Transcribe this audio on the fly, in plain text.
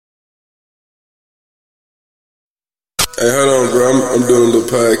Hey, hold on, bro. I'm doing a little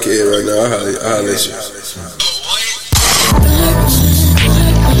podcast right now. I'll holler at you.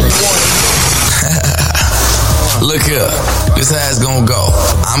 Look here, this how it's gonna go.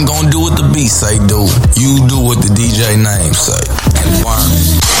 I'm gonna do what the beat say do. You do what the DJ name say. And burn.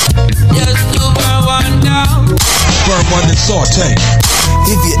 Yes, you burn one down. Burn one and saute.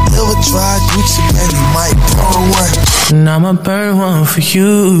 If you ever try Gucci, man, you might burn one. And I'ma burn one for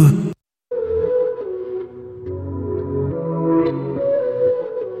you.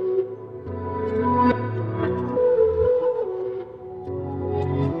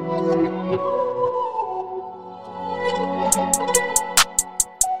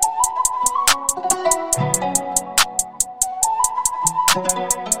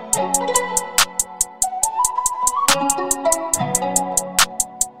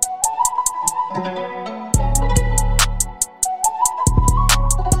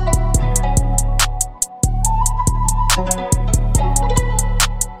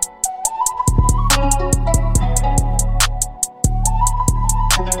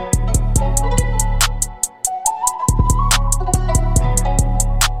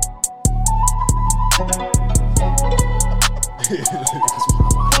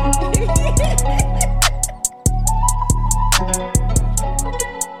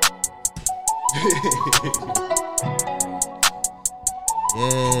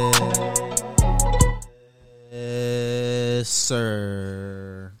 Yes,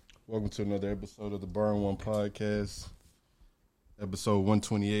 sir. Welcome to another episode of the Burn One Podcast, episode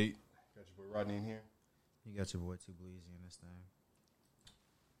 128. Got your boy Rodney in here. You got your boy Too Bleezy in this thing.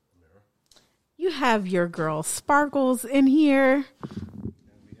 You have your girl Sparkles in here. And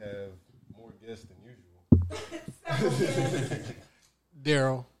we have more guests than usual.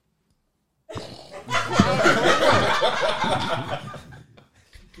 Daryl.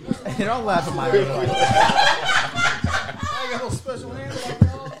 Hey, don't laugh at my name like that. I got no special hand like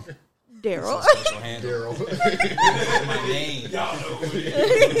y'all. Daryl. Daryl. My name. Y'all know.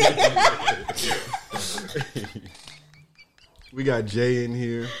 We got Jay in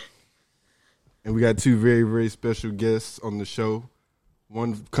here. And we got two very, very special guests on the show.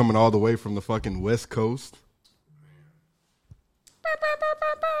 One coming all the way from the fucking West Coast.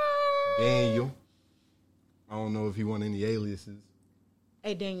 Daniel. I don't know if he want any aliases.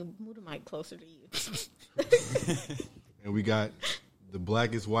 Hey, Daniel, move the mic closer to you. And we got the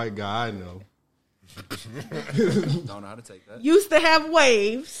blackest white guy I know. Don't know how to take that. Used to have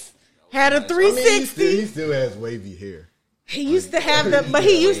waves. Had a 360. He still has wavy hair. He used to have the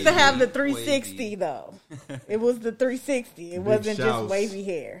 360 though. It was the 360. It wasn't shouts. just wavy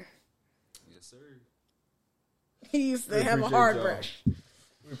hair. Yes, sir. He used to We have a appreciate hard y'all. brush.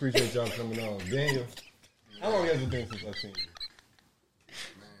 We appreciate y'all coming on. Daniel, how long has it been since I've seen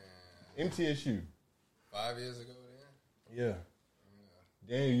you? MTSU. 5 years ago, Yeah.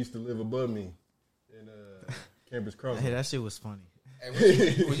 Daniel used to live above me in Campus Crossing. Hey, that shit was funny.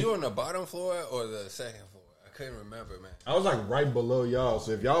 Hey, was you on the bottom floor or the second floor? I couldn't remember, man. I was like right below y'all.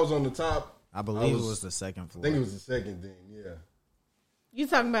 So if y'all was on the top, I believe it was the second I floor. think it was the second thing. Yeah. You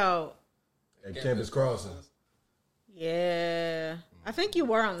talking about? At Campus Crossing. Yeah, I think you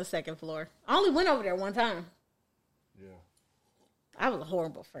were on the second floor. I only went over there one time. Yeah. I was a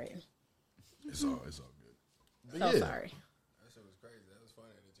horrible friend. It's all good. But So yeah. sorry. That shit was crazy. That was funny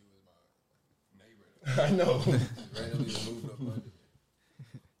that you was my neighbor. I know. Randomly just moved up under me.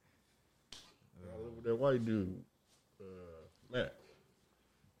 Over that white dude, Matt.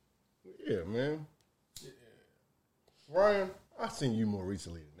 Yeah, man. Ryan, I've seen you more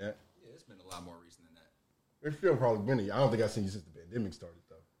recently than that. Yeah, it's been a lot more recent than that. It's still probably been a year. I don't think I've seen you since the pandemic started,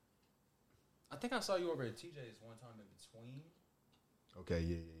 though. I think I saw you over at TJ's one time in between. Okay,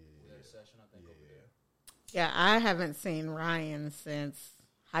 yeah. That session, I think, over there. Yeah, I haven't seen Ryan since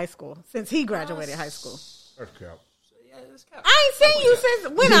high school. Since he graduated high school. That's cap. Yeah, it's kind I ain't seen you since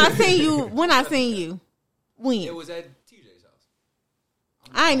when I seen you. When? It was at TJ's house.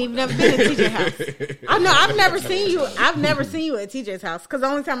 I ain't even never been to TJ's house. I know I've never seen you. I've never seen you at TJ's house because the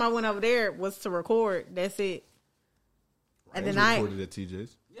only time I went over there was to record. That's it. And then I recorded at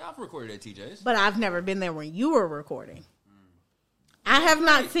TJ's. Yeah, I've recorded at TJ's. But I've never been there when you were recording. I have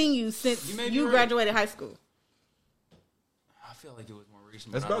not seen you since You may be you right. graduated high school. I feel like it was more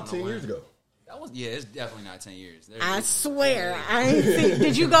recent. That's but I about don't know 10 years when. ago. That was it's definitely not 10 years. I swear, I ain't seen.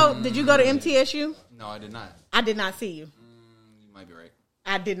 Did you go to MTSU? No, I did not. I did not see you. You might be right.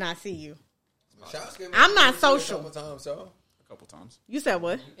 I did not see you. Shots came I'm up not to MT social. A couple times, so A couple times. You said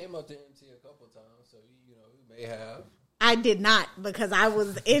what? you came up to MT a couple times, so you may have. I did not because I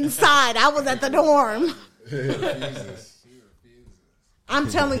was inside. I was at the dorm. Jesus. I'm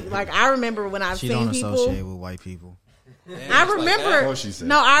telling you, like I remember when I've She seen don't people. associate with white people. I remember. Oh, she said.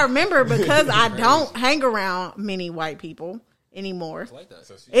 No, I remember because I don't hang around many white people anymore. Like that.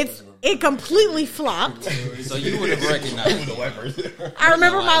 So It completely flopped. So you would have recognized the white person. I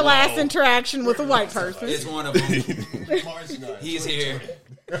remember my last interaction with a white person. It's one of them. He's here.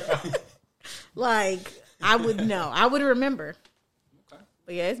 Like, I would know. I would remember. Okay.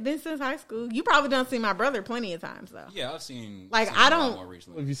 But yeah, it's been since high school. You probably done seen my brother plenty of times, though. Yeah, I've seen. Like, seen I a lot don't. more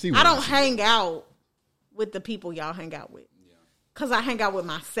recently. If you see I don't hang out with the people y'all hang out with. Yeah. Because I hang out with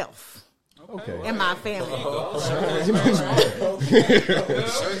myself. Okay. And my family.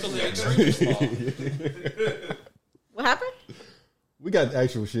 What happened? We got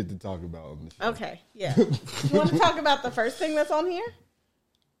actual shit to talk about on the show. Okay, yeah. You want to talk about the first thing that's on here?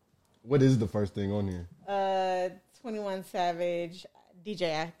 What is the first thing on here? 21 Savage,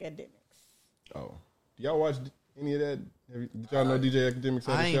 DJ Academics. Oh. Do y'all watch any of that? Did y'all know DJ Academics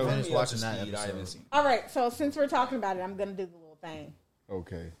had I a ain't show? finished watching that I haven't episode. seen. All right, so since we're talking about it, I'm going to do the little thing.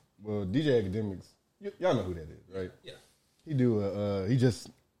 Okay. Well, DJ Academics, y'all know who that is, right? Yeah. He he just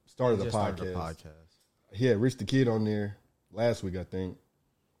started a podcast. He had Rich the Kid on there last week, I think.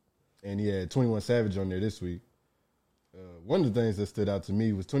 And he had 21 Savage on there this week. One of the things that stood out to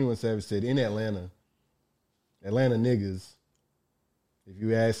me was 21 Savage said in Atlanta niggas, if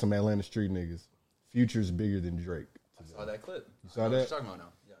you ask some Atlanta street niggas, Future's bigger than Drake. I saw that clip. You saw I know that? what you're talking about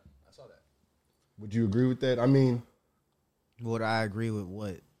now. Yeah, I saw that. Would you agree with that? I mean, Would I agree with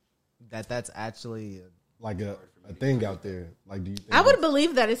what? That's actually. like a thing out there. Like, do you think I would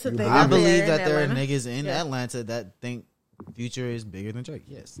believe that it's a thing. I out believe there that in there are Atlanta. niggas in Yeah. Atlanta that think Future is bigger than Drake.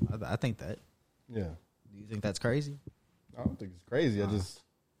 Yes, I think that. Yeah. Do you think that's crazy? I don't think it's crazy.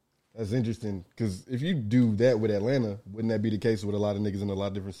 That's interesting. Because if you do that with Atlanta, wouldn't that be the case with a lot of niggas in a lot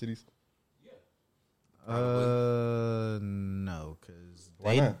of different cities? No,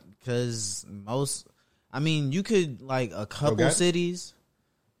 Why not? because most. I mean, you could like a couple Gotti? cities,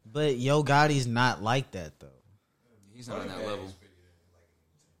 but Yo Gotti's not like that though. He's not on that level.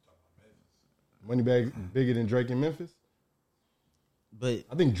 Moneybag bigger than Drake in Memphis? But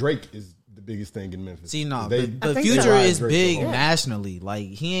I think Drake is the biggest thing in Memphis. see, no, They- but think Future so. is Drake big alone. nationally. Like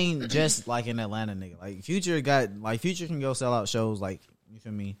he ain't just like an Atlanta nigga. Like Future can go sell out shows. Like you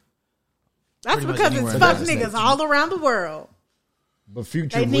feel me? That's pretty much because anywhere it's in fuck the niggas States. all around the world. But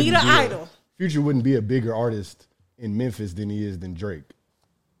Future They need wouldn't an be idol. Future wouldn't be a bigger artist in Memphis than he is than Drake.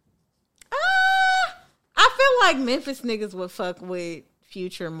 I feel like Memphis niggas would fuck with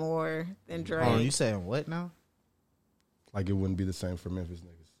Future more than Drake. Oh, you saying what now? Like, it wouldn't be the same for Memphis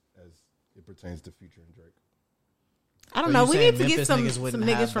niggas as it pertains to Future and Drake. I don't So know. you We saying need to get Memphis some niggas wouldn't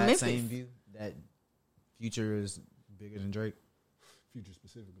niggas have from that Memphis. same view that Future is bigger than Drake. Future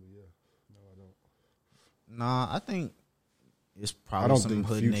specifically, yeah. No, I don't. Nah, I think it's probably I don't some think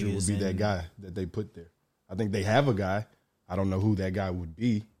hood Future niggas would be that in- guy that they put there. I think they have a guy. I don't know who that guy would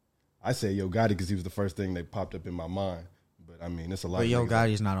be. I say Yo Gotti because he was the first thing that popped up in my mind. But I mean, it's a lot. But of Yo niggas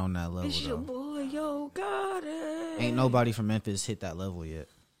Gotti's not on that level It's your though. boy, Yo Gotti. Ain't nobody from Memphis hit that level yet.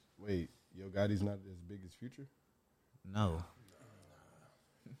 Wait, Yo Gotti's not as big as Future? No.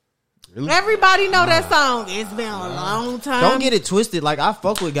 Really? Everybody know that song. It's been a long time. Don't get it twisted. Like I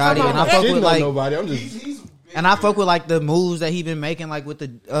fuck with Gotti Come on. and I fuck Shitting with on like nobody. I'm just like the moves that he been making like with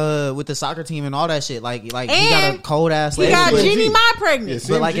the soccer team and all that shit. Like he got a And cold ass He label. got CMG. Jeannie My pregnant. Yeah,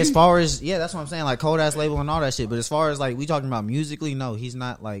 But like CMG. as far as that's what I'm saying, like cold ass label and all that shit. But as far as like we talking about musically, no, he's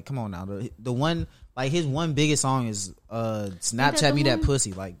not like come on now. The one like his one biggest song is Snapchat Me That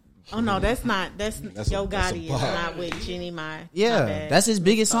Pussy. Like Oh no, that's not. That's Yo that's a Gotti is bar. not with Jeannie My. My yeah, bad. that's his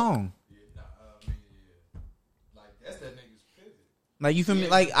biggest song. Like you feel me?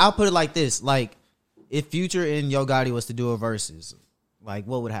 Like I'll put it like this: like if Future and Yo Gotti was to do a versus, like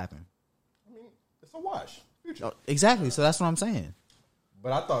what would happen? it's a wash. Future. Exactly. So that's what I'm saying.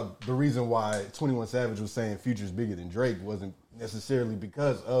 But I thought the reason why 21 Savage was saying Future's bigger than Drake wasn't necessarily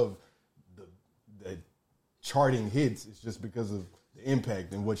because of the charting hits. It's just because of the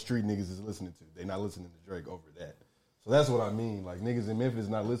impact and what street niggas is listening to. They're not listening to Drake over that. So that's what I mean. Like, niggas in Memphis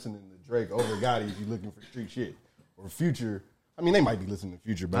not listening to Drake over Gotti if you're looking for street shit. Or Future. I mean, they might be listening to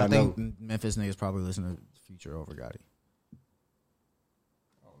Future, but I, I know. think Memphis niggas probably listen to Future over Gotti.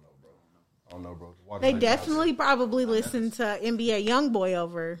 I don't know, bro. Watch They Drake definitely probably listen to NBA YoungBoy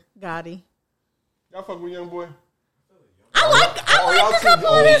over Gotti. Y'all fuck with Young Boy? I like a couple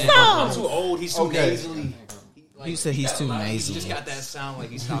of his songs. Too old. He's too Okay. nasally. You said he's too He nasally. just got that sound like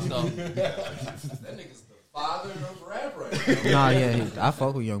he's stopped up. That nigga's the father of rap right now. Nah, yeah, I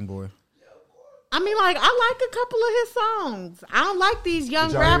fuck with Young Boy. I mean, like, I like a couple of his songs. I don't like these young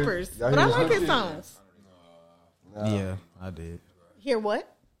Did y'all hear- rappers, y'all but I hear like his his hook songs. Yeah, I did. Hear what?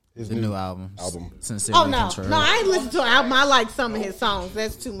 His The new album. Sincerely Oh no, Contrary. no, I ain't listened to an album. I like some of his songs.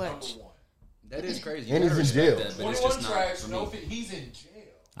 That's too much. That is crazy. And he's in jail. That, but it's just not for me. He's in jail.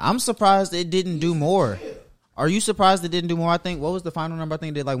 I'm surprised it didn't do more. Are you surprised it didn't do more? I think, what was the final number? I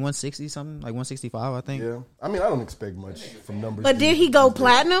think it did like 160 something, like 165, I think. Yeah. I mean, I don't expect much from numbers. But did he go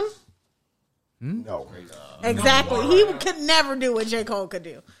platinum? No. Exactly. He could never do what J. Cole could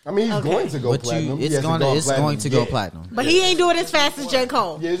do. I mean, he's going to go But platinum. He it's hasn't going to go yet. platinum. But he ain't do it as fast as J.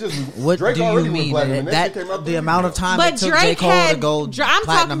 Cole. Yeah, it's just What Drake do already you went mean? platinum, and That shit came out the 3 amount years of time But it took Drake J. Cole had. to go I'm talking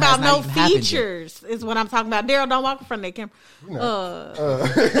platinum about has no not even happened yet. features. Is what I'm talking about. Daryl, don't walk in front of that camera.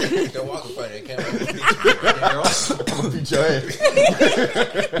 Don't walk in front of that camera. Beat your ass.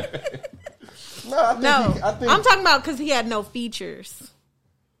 I think I'm talking about because he had no features.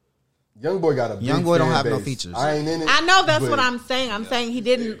 Youngboy got a big Youngboy don't fan have no base. features. I ain't in it. I know that's but- what I'm saying. I'm saying he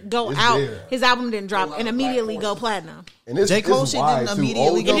didn't go It's out. there. His album didn't drop and immediately go platinum. And it's, J. Cole it's shit wide, didn't too. immediately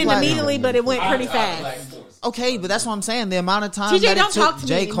Old go It didn't platinum. immediately, but it went pretty fast. Okay, but that's what I'm saying. The amount of time TJ, that don't it talk took to me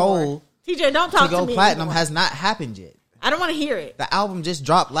J. anymore. Cole TJ, don't to talk to go me platinum anymore. has not happened yet. I don't want to hear it. The album just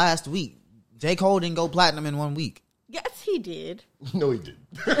dropped last week. J. Cole didn't go platinum in 1 week. Yes, he did. No, he didn't.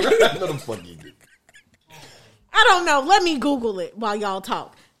 No, the fuck he did. I don't know. Let me Google it while y'all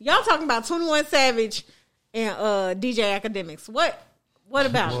talk. Y'all talking about 21 Savage and DJ Academics. What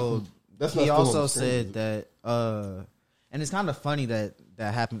about it? Well, That's not he still on also the screen, is said that, and it's kind of funny that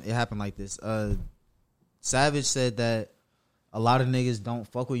happened. It happened like this. Savage said that a lot of niggas don't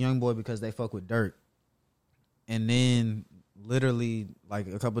fuck with Youngboy because they fuck with Dirt, and then literally like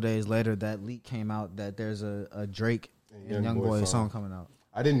a couple days later, that leak came out that there's a Drake and Youngboy song coming out.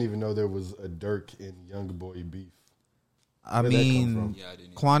 I didn't even know there was a Dirk and Youngboy beef. I Where'd that come mean, from? Yeah, I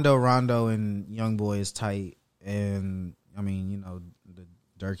didn't. Quando Rondo and Youngboy is tight, and I mean, you know, the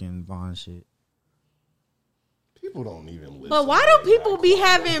Dirk and Von shit. People don't even listen. But why do people be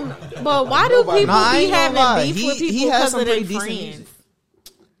having? But why do people Nah, I be ain't gonna having lie. beef with He people has because some of their pretty decent friends? music.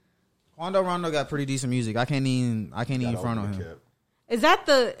 Quando Rondo got pretty decent music. I can't even front on him. Is that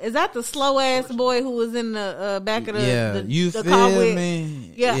the slow ass boy who was in the back of the Yeah, you the feel car with?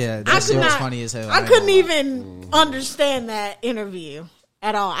 me? Yeah, Yeah, I that shit could was not- funny as hell. I ain't couldn't gonna lie. even understand that interview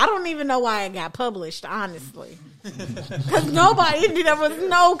at all. I don't even know why it got published, honestly, because there was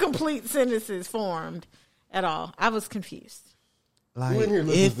no complete sentences formed at all. I was confused. Like, Who in here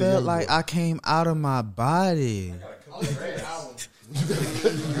listens it to felt Youngboy? like I came out of my body.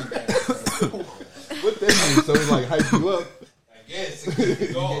 What that mean? So it's like hype you up. I guess it keep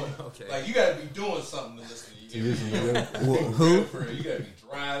you going. Like you gotta be doing something to listen to you. Who? For real, you gotta be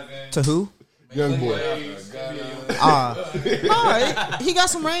driving. To who? Youngboy. No, he got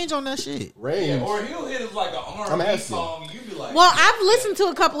some range on that shit. Range. Or he'll hit us like an I'm R&B asking. song. You be like, Well, I've listened to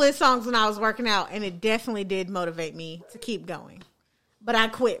a couple of his songs when I was working out, and it definitely did motivate me to keep going. But I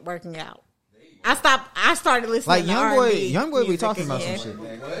quit working out. I started listening Like to R&B Youngboy be music talking about again. some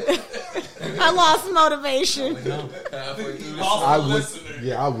shit. I lost motivation. I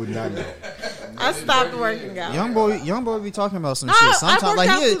would not know. I stopped working out. Youngboy be talking about some No, shit. I Sometimes worked like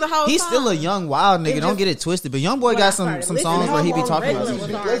out through the whole he's still a time. young wild nigga. It Don't just- get it twisted. But Youngboy when I got some started listening, songs where he be how talking long about some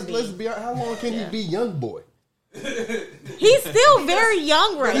regular shit. was Let's be honest. How long can he be Youngboy? He's still very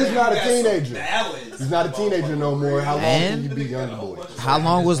young right He's now. not a teenager. ballads. He's not a teenager no more. How long And- can you be Youngboy? How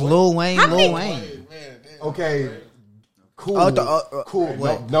long was Lil Wayne? How many- Lil Wayne. Okay. Cool. Oh, Cool.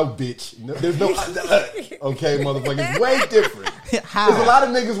 what? No, bitch. No, there's no. Okay, motherfucker. It's way different. How? There's a lot of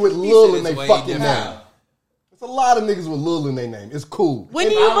niggas with Lil in it's their way fucking different. name. There's a lot of niggas with Lil in their name. It's cool. When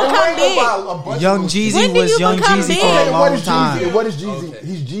do you become big? Young When Jeezy do was you Young become Jeezy big? for a Okay, what long is Jeezy? time. What is Jeezy?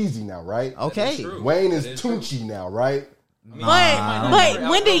 He's Jeezy now, right? Okay. Wayne is Tunchi now, right? But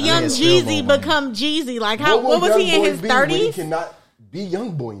when did Young Yeah, still Jeezy Lil Wayne. become Jeezy? Like how? will What was he in Youngboy his be when He 30s? cannot be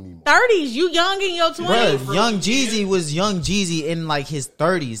Youngboy anymore. 30s. You young in your 20s? Bruh, Young Jeezy was Young Jeezy in like his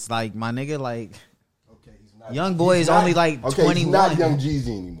 30s. Like my nigga, like Okay, he's not. Young boy is only like Okay, 21. he's not Young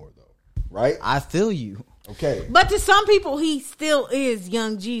Jeezy anymore, though, right? I feel you. Okay, But to some people, he still is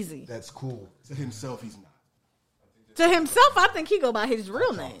Young Jeezy. that's cool. To himself, he's not. To himself, I think he go by his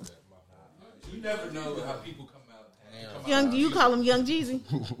real name. You never know how people come out. Young, do you call him Young Jeezy?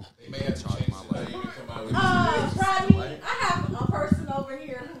 They may have to change the name and come out with Rodney, I have a person over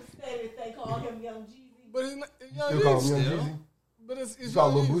here who stated they call him Young Jeezy. But it's not, Young You call him Jeezy. Young Jeezy? But it's You call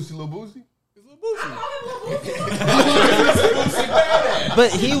Young Lil Jeezy. Boosie Lil Boosie? It's Lil Boosie.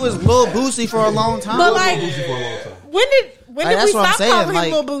 But he was Lil Boosie for a long time. But like, Boosie for a long time. when did we that's what I'm stop saying, calling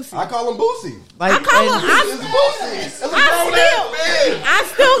like- him Lil Boosie? I call him Boosie. like, I call him. It's Boosie. That's a grown ass man. I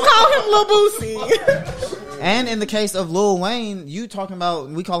still call him Lil Boosie. And in the case of Lil Wayne, you talking about,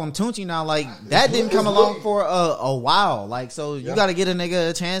 we call him Tunchi now, like, that didn't come along for a while. Like, so you got to get a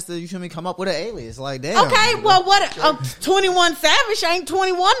nigga a chance to, you feel me, come up with an alias. Like, damn. Okay, well, what? 21 Savage ain't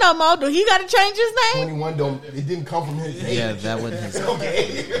 21 no more. Do he got to change his name? 21 don't. It didn't come from his name. Yeah, that wasn't his Okay,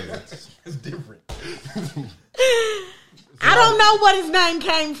 it's different. I don't know what his name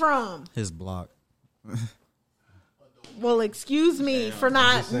came from. His block. Well, excuse me for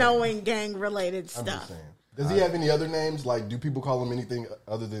not saying. knowing gang-related I'm stuff. just saying. Does he have any other names? Like, do people call him anything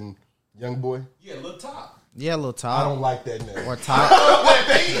other than Young Boy? Yeah, Lil Top. Yeah, Lil I Top. don't like that name. Or Top.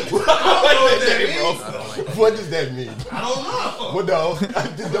 What does that mean? I don't know. Well, no,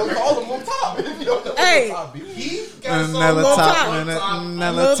 don't call him Lil Top. If you don't know Hey. Lil Top is. He got some Nella Lil Top. Top.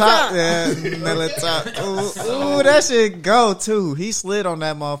 Nella Top. Yeah, Nella Top. Ooh, that shit go too. He slid on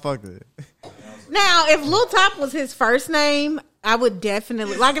that motherfucker. Now, if Lil Top was his first name, I would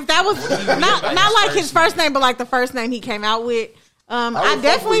definitely like if that was not like his first name, but like the first name he came out with. I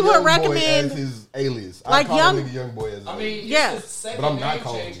definitely would recommend as his alias. like I call Young- him nigga Young Boy as I mean, Yeah. it's his second But I'm not name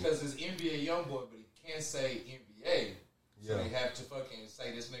calling change him. because it's NBA Youngboy, but he can't say NBA. So Yeah. they have to fucking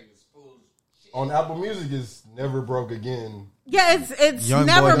say this nigga's full shit. on Apple Music is Never Broke Again. yeah, it's Young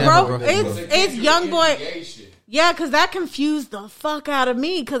never Boy broke. Never Broke. It's Young Boy. NBA shit. Yeah, because that confused the fuck out of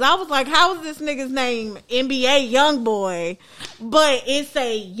me. Because I was like, how is this nigga's name NBA Young Boy, but it's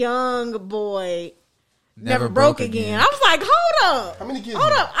a Young Boy Never Broke Again. I was like, hold up. How many kids?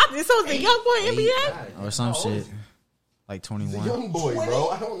 Hold up. So it's a Young Boy NBA? Or some shit. Like He's a 21. Young Boy, bro.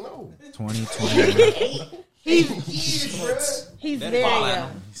 I don't know. 20, 21. He's Better very fall at young.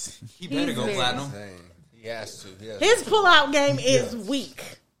 him. He better go very- platinum. Dang. He has to. He has His to. pullout game is weak.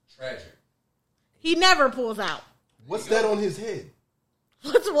 Tragic. He never pulls out. What's that on his head?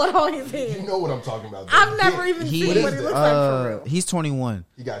 What's what on his You head? know what I'm talking about. I've never Dick. even He, seen what he looks like for real. he's 21.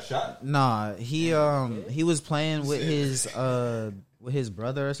 He got shot. Nah, he was playing with his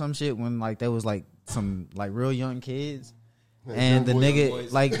brother or some shit when like there was like some like real young kids, and the Young nigga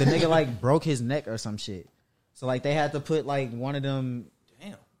boys. like broke his neck or some shit. So like they had to put like one of them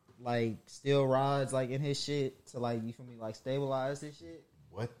like steel rods like in his shit to like, you feel me, like stabilize his shit.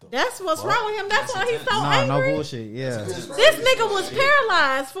 What the? That's what's wrong with him. That's why he's so Nah, no angry. bullshit. Yeah, This nigga was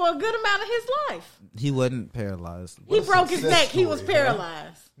paralyzed for a good amount of his life. he wasn't paralyzed. He broke his success neck. He was story, huh?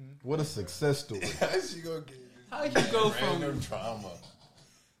 paralyzed. What a success story. How you gonna get How you go random from trauma?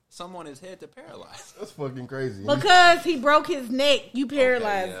 some on his head to paralyzed? That's fucking crazy. Because he broke his neck, you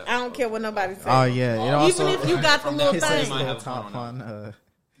paralyzed. yeah. I don't care what nobody says. Oh yeah, it also Even if you got the little it says thing. might little have fun top on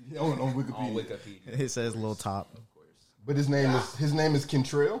on on Wikipedia. On Wikipedia. it says little top. But his name is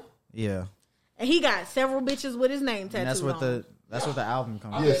Kentrell. Yeah, And he got several bitches with his name tattooed and that's what on. the album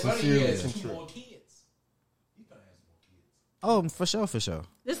comes. I Yeah, bet money he sincerely, has two Kentrell. more kids. He probably has more kids. Oh, for sure.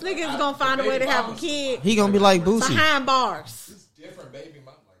 This nigga is gonna find a way to have a kid He gonna be like Boosie. behind bars. It's different, baby.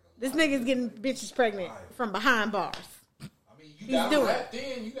 Mama. This nigga's getting bitches pregnant from behind bars. I mean, you He's gotta doing rap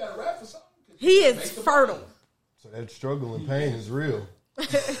then. You gotta rap for something. 'Cause He you gotta is make the fertile. money. So that struggle and pain is real. Yo,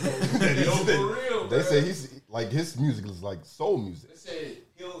 for real, They bro. say he's like his music is like soul music. They said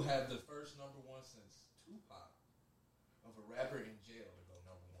he'll have the first #1 since Tupac of a rapper in jail to go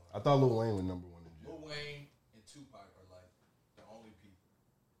 #1. I thought Lil Wayne was #1 in jail. Lil Wayne and Tupac are like the only people.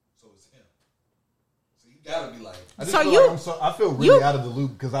 So it's him. So you gotta be like, I just So feel you- like I feel really out of the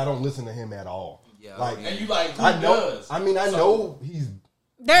loop because I don't listen to him at all. Yeah, like and you like, who I know. does? I mean, I So- know he's.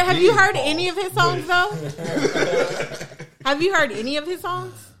 Have you Big heard balls, any of his songs though? Have you heard any of his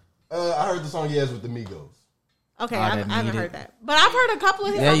songs? I heard the song he has with the Migos, Okay, I I didn't haven't need heard it. that, but I've heard a couple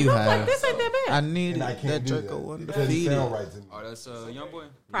of his Yeah, songs. you I was like, have. this ain't that I bad. need and I that can't do Draco that because it undefeated. sound right to me. Oh, that's Young Boy.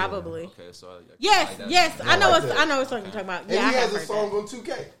 Probably. Okay, so I Yes, like that. yes, I know. like What, that. I know what song you're talking about. And Yeah, I he have has a heard song that. on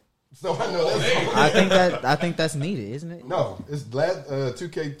 2K, so I know that song. I think that's needed, isn't it? No, it's glad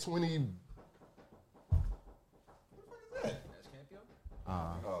 2K20.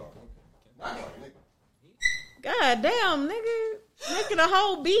 God damn, nigga, making a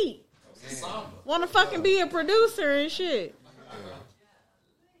whole beat. Want to fucking be a producer and shit.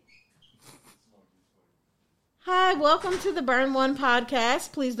 Hi, welcome to the Burn One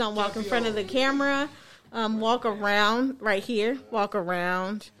podcast. Please don't walk in front of the camera. Walk around right here. Walk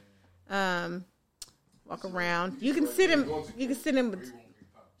around. Walk around. You can sit in. You can sit in.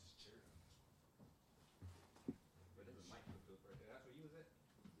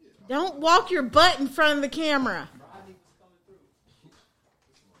 Don't walk your butt in front of the camera.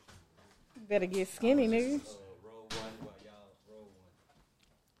 Better get skinny, nigga.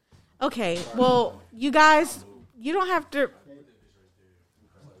 Okay, well, you guys, you don't have to.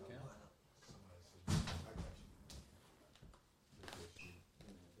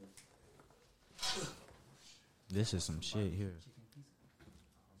 This is some shit here.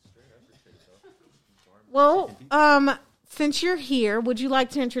 Well, since you're here, would you like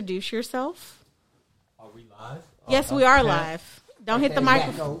to introduce yourself? Are we live? Yes, we are live. Don't hit the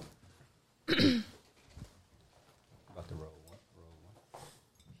microphone. About to roll one.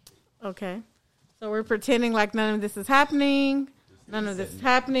 Okay. So we're pretending like none of this is happening. None of this is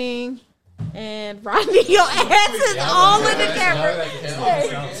happening. And Rodney, your ass is all in the camera.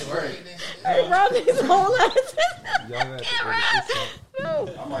 Hey, Rodney's whole ass is in the camera. No.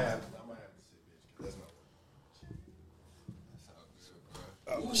 I might have to sit, bitch. That's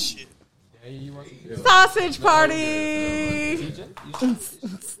not. Oh shit. Sausage party.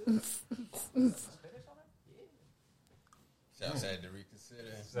 Shouts had to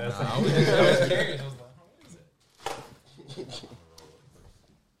reconsider.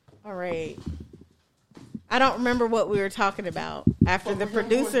 All right. I don't remember what we were talking about after the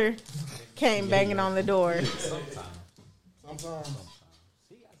producer came banging on the door. Sometimes.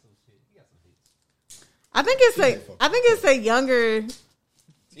 I think it's a younger.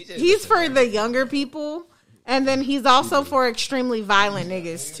 He's for the younger people, and then he's also for extremely violent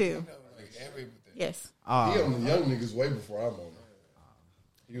niggas too. Yes. He on the young niggas way before I'm on it.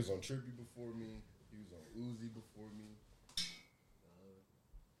 He was on Trippy before me. He was on Uzi before me.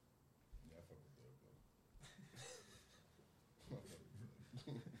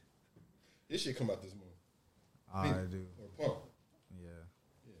 This shit come out this month. I do. Or pump. Yeah.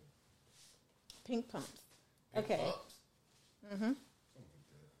 Pink pumps. Okay. Mm-hmm.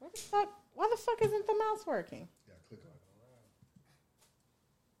 Where the fuck? Why the fuck isn't the mouse working? Yeah, click on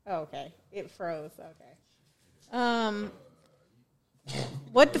it. Oh, okay. It froze. Okay.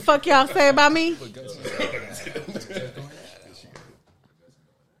 What the fuck y'all say about me?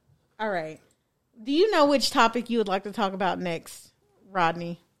 All right. Do you know which topic you would like to talk about next,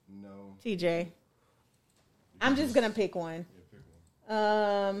 Rodney? No. TJ? I'm just gonna pick one.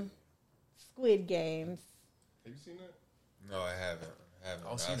 Squid Games. Have you seen that? No, I haven't.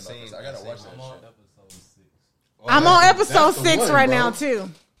 I've seen I gotta watch that shit. I'm on episode 6 one, right bro. now too.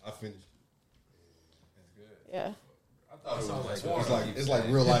 I finished. Yeah. It's like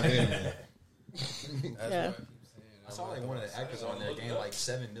real life anime. Yeah. I saw like one of the actors on there gained like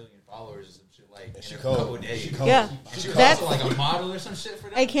 7 million followers or some shit like in She a cold. couple days. She cold. Yeah. She was That's also like a model or some shit for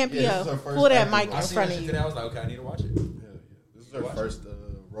that. Hey, Campio, Yeah, this is her first pull that acting mic role. I in seen front that of shit you. today. I was like, okay, I need to watch it. This is her first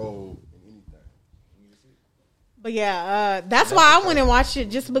role in anything. But yeah, that's why I went and watched it,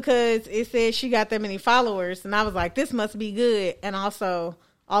 just because it said she got that many followers, and I was like, this must be good. And also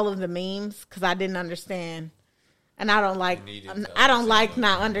all of the memes, because I didn't understand, and I don't like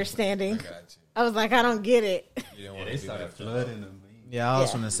not understanding. I was like, I don't get it. They started flooding them. Yeah, I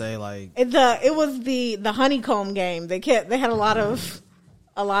was gonna say like It was the honeycomb game. They had a lot of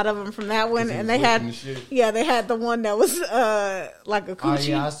them from that one, and they had the one that was like a oh coochie.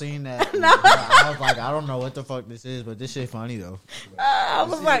 yeah, I seen that. I was like, I don't know what the fuck this is, but this shit funny though. I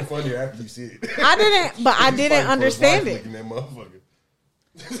was like, funnier after you see it. I didn't understand it. That motherfucker.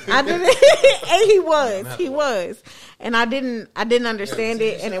 I didn't. And he was, and I didn't understand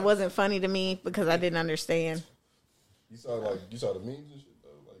it, and it wasn't funny to me because I didn't understand. You saw the memes and shit though.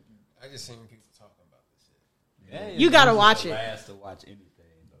 Like, I just seen people talking about this shit. Yeah, You gotta watch it. Last to watch anything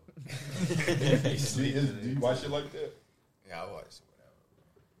though. do you watch it like that? Yeah, I watched it.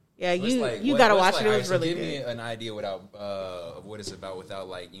 Yeah, So it's like, you what- gotta what's watch like, it. It alright, was so really give good. me an idea without of what it's about without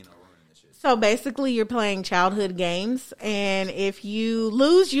like ruining the shit. So basically, you're playing childhood games, and if you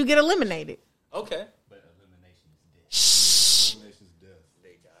lose, you get eliminated. Okay.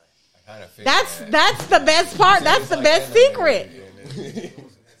 I kind of That's the best part. That's the best secret.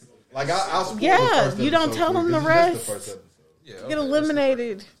 Like I'll spoil the Yeah, first you don't episode tell for you, them the 'cause you missed rest. The first episode. Yeah, Get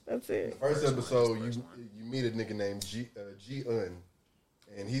eliminated. That's it. First episode, you meet a nigga named G Un,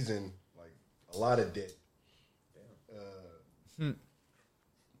 and he's in like a lot of debt.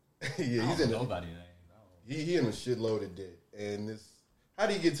 Yeah, he's in Nobody name. he in a shitload of debt, and this. How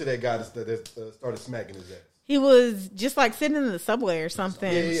do you get to that guy that started smacking his ass? He was just like sitting in the subway or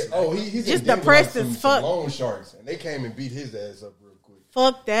something. Yeah. Oh, he's just in Denver depressed like as some fuck. loan sharks, and they came and beat his ass up real quick.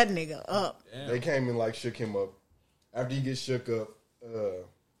 Fuck that nigga up. They came and like shook him up. After he gets shook up,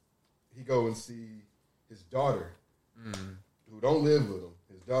 he go and see his daughter, who don't live with him.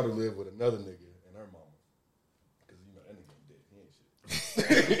 His daughter live with another nigga and her mama, because you know that nigga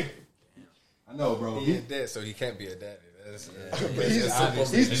dead. He ain't shit. I know, bro. He ain't dead, so he can't be a daddy. That's, But he's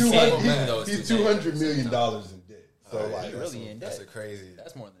It's $200 million in debt. So like, really in that's debt. a crazy.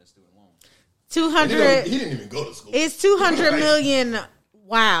 That's more than a student loan. 200. He didn't even go to school. It's 200 million.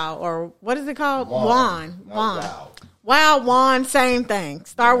 Wow, or what is it called? Won. Not Won. wow. Wow, won. Same thing.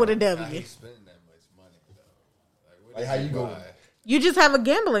 Start with a How W. he spending that much money though? Like how you go? You just have a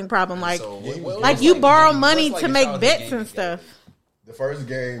gambling problem, like So like you borrow money what's to like a make childhood bets game and you stuff. The first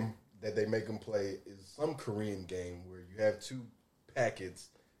game that they make them play is some Korean game where you have two packets,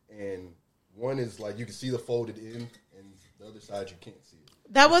 and one is like you can see the folded in, and the other side you can't see it.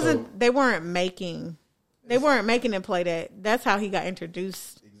 That wasn't. They weren't making. They weren't making him play that. That's how he got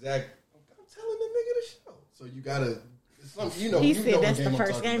introduced. Exactly. I'm telling the nigga to show. So you gotta. It's some, you know. He you said know that's what the I'm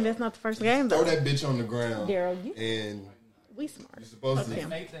first talking game. about. That's not the first game Throw though. that bitch on the ground, Daryl, you- and We smart. you're supposed Fuck to. him.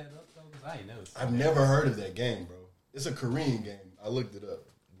 Make that up though, 'cause I ain't never seen I've that. never heard of that game, bro. It's a Korean game. I looked it up.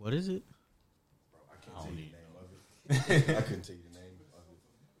 What is it? I can't tell you the name of it. I couldn't tell you the name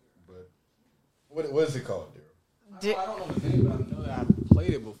of it. But what is it called, Daryl? I don't know the name, but I know that I've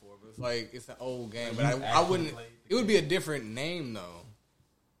played it before. But it's like it's an old game, but I wouldn't. It would be a different name though.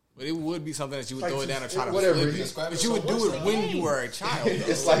 But it would be something that you would Like throw it down and try to whatever flip it it. is. But you would do it when you were a child. Though.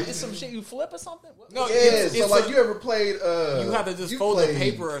 It's like It's some shit you flip or something. What? no, yeah. it's So like you ever played? you have to just you fold the played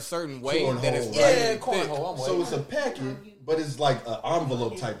paper a certain way that it's cornhole, right. Yeah, thick. cornhole. I'm So waiting. it's a packet, but it's like an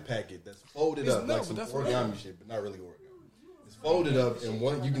envelope type packet that's folded up no, like some but that's origami shit, but not really origami. It's folded up, and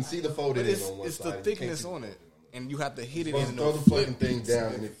one you can see the folded But in on one it's side. the and you can't thickness see on the it, folded and you have to hit it Supposed in to and throw it'll the flip. fucking thing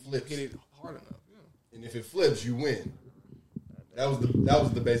down and it flips. Hit it hard enough. Yeah. And if it flips, you win. That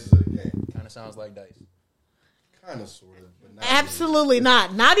was the basis of the game. Kind of sounds like dice. Kind of, sort of, but not Absolutely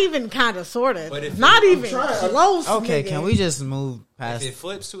not. Not even kind of, sort of. But if Not it- even close. Okay, nigga. can we just move If past? it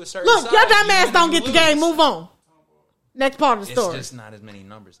flips to a certain Look, side, your dumb you ass win, don't you get the lose. game. Move on. Next part of the It's story. just not as many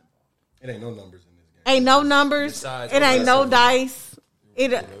numbers involved. It ain't no numbers in this game. Ain't no numbers. Besides It ain't no aggressive. dice.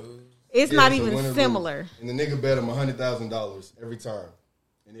 It's Yeah, not so even win or lose. similar. And the nigga bet him $100,000 every time.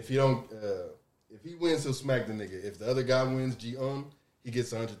 And if he don't, if he wins, he'll smack the nigga. If the other guy wins, G-Un, he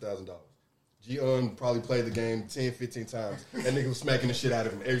gets $100,000. G-Un probably played the game 10, 15 times. That nigga was smacking the shit out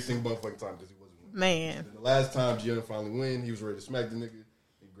of him every single motherfucking time because he wasn't winning. Man. And the last time G-Un finally win, he was ready to smack the nigga.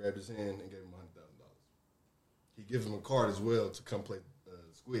 He grabbed his hand and gave him $100,000. He gives him a card as well to come play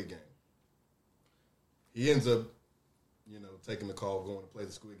Squid Game. He ends up, taking the call, going to play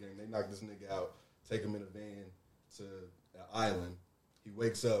the Squid Game. They knock this nigga out, take him in a van to an island. He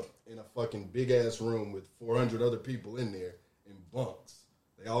wakes up in a fucking big ass room with 400 other people in there in bunks.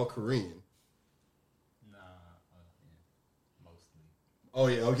 They all Korean. Mostly. Oh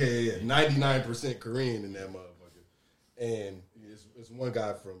yeah, okay, yeah. 99% Korean in that motherfucker. And it's one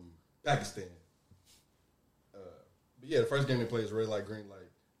guy from Pakistan. But yeah, the first game they play is red light, green light.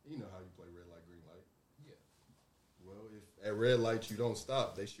 You know how you play red light, green light. Yeah. Well, if at red light you don't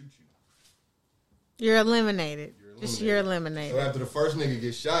stop, they shoot you. You're eliminated. You're So eliminated. after the first nigga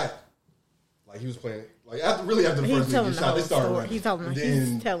gets shot, like he was playing, like after the He's first nigga telling gets the shot, they whole started story. running. He's telling- And he's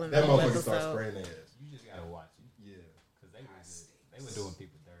then telling that the whole motherfucker starts episode. spraying their ass. You just gotta watch it. Yeah. Because they were doing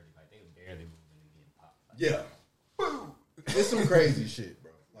people dirty. Like, they were barely moving and getting popped. Like, Yeah. It's some crazy shit,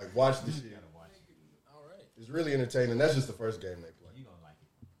 bro. Like, watch the shit. you gotta watch it. All right. It's really entertaining. That's just the first game they play. You gonna like it.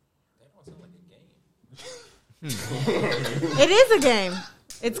 That don't sound like a game. It is a game.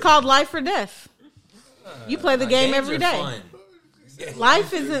 It's called Life or Death. You play the game Games every are day. fun.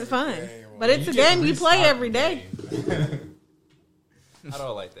 Life isn't fun, but it's a game you play every day. I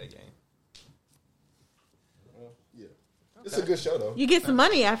don't like that game. Yeah. It's a good show, though. You get some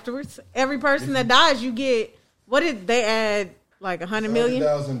money afterwards. Every person that dies, you get. What did they add? Like 100 million?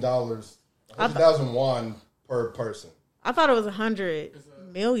 $100,000. 100,000 won per person. I thought it was 100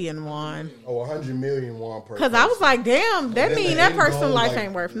 million won. Oh, 100 million won per Because person. I was like, damn, that then mean the that end person's goal, life like,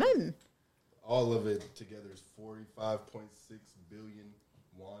 ain't worth nothing. all of it together is 45.6 billion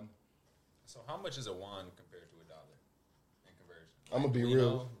won. So how much is a won compared to a dollar in conversion? I'm going to be Do we real.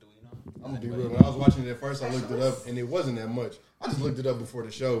 know? Do we know? I'm going to be real. When I was watching it at first, I looked it up, and it wasn't that much. I just looked it up before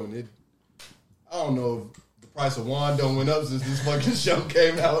the show, and I don't know if the price of won done went up since this fucking show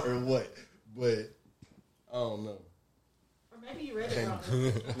came out or what, but I don't know. Or maybe you read it wrong.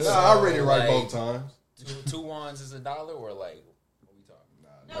 Nah, I read it right like- both times. Two wons is $1 or like what we talking?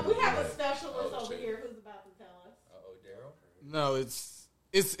 No, we have a specialist over here who's about to tell us. Oh, Daryl. No, it's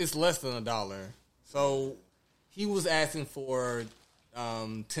less than $1. So he was asking for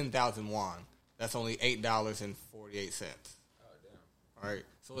 10,000 won. That's only $8.48. Oh damn. All right,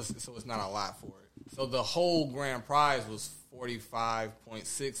 so it's not a lot for it. So the whole grand prize was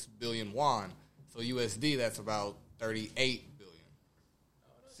 45.6 billion won. So USD, that's about 38 billion.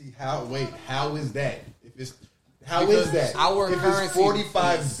 See how is that? How Because is that? our if it's currency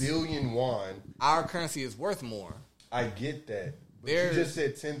 45 is- billion won, Our currency is worth more. I get that. But There- you just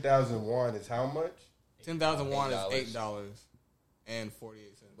said 10,000 won is how much? 10,000 won is $8. $8.48.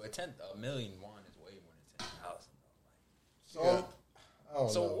 But a million won is way more than 10,000. So I don't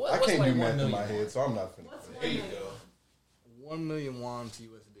So know. what- I what's can't like do 1 math in million my head, so I'm not finna. There you go. 1 million won to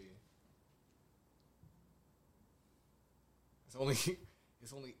USD. It's only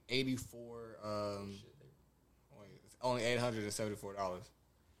 84. It's only $874.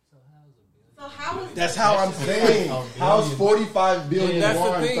 So how is That's how I'm saying. How's 45 billion That's the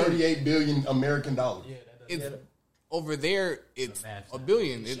won, thing. 38 billion American dollars? It's over there. It's a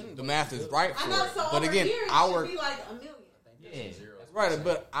billion. The math is right for I know, it. so But over again, here, it our should be like $1 million. right,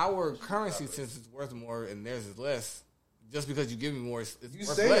 but our currency, since it's worth more and theirs is less, just because you give me more, it's You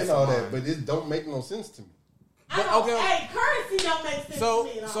worth saying less. all than that, mine. but it don't make no sense to me. I know, okay. Hey, currency don't make sense to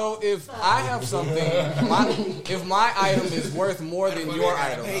me at all. So if I have something, if my item is worth more than your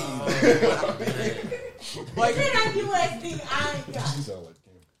item, like If it ain't USD, I ain't got it.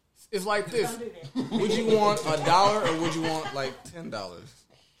 it's like this: Don't do that. would you want $1 or would you want like $10?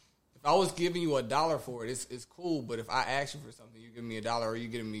 If I was giving you $1 for it, it's cool. But if I ask you for something, you give me $1 or you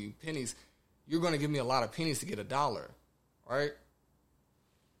giving me pennies, you're going to give me a lot of pennies to get $1, right?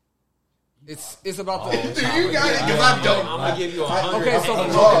 It's about the. You got it because I don't. I'm gonna give you 100. Okay, so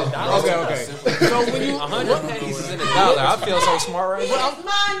okay. So when you 100 pennies is in $1. I feel so smart right He now. is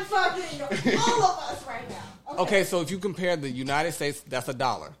mind fucking all of us right now. okay, so if you compare the United States, that's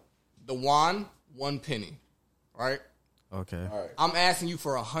 $1. The won, 1 penny, right? Okay. I'm asking you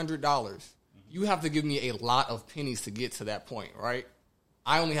for $100. You have to give me a lot of pennies to get to that point, right?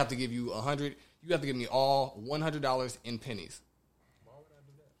 I only have to give you 100. You have to give me all $100 in pennies.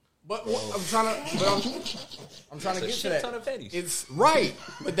 But I'm trying to get to shit that. ton of pennies. It's right,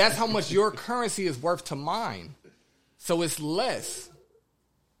 but that's how much your currency is worth to mine. So it's less.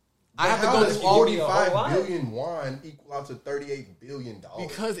 I have to How go does through all these 45 billion won equal out to $38 billion?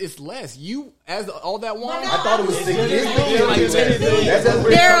 because it's less. You as all that wine. I thought it was significant.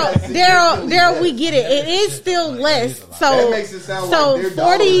 Daryl, we get it. It is still less. So That makes it sound so like their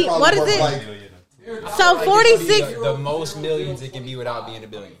dollar 40. is probably What is worth it? like So 46. The most millions it can be without being a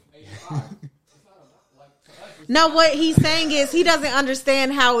billion. No, what he's saying is he doesn't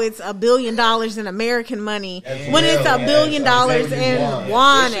understand how it's $1 billion in American money when it's $1 billion in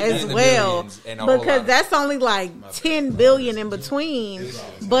won It should be as in the well, millions and a whole because lot. that's only like 10 billion in between.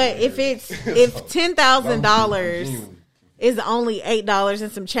 But if $10,000 is only $8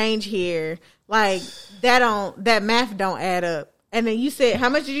 and some change here, like that math don't add up. And then you said, how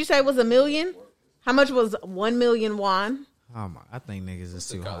much did you say was $1 million? How much was 1 million won? Oh my! I think niggas is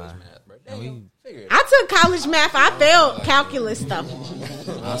too high. Damn, figure it out. I took college math. I failed calculus stuff.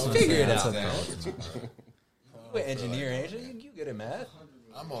 Figure it out. You an engineer, ain't you? You good at math.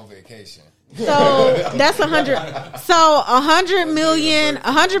 I'm on vacation. So that's 100. So 100 million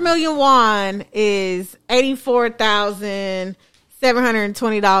won is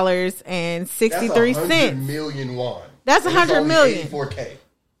 $84,720.63. million won. That's And 100 it's only million. 84K.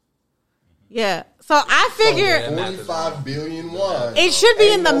 Yeah. So I figure 45 billion won. it should be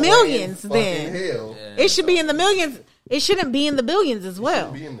in Ain't the no way millions. in fucking Then hell. it should be in the millions. It shouldn't be in the billions as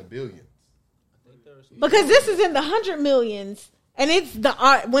well, Be in the billions. because this is in the 100 millions. And it's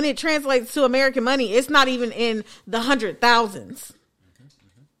when it translates to American money, it's not even in the 100,000s.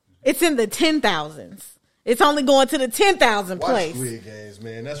 It's in the 10,000s. It's only going to the 10,000 Watch place. Squid Games,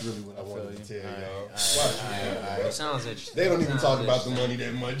 man. That's really what I wanted to tell y'all. Watch It sounds interesting. They don't even talk about the money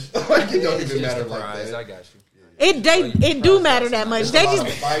that much. Like it don't even matter like Surprise, that. I got you. It do matter that much. They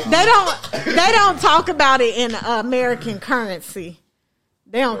don't talk about it in American currency.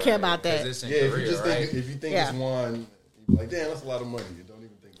 They don't care about that. It's in Yeah, if Korea, you just right? think Yeah. it's one, you're like, damn, that's a lot of money. You don't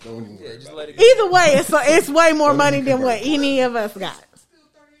even worry Just about let it. it go. Either way, it's way more money than what any of us got.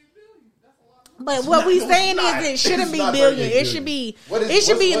 But what we saying is it shouldn't be not billion. 38 It should be What is- it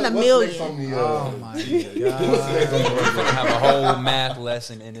should be in the what's millions. next on the, Oh my what's god! next on the We're gonna have a whole math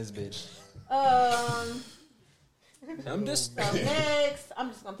lesson in this bitch. I'm just So next, I'm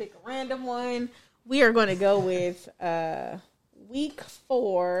just gonna pick a random one. We are gonna go with week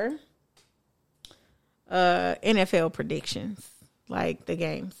 4 NFL predictions, like the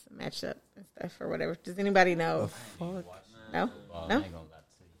games match up and stuff or whatever. Does anybody know? No, no.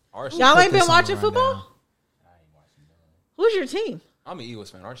 our shit. Y'all ain't this been on watching the football. rundown. Who's your team? I'm an Eagles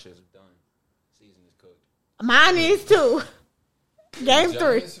fan. Our shit is done. Season is cooked. Mine is too. Game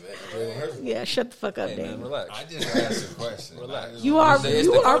 3. Yeah, shut the fuck up, Hey, man, Dan. relax. I just asked a question. Relax. You are It's the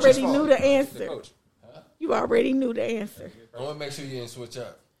you coach's already fault. knew the The answer. coach. You already knew the answer. I want to make sure you didn't switch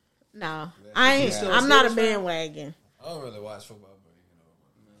up. No, I ain't. I'm not a bandwagon. I don't really watch football, but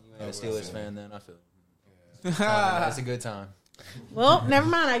You ain't a Steelers fan, then I feel. That's a good time. Well, never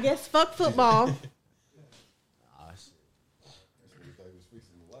mind. I guess fuck football.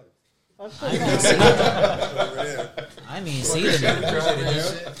 Fuck football. I didn't even see the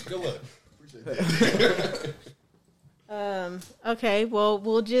nigga. good luck. Okay, well,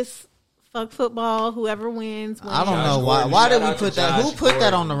 we'll just fuck football. Whoever wins. I don't know why. Why did we put that? Who put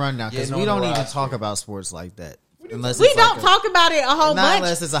that on the rundown? Because we don't even talk about sports like that. Unless we it's don't like talk about it a whole not bunch.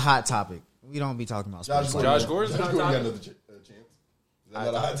 unless it's a hot topic. We don't be talking about sports. Josh Gordon's Josh hot Gordon got topic. another chance. Is that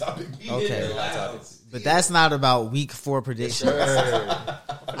not a hot topic? Okay, but that's not about week 4 predictions. Okay,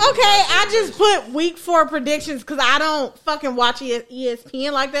 I just put week 4 predictions because I don't fucking watch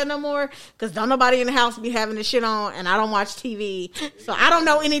ESPN like that no more. Because don't nobody in the house be having this shit on, and I don't watch TV, so I don't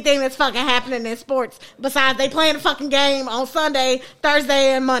know anything that's fucking happening in sports besides they playing a fucking game on Sunday,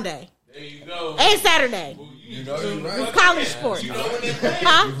 Thursday, and Monday. There you go. And Saturday. You know you're right. It's college sports. You know when they play.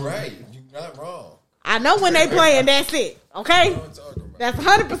 Huh? You're right. You're not wrong. I know when they playing. That's it. Okay, You know what I'm talking about. that's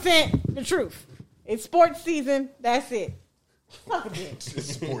 100% the truth. It's sports season. That's it. Fuck a bitch.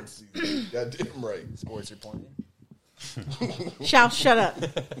 It's sports season. Goddamn right. Sports are playing. Shut up.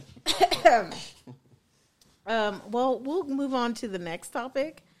 Well, we'll move on to the next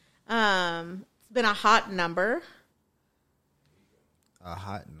topic. It's been a hot number. A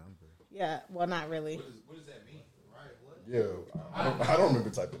hot number. Yeah, well, not really. What does that mean? Right. What? Yeah, I don't remember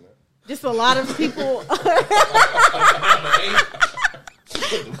typing that. Just a lot of people. What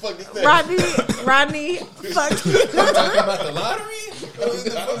the fuck is that? Rodney, fuck you. Talking about the lottery?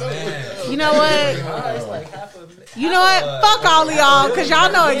 You know what? You know what? Fuck all of y'all, because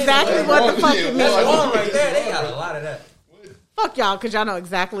y'all know exactly what the fuck it means. Oh, right there, they got a lot of that. Fuck y'all, because y'all know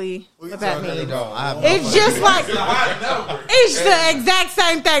exactly what that means. I have It's just like, it's the exact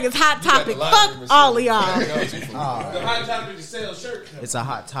same thing as Hot Topic. Fuck all of y'all. The hot topic to sell shirt. It's a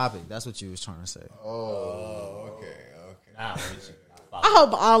hot topic. That's what you was trying to say. Oh, okay. I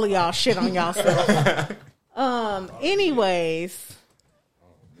hope all of y'all shit on y'allself. Anyways,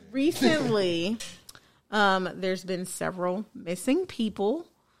 recently, there's been several missing people.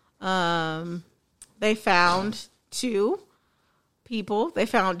 They found 2 people. They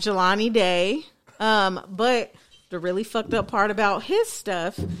found Jelani Day. But the really fucked up part about his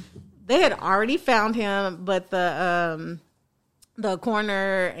stuff, they had already found him, but the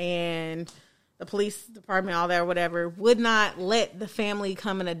coroner and the police department, all that, whatever, would not let the family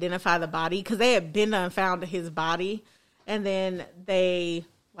come and identify the body because they had been and found his body. And then they,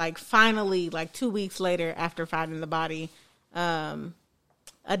 finally, 2 weeks later after finding the body,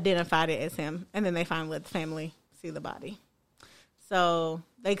 identified it as him. And then they finally let the family see the body. So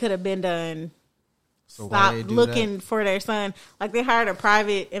they could have been done. So Stop why they do looking that? for their son. They hired a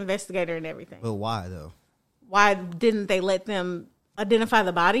private investigator and everything. But why though? Why didn't they let them identify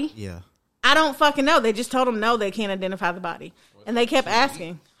the body? Yeah. I don't fucking know. They just told them no, they can't identify the body. And they kept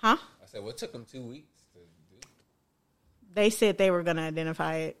asking, huh? I said, what took them 2 weeks to do? They said they were going to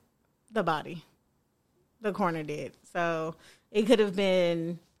identify it, the body. The coroner did. So it could have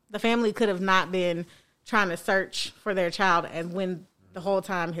been, the family could have not been trying to search for their child, and when the whole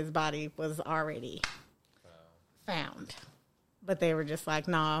time his body was already found. But they were just like,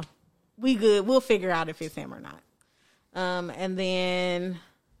 nah, we good. We'll figure out if it's him or not. And then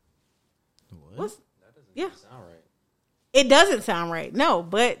What? Yeah. Sound right. It doesn't sound right. No,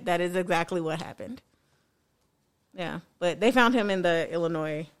 but that is exactly what happened. Yeah. But they found him in the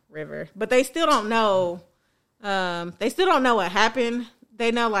Illinois River. But they still don't know. They still don't know what happened.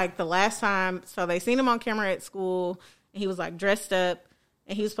 They know the last time. So they seen him on camera at school. And he was dressed up.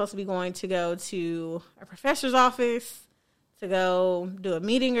 And he was supposed to be going to go to a professor's office to go do a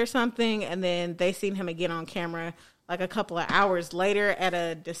meeting or something. And then they seen him again on camera a couple of hours later at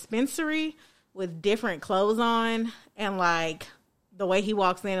a dispensary with different clothes on, and the way he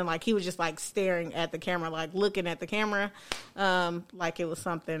walks in, and he was just staring at the camera, looking at the camera, like it was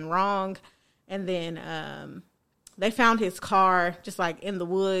something wrong. And then they found his car just in the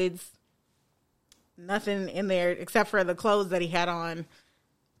woods, nothing in there except for the clothes that he had on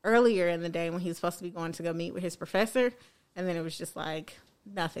earlier in the day when he was supposed to be going to go meet with his professor. And then it was just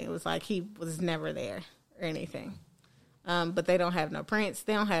nothing. It was he was never there or anything. But they don't have no prints.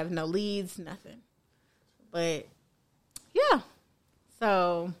 They don't have no leads, nothing. But, yeah.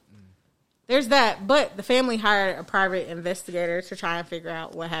 So, there's that. But the family hired a private investigator to try and figure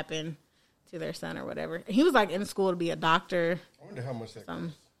out what happened to their son or whatever. And he was, in school to be a doctor. I wonder how much that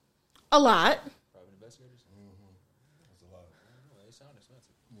costs. A lot. Private investigators? That's a lot. They sound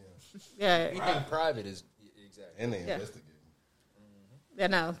expensive. Yeah. Anything private is exactly. And they Yeah. investigate. Yeah,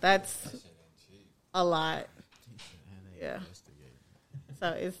 no, that's a lot. Yeah.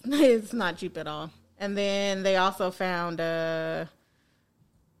 So it's not cheap at all. And then they also found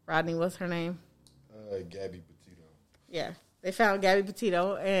Rodney, what's her name? Gabby Petito. Yeah. They found Gabby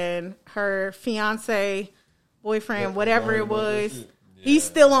Petito and her fiance, boyfriend, whatever it was. He's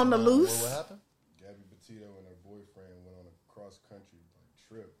still on the loose. What happened? Gabby Petito and her boyfriend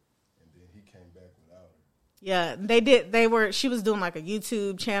Yeah, they did. She was doing like a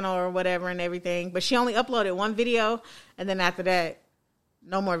YouTube channel or whatever and everything, but she only uploaded one video, and then after that,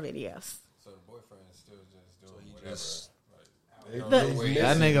 no more videos. So the boyfriend is still just doing whatever.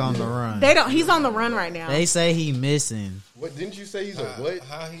 That nigga on the run. They don't. He's on the run right now. They say he missing. What didn't you say? He's a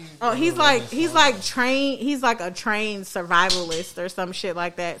what? He's like trained. He's like a trained survivalist or some shit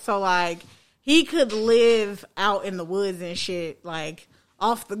like that. So like he could live out in the woods and shit, like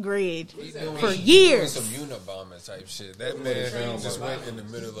off the grid for years. Some Unabomber type shit. That man just went in the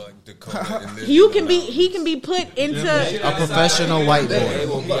middle of like Dakota. And He can be put into a professional white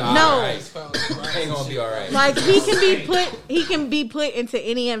boy. No, Ain't gonna be all right. like he can be put into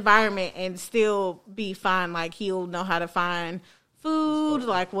any environment and still be fine. Like he'll know how to find food,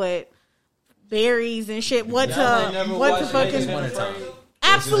 like what berries and shit. What to fucking.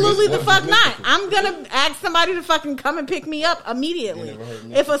 Absolutely the fuck not. I'm gonna ask somebody to fucking come and pick me up immediately.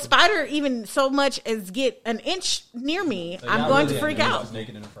 If a spider even so much as get an inch near me, I'm going to freak out.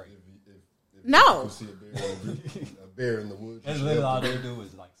 No. A bear in the woods. That's literally all they do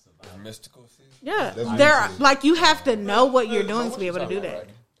is like survive. Mystical shit. Yeah, there. Like you have to know what you're doing to be able to do that.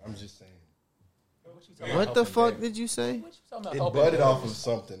 I'm just saying. What the fuck did you say? It budded off of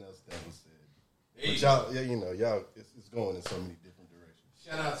something else that was said. But y'all, yeah, you know, y'all, it's going in so many different directions.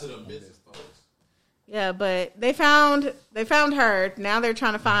 Shout out to the business folks. Yeah, but they found her. Now they're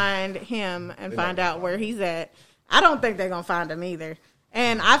trying to find him and find out where he's at. I don't think they're gonna find him either.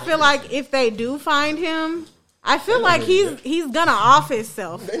 And I feel like if they do find him, I feel like he's gonna off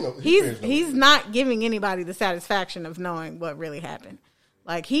himself. He's not giving anybody the satisfaction of knowing what really happened.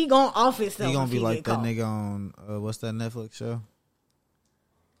 Like he gonna off himself. He gonna be like that caught. nigga on what's that Netflix show?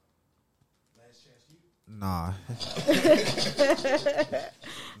 Nah.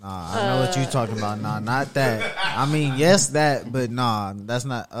 Nah, I know what you talking about. Nah, not that. I mean, yes, that, but nah, that's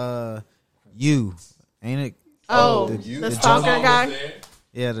not. You ain't it? Oh, the the stalker Joe guy.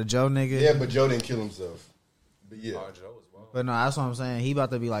 Yeah, the Joe nigga. Yeah, but Joe didn't kill himself. But yeah, But no, that's what I'm saying. He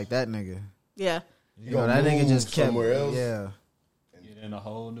about to be like that nigga. Yeah. You know, that nigga just kept somewhere else. Yeah. Get in a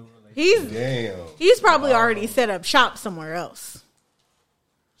whole new relationship. He's probably already set up shop somewhere else.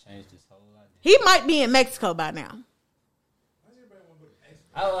 Changed his whole life. He might be in Mexico by now.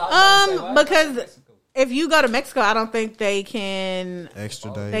 Because if you go to Mexico, I don't think they can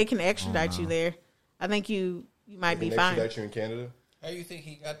extradite. They can extradite you there. I think you might be fine. Extradite you in Canada? How you think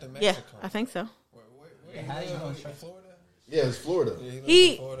he got to Mexico? Yeah, I think so. How you going to Florida? Yeah, it's Florida.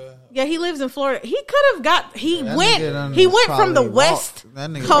 He lives in Florida. He could have got. He went from the west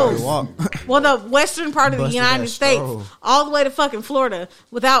coast, well, the western part of the United States, all the way to fucking Florida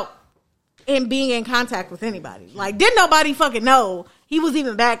without him being in contact with anybody. Like, didn't nobody fucking know he was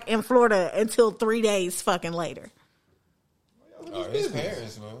even back in Florida until 3 days fucking later. Oh, his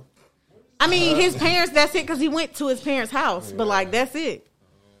parents, man. I mean, his parents. That's it, because he went to his parents' house. But like, that's it.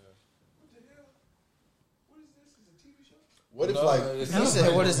 What if like he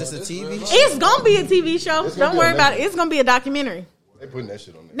said, "What is this? A TV show?" It's gonna be a TV show. Don't worry about it. It's gonna be a documentary. They putting that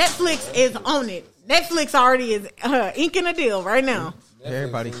shit on there. Netflix is on it. Netflix already is inking a deal right now.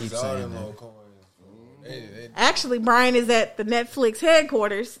 Everybody keeps saying that. Actually, Brian is at the Netflix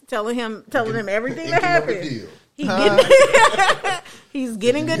headquarters, telling him everything that happened. He's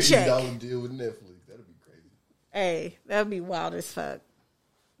getting a check. $80 deal with Netflix. That'd be crazy. Hey, that'd be wild as fuck.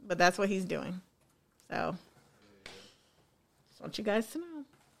 But that's what he's doing. So, just want you guys to know.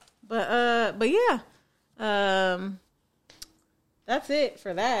 But yeah, that's it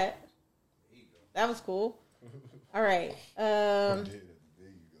for that. That was cool. All right.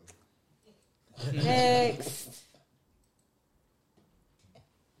 Next,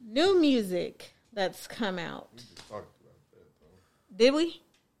 new music that's come out. We just talked about that, though. Did we?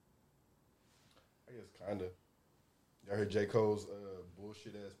 I guess kind of. Y'all heard J. Cole's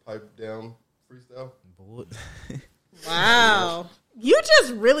bullshit ass pipe down freestyle? Wow. You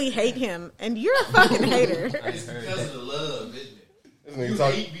just really hate him, and you're a fucking hater. It's because of the love, isn't it? You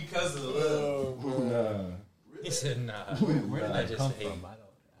hate because of the love. Nah. He said, nah. Where did I that just come hate. from? I don't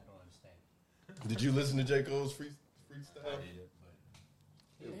understand. Did you listen to J. Cole's freestyle? I did,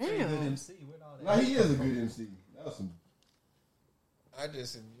 but Damn. good MC with all that. No, he is a good MC. That was some. I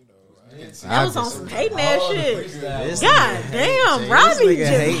just, That was on some hating ass shit. This God damn, Robbie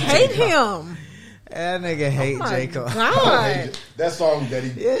just hate him. That nigga hate J. Cole. God. That song that he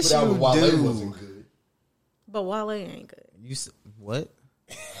put out with Wale wasn't good. But Wale ain't good. You what?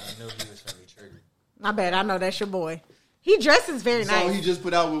 I knew he was going to be triggered. My bad. I know that's your boy. He dresses very The song nice. he just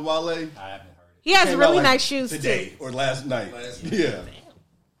put out with Wale. I haven't heard it. He has came really out, like, nice shoes today too. or last night. Yeah,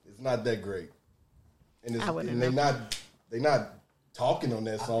 it's not that great, and, I wouldn't they're not talking on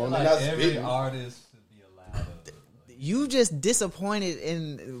that I song. feel They're like not every spitting. artist should be allowed You just disappointed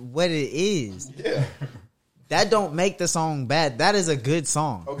in what it is. Yeah. That don't make the song bad. That is a good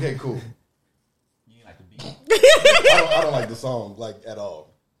song. Okay, cool. You ain't like the beat. I don't like the song like at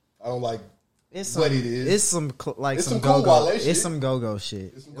all. I don't like what it is. It's some It's some some cool go-go. Wale shit. It's some go-go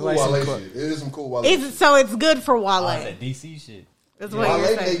shit. It's some cool Wale shit. It is some cool Wale It's, shit. so it's good for Wale. Oh, that DC shit. That's what Wale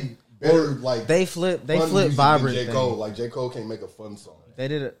you're saying. made better like They flip fun music vibrant than J. Cole. things. Like J. Cole can't make a fun song. They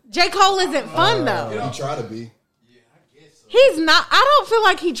did it. J. Cole isn't fun though. He try to be. He's not. I don't feel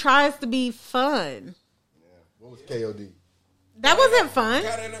like he tries to be fun. What was KOD? That wasn't fun.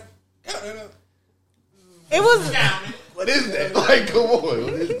 Count it up. Count it up. It was. What is that? Like, come on.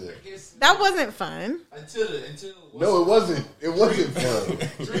 What is that? That wasn't fun. Until No, it wasn't. It wasn't fun.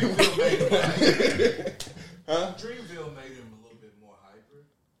 Dreamville made him. Huh? Dreamville made him a little bit more hyper.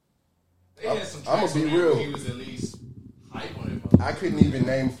 They had some I'ma tracks be on there real. where he was at least hype on him. I couldn't even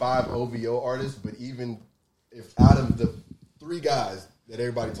name 5 OVO artists, but even if out of the 3 guys that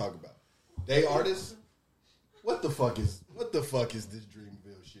everybody talk about, they artists, what the fuck is this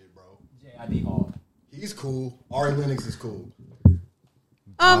Dreamville shit, bro? J.I.D. Hall. He's cool. Ari Lennox is cool.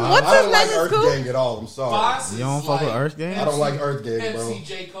 What's I his don't like name is Earth cool? Gang at all. I'm sorry. Fox You don't is fuck with like Earth Gang? I don't like Earth Gang, bro. Pepsi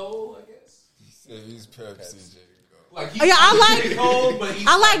J. Cole, I guess. Yeah, he's Pepsi. J. Cole. Like Oh, yeah, I like- J. Cole, but he's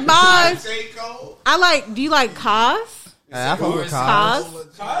I like Boz. J. Cole. I like. Do you like Kaz? Hey, I fuck with Kaz.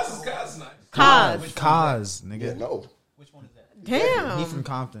 Kaz nice. Kaz. Kaz, Yeah, nigga. no. Which one is that? He Damn. from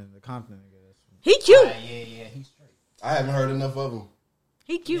Compton. The Compton nigga. He cute. Yeah, he's straight. I haven't heard enough of him.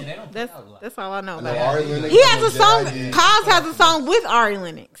 He cute. Yeah, they don't That's put out a lot. that's all I know I know about him. Ari Lennox. He I has know a song. J.I.D. Kaz has a song with Ari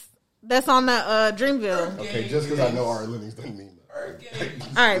Lennox. That's on the Dreamville. Okay, just because I know Ari Lennox doesn't mean that. Earth Gang.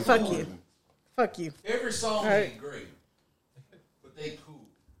 All right, fuck you. Fuck you. Every song Right. ain't great, but they cool.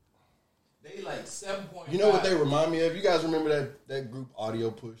 They like 7.5. You know what they remind me of? You guys remember that group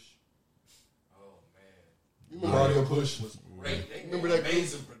Audio Push? Oh man, You remember Audio Push? was great. They Remember made that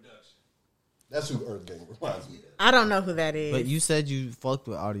amazing production. That's who Earth Gang reminds me of. I don't know who that is. But you said you fucked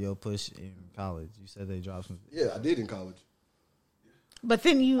with Audio Push in college. You said they dropped some. Yeah, I did in college. But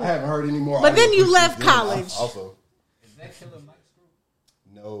then you. I haven't heard any more. But Audio then you Push left since then. college. Also, Is that Killer Mike's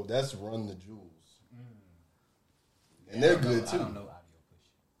group? no, that's Run the Jewels. And they're good I too. don't know Audio Push.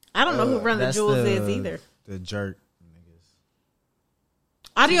 I don't know who Run the That's Jewels is either. The jerk niggas.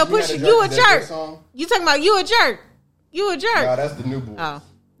 Audio You Push. had a You a Jerk- is that their jerk. song? You talking about you a jerk? You a Nah, jerk? that's the New Boys. Oh,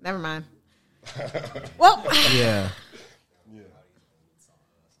 never mind. Well, Yeah.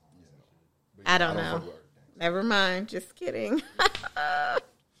 I don't know. fuck with Earth Gang. Never mind. Just kidding.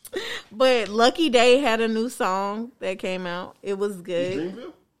 But Lucky Day had a new song that came out. It was good.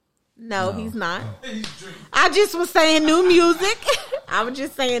 Dreamville? No, he's not. I just was saying new music. I was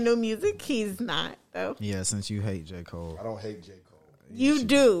just saying new music. He's not though. Yeah, since you hate J. Cole. I don't hate J. Cole. You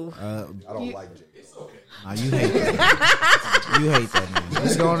do. I don't like J. Cole. Nah, you hate that. You hate that nigga.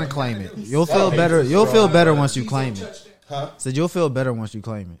 Just go on and claim it. You'll feel better. You'll feel better once you claim it. Huh? Said you'll feel better once you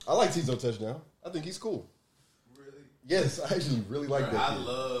claim it. I like Tizo Touchdown. I think he's cool. Really? Yes, I actually really like that. I kid.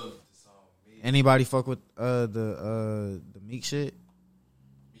 love the song. Anybody fuck with the Meek shit?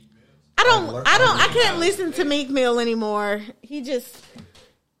 I can't listen to Meek Mill anymore.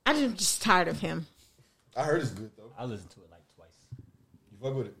 I'm just tired of him. I heard it's good though. I listened to it like twice. You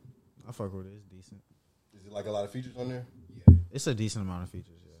fuck with it? I fuck with it. It's decent. Is it like a lot of features on there? It's a decent amount of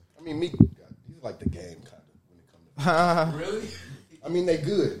features. Yeah. I mean, Meek, he's like the game kind of when it comes to. Really? I mean, they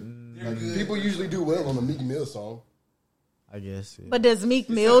good. Like, people usually do well on a Meek Mill song. I guess. Yeah. But does Meek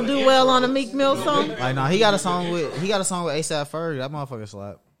Mill do well on a Meek Mill song? Like, no, he got a song with ASAP Ferg. That motherfucker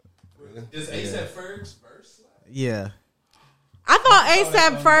slap. Does ASAP Ferg's verse? Yeah. I thought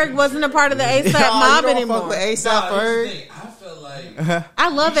ASAP Ferg wasn't a part of the ASAP Nah, mob you don't anymore. fuck with ASAP Nah, here's the Ferg. thing. I feel like I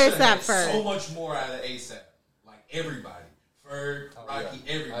love we should've ASAP had Ferg. so much more out of ASAP. Like everybody, Ferg, Rocky,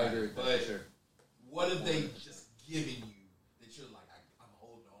 everybody. I agree with that, but sure. what if they just giving you that you're like, I'm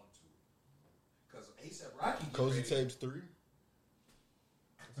holding on to it? Because ASAP Rocky, get Cozy ready. Tapes 3.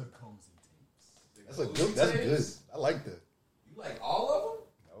 The That's a Cozy good. That's good. Tapes? I like that. You like all of them?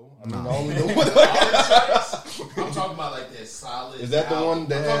 I mean, only the one. I'm talking about like that solid. Is that the album. one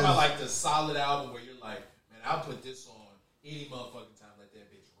that I'm talking about has- like the solid album where you're like, man, I'll put this on any motherfucking time. Let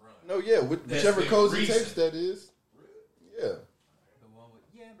that bitch run. No, yeah, That's whichever been Cozy recent. Tapes that is. Yeah, The one with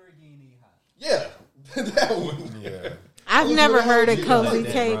Lamborghini Hot. yeah, that one. Yeah. I've Those never were the heard a OGs. Cozy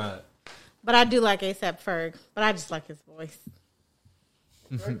That tape, run. but I do like ASAP Ferg. But I just like his voice.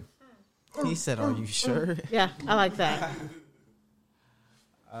 He said, "Are you sure?" Yeah, I like that.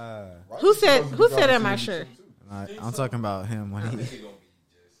 Right? Who said? Cozy Who said? dropped Am I CD sure? too. I'm talking about him when I he. think it's gonna be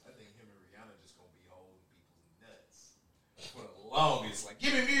just. I think him and Rihanna just gonna be holding people's nuts for the longest. Like,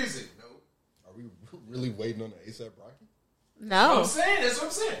 give me music. No. Are we really waiting on the ASAP Rocky? No. That's what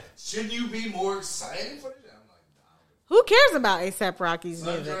I'm saying. Shouldn't you be more excited for this? I'm like, Who cares about ASAP Rocky's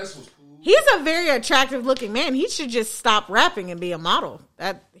music? Sundress was cool. He's a very attractive looking man. He should just stop rapping and be a model.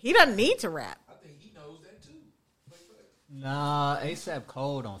 He doesn't need to rap. I think he knows that too. Nah, ASAP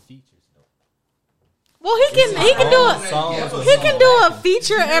cold on features though. Well, he can do a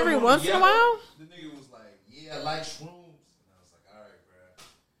feature every once in a while. The nigga was like, "Yeah, I like shrooms," and I was like, "All right,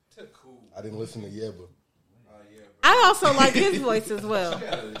 bro, cool." I didn't listen to Yebba. I also like his voice as well.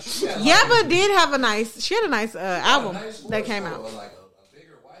 Yebba did have a nice album that came out. Like a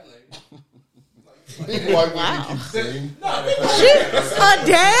bigger white lady. Big white Wow. women keep saying.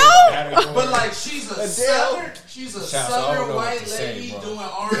 Adele? But like she's a southern white lady doing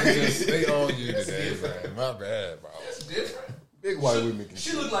R&B. They own you today, man. My bad, bro. That's different. Big white women can She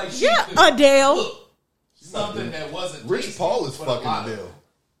sing. looked like she could Adele. cook something that wasn't Rich tasty, Paul is but a fucking lot of Adele.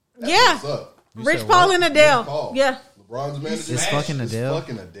 Yeah. What's up? Rich Paul and Adele. Rich Paul. Yeah. LeBron's manager It's fucking Adele.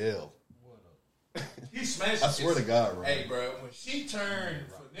 Fucking Adele. He smashed. I swear to God, bro. Hey, bro, when she turned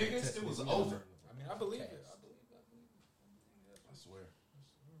for niggas, it was over. I mean, I believe it. I swear.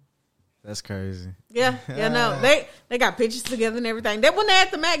 That's crazy. Yeah. No. They got pictures together and everything. They when they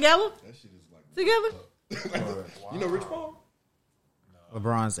at the Met Gala That shit is like. together. You know Rich Paul?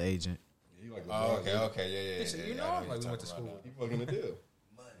 LeBron's agent. Yeah, he like Oh, LeBron. okay, yeah. You know, I like we went to school. He fucking Adele.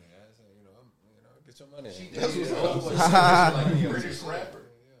 Get your money. She That's dated what's like a British rapper,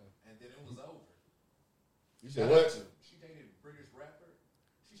 and then it was over. You said what? She dated a British rapper.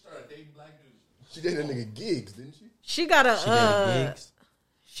 She started dating black dudes. She dated that nigga Gigs, didn't she? She got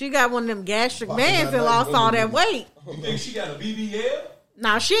she got one of them gastric bands and lost all that weight. You think she got a BBL?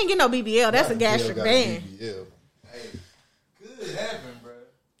 Nah, she ain't get no BBL. That's a gastric Adele got band. BBL. Hey, good happened, bro.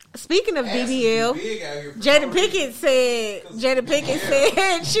 Speaking of Ass BBL, is big out here for Jada no Pinkett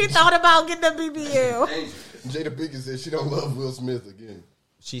said she thought about getting the BBL. reason. Jada Pinkett said she don't love Will Smith again.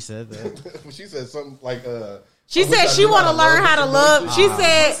 She said that. She said something like, She said she want to learn how to love. She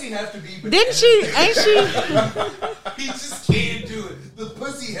said, Pussy have to be bananas. didn't she? Ain't she? He just can't do it. The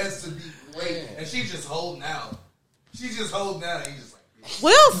pussy has to be great, and she's just holding out. She's just holding out, and he's just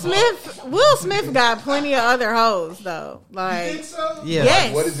like, Will Smith got plenty of other hoes though. you Like, think so? Yeah.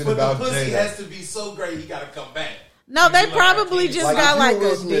 yes. what is it But about the pussy Jada? has to be so great, he got to come back. No, they Like, probably I just can't- got if like you were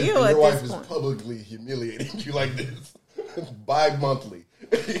Will a Smith deal and at your wife this is point. publicly humiliating you like this bi-monthly.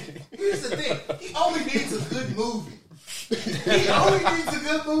 Here's the thing: he only needs a good movie. He only needs a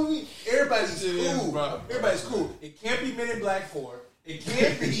good movie. Everybody's cool. Everybody's cool. It can't be Men in Black 4. It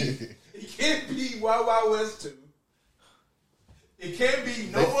can't be Wild Wild West 2. It can't be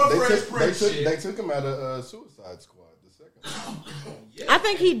no more Fresh Prince shit. They took him out of Suicide Squad, the second. I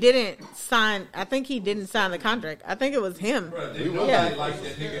think he didn't sign the contract. I think it was him. Bruh, nobody likes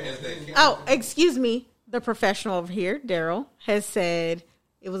that nigga as that character. Oh, excuse me. The professional over here, Daryl, has said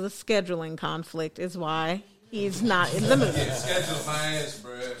it was a scheduling conflict is why he's not in the movie. Yeah, schedule my ass,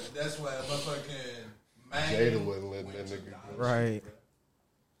 bro. That's why a motherfucking man. Jada wasn't letting that nigga go. Right.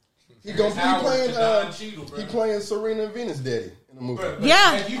 He gonna be Howard playing. to Don Cheadle, bro. He playing Serena and Venus Daddy in the movie. Bruh, but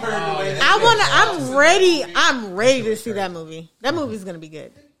Yeah. have you heard the way that I'm ready to see that movie. That movie's gonna be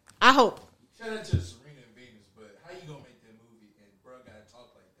good. I hope. Shout out to Serena and Venus, but how you gonna make that movie and bro gotta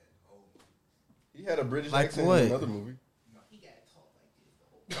talk like that the whole movie? He had a British Like accent what? in another movie. No, he gotta talk like this the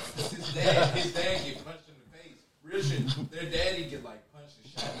whole time. His dad get punched in the face. Real shit. Their daddy get like punched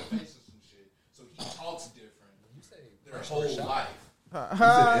and shot in the face or some shit. So he talks different. Their whole life. He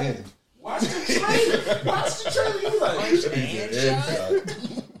said, "And." Watch the trailer. Watch the trailer. You like, He said,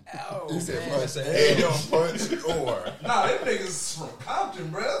 He said, punch and don't punch or. nah, them niggas from Compton,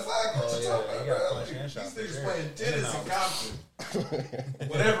 bro. Fuck, what you talking you about, got bro? punched and shot These for niggas sure. playing tennis in Compton.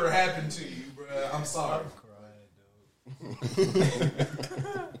 Whatever happened to you, bro, I'm sorry.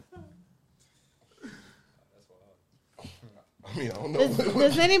 I mean, I don't know.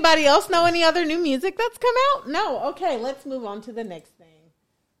 Does anybody else know any other new music that's come out? No. Okay, let's move on to the next thing.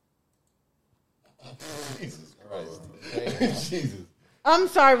 Jesus Christ. Jesus. I'm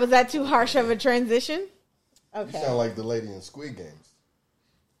sorry, was that too harsh of a transition? You Okay. sound like the lady in Squid Games.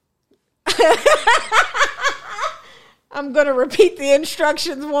 I'm going to repeat the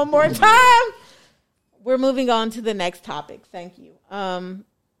instructions one more time. We're moving on to the next topic. Thank you.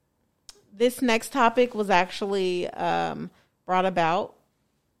 This next topic was actually brought about.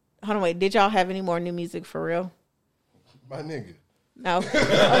 Hold on, wait. Did y'all have any more new music for real? My nigga. No.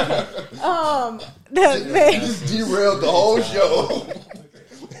 Okay. Just derailed the whole show.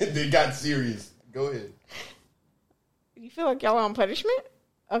 They got serious. Go ahead. You feel like y'all on punishment?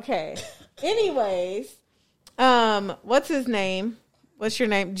 Okay. Anyways, what's his name? What's your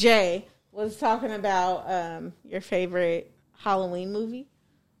name? Jay was talking about your favorite Halloween movie.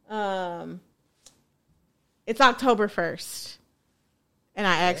 It's October 1st. And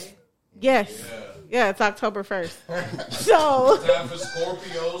I asked, yes. Yeah, it's October 1st. So, Time for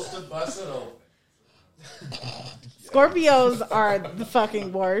Scorpios to bust it open. Scorpios are the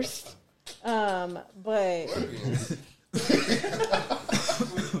fucking worst.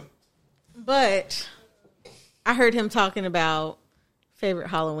 But I heard him talking about favorite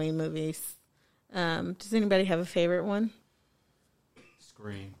Halloween movies. Does anybody have a favorite one?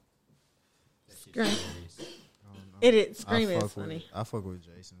 Scream. Scream. Scream is funny. I fuck with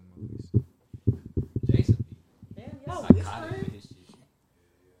Jason movies. Jason. Damn, y'all Psychotic with his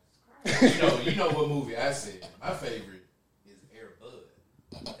shit. You know what movie I said? My favorite is Air Bud.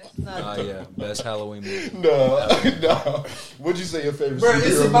 Yeah, best Halloween movie. No. What'd you say your favorite Bro, superhero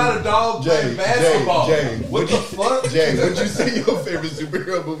it's movie? about a dog playing basketball. James, What the fuck? James, what'd you say your favorite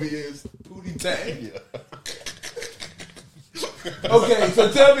superhero movie is? Pootie Tang. Yeah. Okay,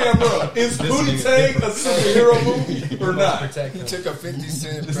 so tell me I'm wrong. Is Pootie Tang a superhero movie or not? He took a 50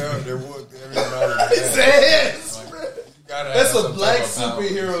 cent pound and whooped everybody. His ass. Gotta have That's a some black type of power.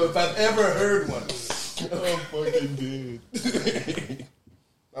 superhero if I've ever heard one. I'm fucking dead.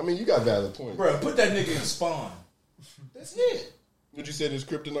 I mean, you got valid points. Bro, put that nigga in Spawn. That's it. What'd you say this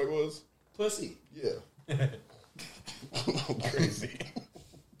kryptonite was? Pussy. Yeah. Crazy.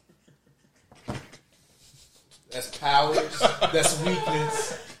 That's powers. That's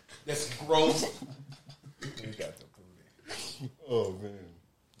weakness. That's growth. You got the booty. Oh, man.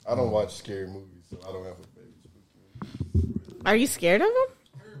 I don't watch scary movies, so I don't have a favorite spooky movie. Are you scared of them?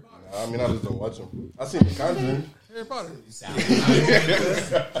 I mean, I just don't watch them. I seen The Conjuring. Harry Potter.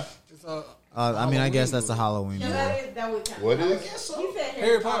 I mean, I guess that's a Halloween movie. What is? I guess so.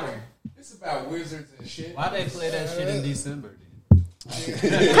 Harry Potter. It's about wizards and shit. Why they play that shit in December? Because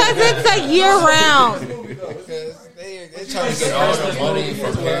it's a year round. Because they trying to get all the money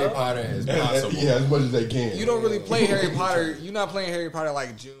from Harry Potter as possible. Yeah, as much as they can. You don't really play Harry Potter. You're not playing Harry Potter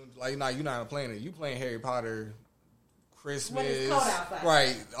like June. Like, you're not playing it. You playing Harry Potter Christmas. When it's cold outside.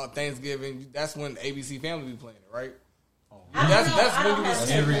 Right. Thanksgiving. That's when ABC Family be playing it, right? I don't know. That's I when don't you have was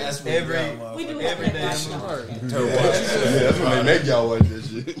to. We do every day. Yeah, that's when they make y'all watch that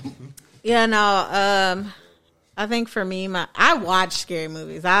shit. Yeah, no. I think for me, I watch scary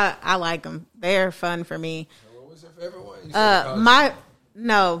movies. I like them. They're fun for me. What was your favorite one? You said Conjuring.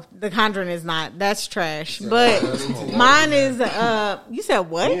 No, The Conjuring is not. That's trash. But mine is. You said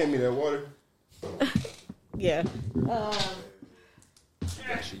what? You hand me that water. Yeah. Yeah,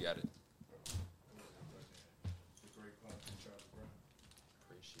 she got it.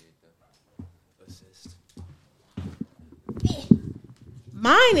 Appreciate the assist.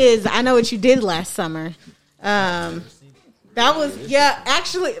 Mine is I Know What You Did Last Summer. That was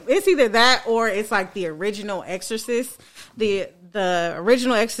actually it's either that or it's like the original Exorcist. The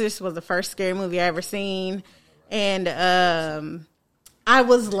original Exorcist was the first scary movie I ever seen, and I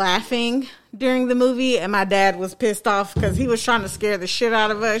was laughing during the movie, and my dad was pissed off because he was trying to scare the shit out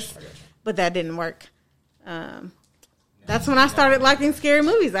of us, but that didn't work. That's when I started liking scary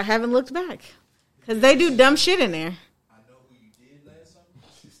movies. I haven't looked back because they do dumb shit in there.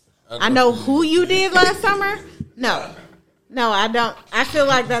 I Know Who You Did Last Summer? No, I don't. I feel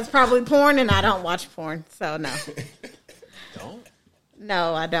like that's probably porn, and I don't watch porn, so no. Don't?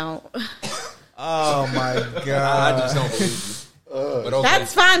 No, I don't. Oh my god! I just don't believe you. But okay.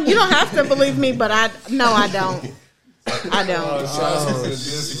 That's fine. You don't have to believe me, but I don't. I don't. Shots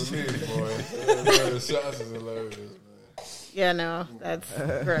is hilarious, boy. Shots is hilarious, man. Yeah, no, that's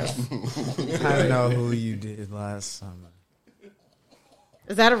gross. I know who you did last summer.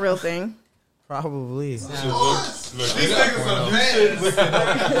 Is that a real thing? Probably. These niggas are bad.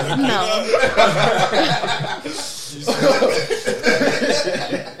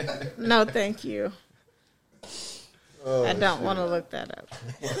 No, thank you. I don't want to look that up.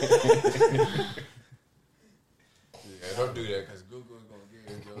 Yeah, don't do that because Google is going to give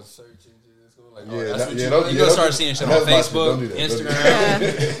you your search engine. It's gonna like, Yeah, That's what don't- you gonna start seeing shit on that's my shit. Facebook, Don't do that. Don't do Instagram.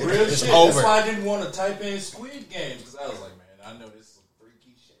 that. Real It's shit. over. That's why I didn't want to type in Squid Games because I was like, man, I know this is some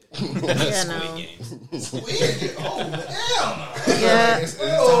freaky shit. Yeah, Squid no. Games. Squid Games? Oh, hell no. Yeah. it's time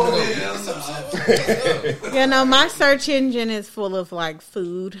to go. Yeah, no, my search engine is full of like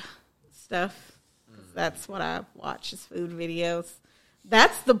food stuff. That's what I watch is food videos.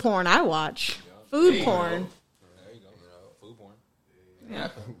 That's the porn I watch. Food porn. There you go. Food porn. Yeah.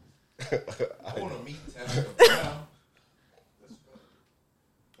 I want to meet Tabitha Brown.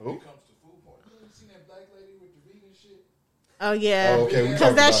 When it comes to food porn. You ever seen that black lady with the vegan shit? Oh yeah, Oh, okay, we because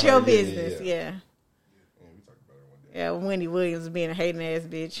talked that's about your her. Yeah, business. yeah. Yeah. Yeah, we talked about it one day. Yeah, Wendy Williams being a hating ass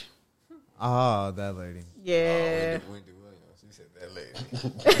bitch. Oh, that lady. Yeah. Wendy Williams. You said that lady.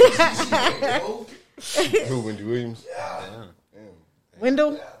 Who, Wendy Williams? Damn.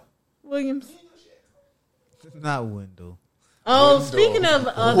 Wendell Williams. Not Wendell. Oh, Wendell.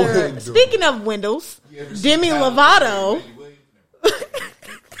 speaking of Wendell's, Demi Lovato.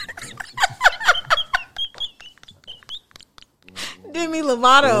 Demi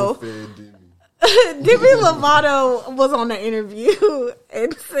Lovato. Demi Lovato was on the interview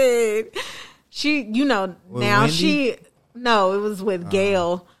and said it was with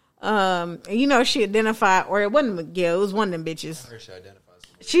Gail. She identified, or it wasn't with Gail, it was one of them bitches.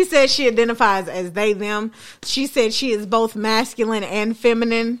 She said she identifies as they, them. She said she is both masculine and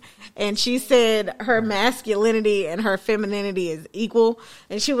feminine. And she said her masculinity and her femininity is equal.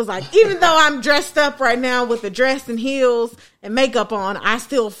 And she was like, even though I'm dressed up right now with a dress and heels and makeup on, I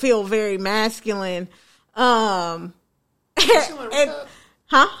still feel very masculine. Huh? Is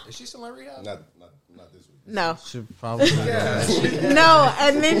she still in rehab? Not this week. No. Should probably No,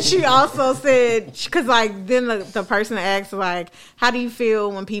 and then she also said, because then the person asked how do you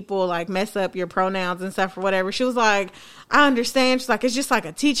feel when people mess up your pronouns and stuff or whatever? She was like, I understand. She's like, it's just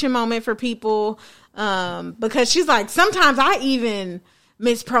a teaching moment for people, because she's like, sometimes I even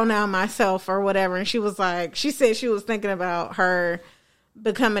mispronounce myself or whatever. And she was like, she said she was thinking about her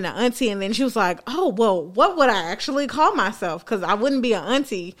becoming an auntie, and then she was like, oh, well, what would I actually call myself? Because I wouldn't be an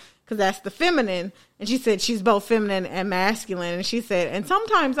auntie, because that's the feminine. And she said she's both feminine and masculine. And she said, and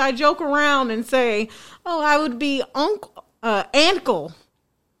sometimes I joke around and say, oh, I would be ankle. If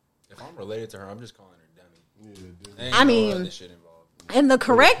I'm related to her, I'm just calling her Demi. I mean, and the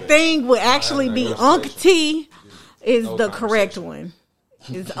correct thing would actually be Unc-T is the correct one.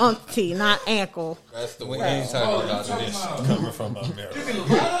 It's Unc-T, not ankle. That's the way he's talking about this coming from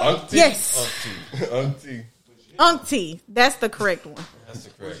America. Unc-T? Yes. Unc-T. Unc-T. That's the correct one. That's the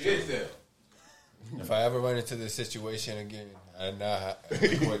correct one. If I ever run into this situation again, I now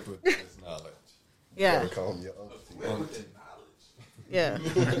equipped with this knowledge. Yeah. Call him your Unc-T. Yeah.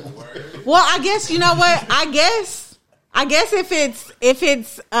 Well, I guess you know what? I guess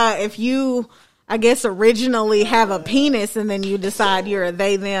if you originally have a penis and then you decide you're a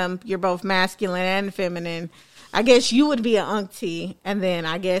they them, you're both masculine and feminine. I guess you would be an Unc-T, and then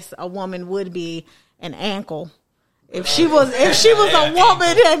I guess a woman would be an ankle. If she was a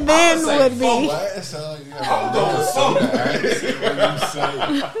woman, and then would be. That's a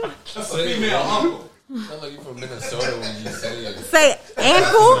female uncle. Sound like you from Minnesota when you say it. Say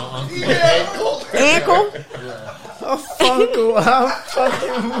ankle. Ankle. A funkle. I'm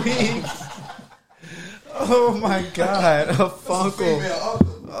fucking weak. Oh my god, a funkle.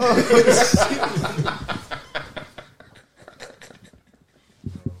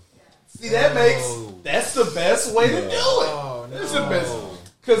 See, that's the best way to do it. That's the best.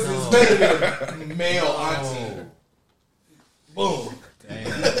 Because it's better than male auntie. Boom.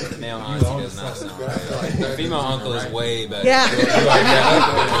 Damn. Male auntie does not sound right. Female uncle is way better. Yeah.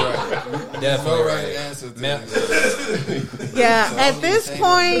 Definitely right answer to that. Yeah. At this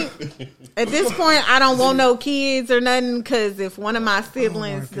point, I don't want no kids or nothing, because if one of my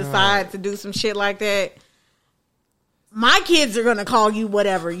siblings decide to do some shit like that, my kids are gonna call you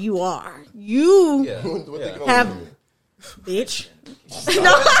whatever you are. You have bitch.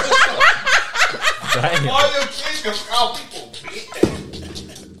 No. All your kids can call people bitch.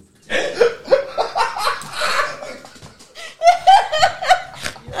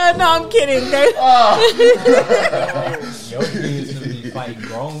 No, I'm kidding. Your kids gonna be fighting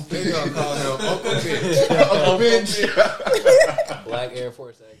grown people. They gonna call him Uncle Bitch. Uncle Bitch. Black Air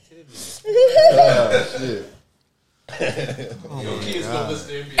Force activity. Shit. Your kids gonna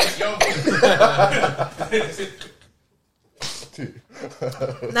listen to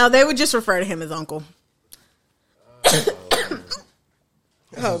me. No, they would just refer to him as uncle.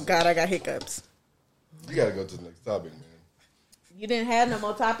 Oh God, I got hiccups. You gotta go to the next topic, man. You didn't have no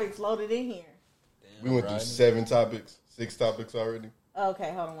more topics loaded in here. We went through 6 topics already.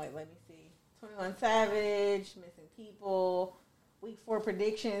 Okay, hold on, wait, let me see. 21 Savage, Missing People, Week 4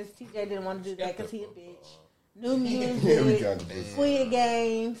 predictions. TJ didn't want to do that because he a bitch. New music, Yeah, we got the Squid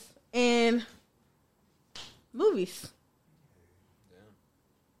Games, and movies.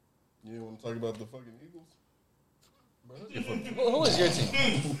 You didn't want to talk about the fucking Eagles? Who is your team?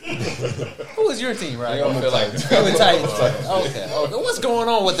 Who is your team, right? I feel like the Titans. Okay. What's going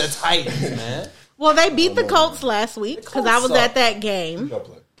on with the Titans, man? Well, they beat the Colts last week because I was at that game.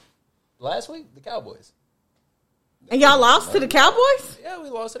 Last week, the Cowboys. And y'all lost to the Cowboys? Yeah, we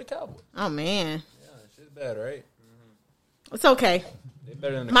lost to the Cowboys. Oh, man. Yeah, shit's bad, right? It's okay. They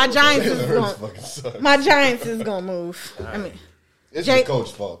better than the My Colts. Giants is going. My Giants is gonna move. I mean, It's Jake- the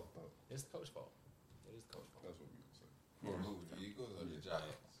coach's fault. It's the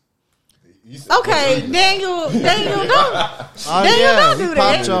Okay, Daniel, don't. Oh Daniel, yeah, don't we do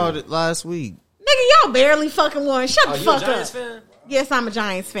popped that. y'all last week. Nigga, y'all barely fucking won. Shut the you a fuck Giants up. fan? Yes, I'm a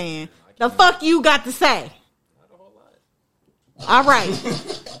Giants fan. The fuck you got to say? All right.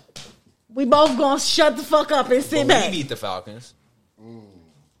 We both gonna shut the fuck up and sit But back. we beat the Falcons.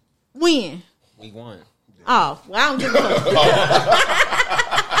 When? Week 1. Oh, well, I don't give a fuck.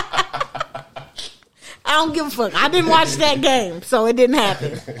 I don't give a fuck. I didn't watch that game, so it didn't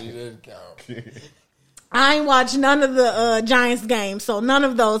happen. You didn't count. I ain't watched none of the Giants games, so none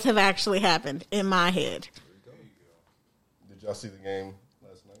of those have actually happened in my head. Did y'all see the game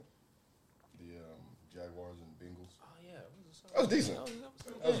last night? The Jaguars and Bengals. Oh, yeah. That was decent.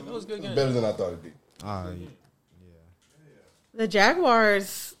 That was a good game. Better than I thought it'd be. The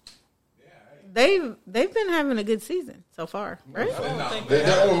Jaguars, they've been having a good season so far, right? They're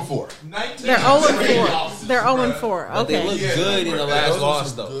 0-4. They're 0-4. They're 0-4. But they look Okay. good in the last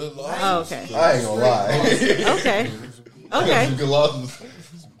loss, though. Oh, okay. I ain't gonna lie. Okay. Okay. Good losses.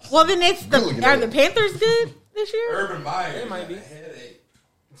 Well, then it's Good looking are at the it. Panthers good this year? Urban Meyer. It might be. Headache.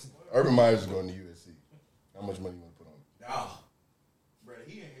 Urban Meyer's is going to USC. How much money you want to put on it? Nah. Bro,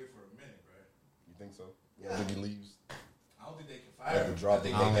 he ain't here for a minute, bro. You think so? You don't think he leaves? I don't think they can Like fire the him. drop I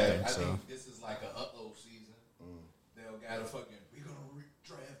think, they they had, got, I so. think this is like a uh-oh season. They'll gotta fucking, we're gonna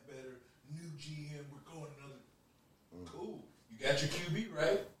draft better, new GM, we're going another. Cool. You got your QB,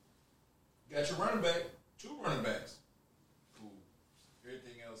 right? You got your running back, 2 running backs. Cool.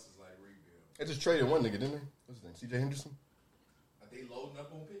 Everything else is like rebuild. They just traded one nigga, didn't they? What's his name? CJ Henderson? Are they loading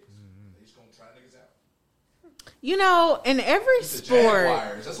up on picks? They just gonna try niggas out. You know, in every The sport,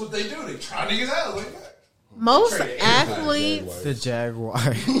 Jaguars, that's what they do. They try niggas out. Like that. most Trade athletes The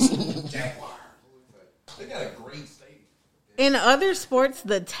Jaguars. Jaguar. They got a great stadium. in other sports,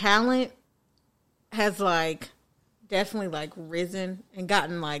 the talent has like definitely like risen and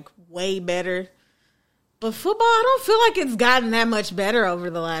gotten like way better. But football, I don't feel like it's gotten that much better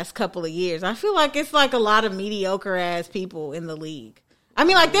over the last couple of years. I feel like it's like a lot of mediocre ass people in the league. I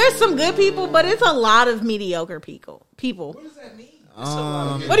mean, like there's some good people, but it's a lot of mediocre people. What does that mean?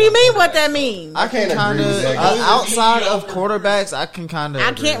 What do you mean? What that means? I can't Kind agree of with that. outside of quarterbacks, I can kind of.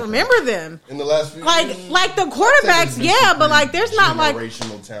 I can't remember them. In the last few Like years, the quarterbacks, yeah, but like there's not like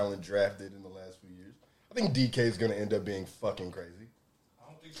generational talent drafted in the last few years. I think DK is going to end up being fucking crazy. I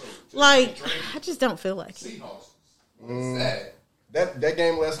don't think so. like I just don't feel like it. Seahawks. What's that? That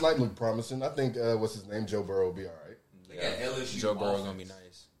game last night looked promising. I think what's his name, Joe Burrow, will be all right. They got LSU. Joe Burrow offense. gonna be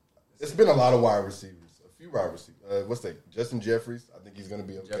nice. It's been a lot of wide receivers, a few wide receivers. What's that? Justin Jeffries. I think he's going to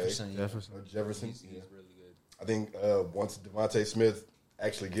be okay. Jefferson. Jefferson. Jefferson. He's Yeah. really good. I think once Devontae Smith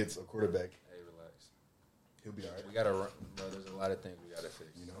actually gets a quarterback, Hey, relax. he'll be all right. We gotta run, bro. There's a lot of things we gotta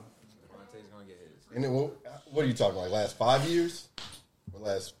fix. You know, Devontae's gonna get his. And then, what are you talking like? Last 5 years or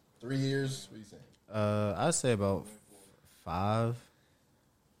last 3 years? What are you saying? I'd say about 5.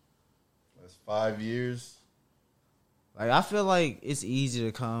 Last 5 years. Like I feel like it's easy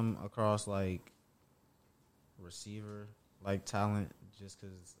to come across like receiver like talent just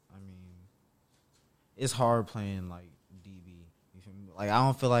because I mean it's hard playing like DB. You feel me? Like I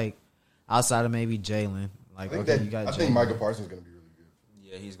don't feel like outside of maybe Jalen. I Like think, okay, you got. I think Jalen. Micah Parsons is going to be really good.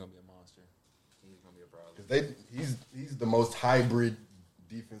 Yeah, he's gonna be a monster. He's gonna be a problem. 'Cause he's the most hybrid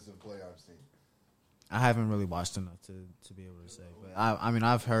defensive player I've seen. I haven't really watched enough to be able to say, but I mean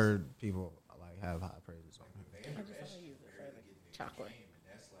I've heard people like have high praises on him. Chocolate.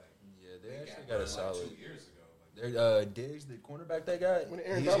 Yeah, they actually got a solid. 2 years ago, they're Diggs, the cornerback they got. When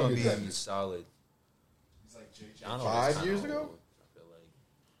Aaron He's Donald gonna be gets drafted. solid. He's like JJ. Donald 5 is kinda years ago? old, I feel like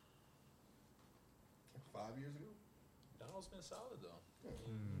 5 years ago? Donald's been solid though.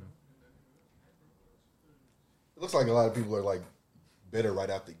 It looks like a lot of people are like better right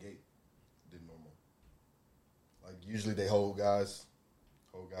out the gate than normal. Like usually they hold guys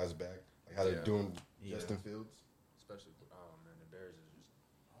back, like how they're Yeah. doing Yeah. Justin Fields. Especially, oh man, the Bears is just.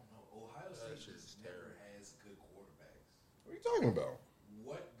 I don't know. Ohio State just never has good quarterbacks. What are you talking about?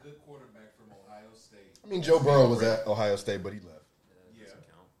 What good quarterback from Ohio State? I mean, Joe Burrow was at Ohio State, but he left. Yeah.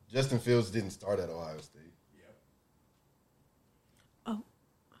 Justin Fields didn't start at Ohio State. Yep. Oh,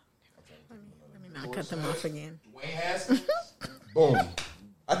 let me not cut them off again. Dwayne Haskins. Boom.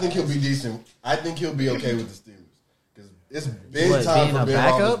 I think he'll be decent. I think he'll be okay with the Steelers. Because it's been What, time being for a Ben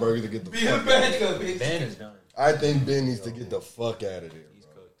backup? Roethlisberger to get the Be fuck a out of backup. there. Ben is done. I think Ben needs to get the fuck out of there. He's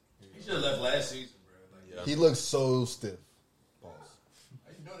Bro. cooked. He should have left last season, bro. Like, Yeah. He looks so stiff. Pause.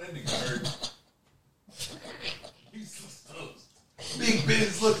 you know that nigga hurt. He's so Big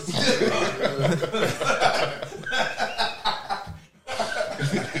Ben's looking still.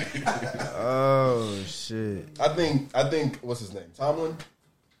 Oh shit! I think what's his name? Tomlin.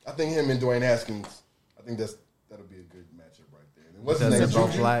 I think him and Dwayne Haskins. I think that'll be a good matchup right there. And what's his Because name? they're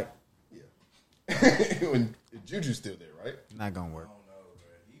both Juju? black. When Juju's still there, right? Not gonna work.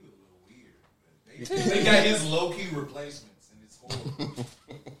 They got his low key replacements, and it's horrible.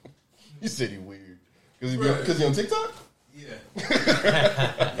 You said he weird because he on TikTok.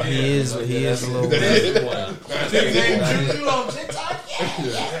 Yeah, He is a little weird. Juju on TikTok.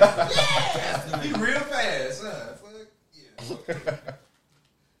 Yeah. He real fast, huh? Fuck yeah.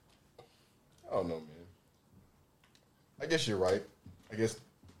 I don't know, man. I guess you're right. I guess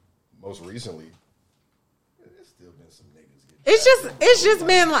most recently, there's still been some niggas getting. It's just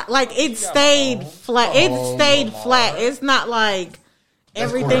been like it stayed flat. It stayed flat. It's not like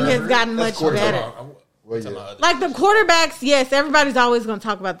everything has gotten much better. Well, yeah. Like the quarterbacks, yes, everybody's always going to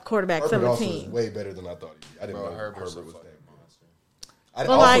talk about the quarterbacks Herbert of a also is team. way better than I thought he'd be. I didn't know Herbert was that monster. I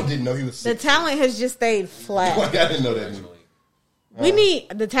But also like didn't know he was the 6'6". talent has just stayed flat. Like, I didn't know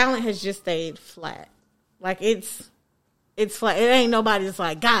that. The talent has just stayed flat. Like it's flat. It ain't nobody that's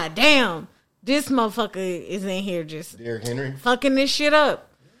like, God damn, this motherfucker is in here just Derrick Henry fucking this shit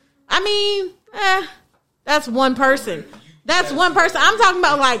up. I mean, that's one person. That's one person. I'm talking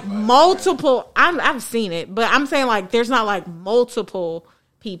about like multiple. I've seen it, but I'm saying like there's not like multiple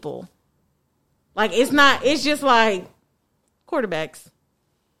people. Like it's not. It's just like quarterbacks.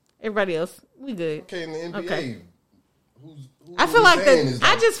 Everybody else, we good. Okay, in the NBA, Okay. who's I feel like is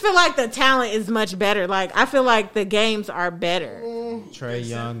I just feel like the talent is much better. Like I feel like the games are better. Trey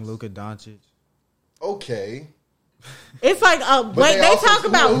Young, Luka Doncic. okay. It's like But they also- talk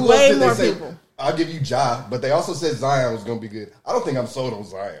about who else way did they more say? people. I'll give you Ja, but they also said Zion was going to be good. I don't think I'm sold on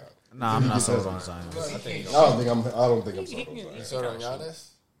Zion. Nah, I'm not sold on Zion. I don't think I'm sold on Zion. You sold on Giannis?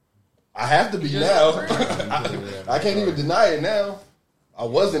 I have to be now. I can't even deny it now. I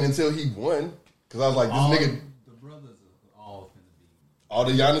wasn't until he won because I was like, this nigga. The brothers are all finna be. All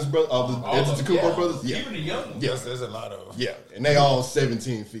the Giannis brothers, all the Antetokounmpo brothers, yeah, Even the young ones. yes, There's a lot of. yeah, and they all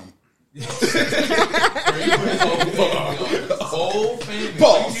 17 feet. Whole family.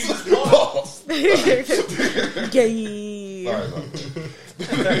 Pause. Pause. Yeah. Sorry about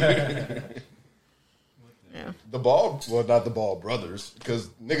that. Yeah. The Ball, well, not the Ball brothers, because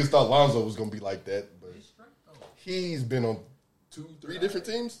niggas thought Lonzo was gonna be like that, but he's been on 2-3 different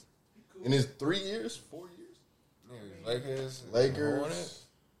teams in his 4 years. Lakers.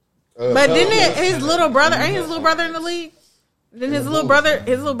 But didn't his little brother? Ain't his little brother in the league? Then his little brother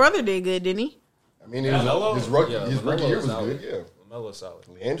did good, didn't he? I mean, his rookie year was solid. good. Yeah, LaMelo's solid.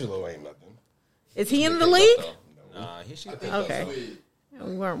 Angelo ain't nothing. Is he in the league? Nah, he should. Okay,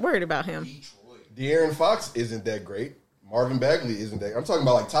 we weren't worried about him. De'Aaron Fox isn't that great. Marvin Bagley isn't that. I'm talking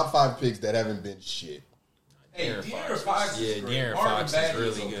about like top 5 picks that haven't been shit. Hey, De'Aaron Fox is great. De'Aaron Marvin Fox is Bagley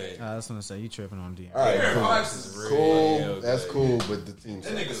really okay. good. I was gonna say you tripping on De'Aaron. All right, De'Aaron cool. Fox is Cool. real That's good. cool, but the team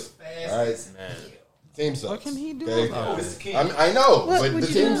That nigga's sucks. fast. All right, as Man. team sucks. What can he do? Okay? hell. It's the king. I know, What but would the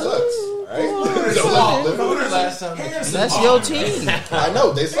you team do? sucks. All right, Last time That's your team. I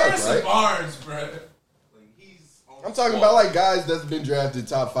know they suck, Harrison right? Barnes, bro. Like, he's on I'm talking about like guys that's been drafted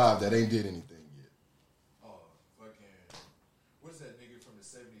top 5 that ain't did anything yet. fucking. What's that nigga from the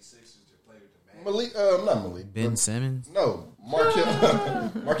 76ers that played with the Malik, not Malik. Ben Simmons No, Markel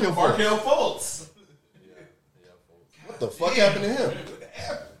Fultz. Markel Fultz. What the fuck happened to him?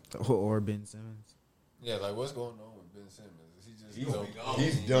 or Ben Simmons. Yeah, like what's going on with Ben Simmons? Is he just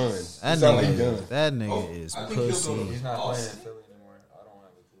He's done. That Sound like he nigga, done. that nigga is I think he'll go to pussy. He's not playing in Austin. Philly anymore. I don't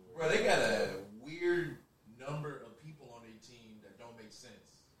have a clue. Bro, they got a weird number of people on their team that don't make sense.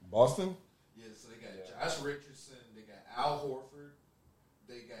 Boston? Yeah, so they got Josh Richardson, they got Al Horford,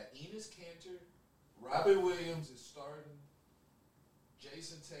 they got Enes Kanter, Robin Williams is starting,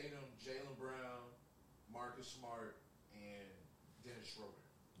 Jason Tatum, Jaylen Brown, Marcus Smart, and Dennis Schroeder.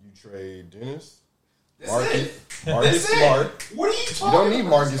 You trade Dennis? That's Marcus it. Marcus That's Smart. it. What are you talking You about? don't need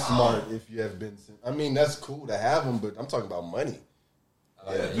Marcus Smart if you have Ben Simmons. I mean, that's cool to have him, but I'm talking about money.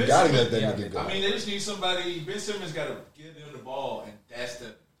 Yeah, you gotta let that nigga go. I mean, they just need somebody. Ben Simmons got to give them the ball, and that's the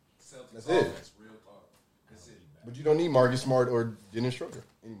Celtics That's it. offense. Real talk. That's it. But you don't need Marcus Smart or Dennis Schroeder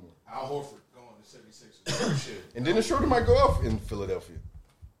anymore. Al Horford going to 76ers. Shit. And Dennis Schroeder might go off in Philadelphia.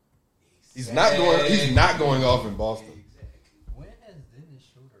 He's not going off in Boston. When has Dennis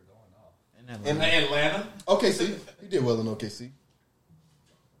Schroeder going off? In Atlanta. OKC. He did well in OKC.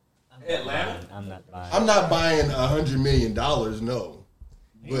 Atlanta. I'm not buying. I'm not buying $100 million, no.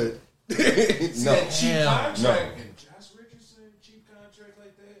 But no. That cheap contract. No. And Josh Richardson, cheap contract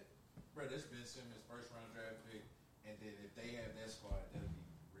like that. Bro, that's Ben Simmons' first round draft pick. And then if they have that squad, that'll be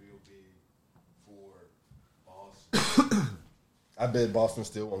real big for Boston. I bet Boston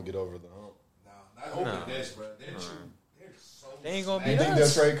still won't get over the hump. No, not hoping this, bro. They're so They ain't gonna be You think they'll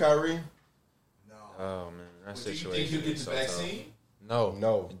nuts. trade Kyrie? Oh man, that But do you situation. think he'll get is the so tough. vaccine?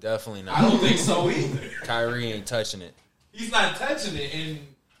 No, definitely not. I don't think so either. Kyrie ain't touching it. He's not touching it, and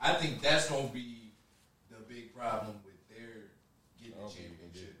I think that's going to be the big problem with their getting the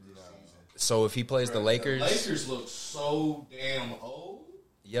championship this season. So if he plays the Lakers, The Lakers look so damn old.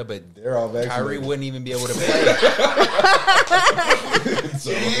 yeah, but They're all Kyrie vaccinated. wouldn't even be able to play.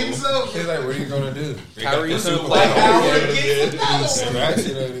 Games over. He's like, what are you gonna do? Kyrie So couldn't Dwight play. Howard gets another one.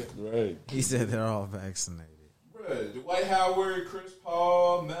 Vaccinated. Right. He said they're all vaccinated. Bruh, Dwight Howard, Chris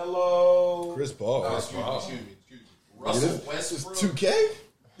Paul, Melo. Chris Paul. Excuse me. Russell Westbrook. 2K?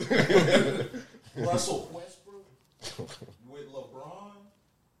 Russell Westbrook with LeBron.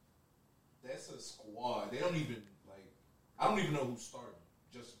 That's a squad. They don't even I don't even know who's starting.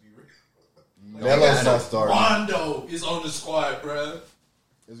 Just to be real. Melo's not starting. Rondo is on the squad, bruh.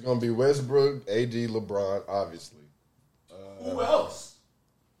 It's going to be Westbrook, AD, LeBron, obviously. Who else?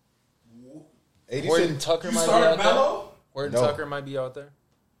 AD Horton said, Tucker You might be started out there. Melo? Horton No. Tucker might be out there.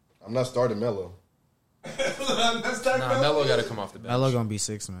 I'm not starting Melo. That's not Nah, Melo got to come off the bench. Melo gonna be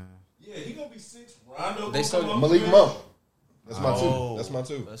 6 man. Yeah, he gonna be 6. Rondo. They gonna still- come up Malik with- Monk. That's my Oh. two. That's my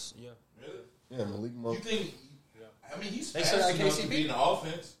two. That's, yeah. Really? Yeah, Malik You Monk. think? I mean, he's They fast still got enough to KCP? be in the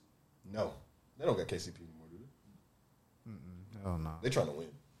offense. No. They don't got KCP anymore, do Hell no. they? They trying to win.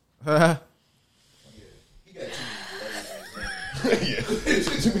 He got too many Yeah.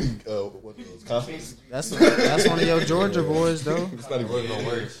 Too many, what those, confidence? That's one of your Georgia boys though. It's not even No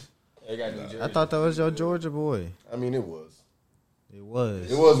worse. They got New Jersey. I thought that was your Georgia boy. I mean, it was. It was.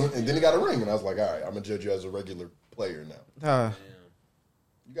 It was. And then he got a ring, and I was like, all right, I'm going to judge you as a regular player now.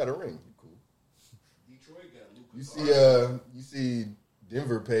 You got a ring. You cool. Detroit got Luka. You see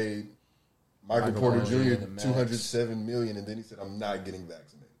Denver paid Michael Michael Porter Porter Jr. the max. $207 million, and then he said, I'm not getting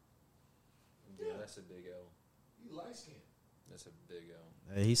vaccinated. Yeah, that's a big L. He light skinned. That's a big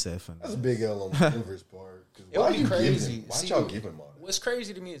L. Hey, he said finesse. That's a big L on Denver's part. 'Cause It why would be you crazy. Give him, why See, y'all give him all that? What's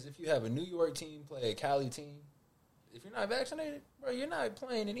crazy to me is if you have a New York team play a Cali team, if you're not vaccinated, bro, you're not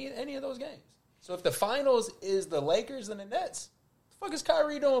playing any of those games. So if the finals is the Lakers and the Nets, the fuck is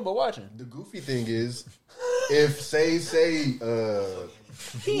Kyrie doing but watching? The goofy thing is, if say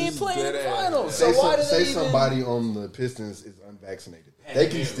He ain't playing in the finals. say, So why do say they even? somebody on the Pistons is unvaccinated, they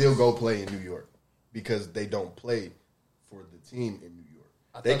can still go play in New York because they don't play for the team in New York.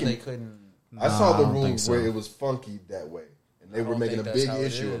 I thought they couldn't. I saw the I don't rule think so. where it was funky that way, and they I were don't making a think that's big how it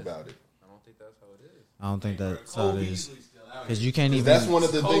issue is. about it. I don't think that's how it is. I don't think that's how Cole it is. Beasley's still out. Because you can't even. That's one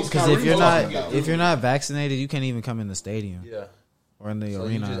of the things. Because Kyrie if you're was not talking about. if you're not vaccinated, you can't even come in the stadium Yeah. or in the So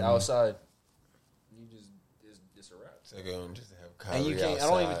arena. you just outside. You just a wrap. So they're going to just have Kyrie And you can't. outside. I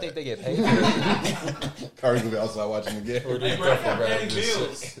don't even think they get paid. For it. Kyrie's gonna be outside watching the game. Hey, bro, I got Patty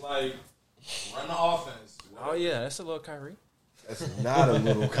Mills. Like, run the offense. Oh yeah, that's a little Kyrie. That's not a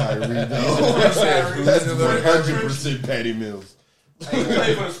little Kyrie. That's 100% Patty Mills. He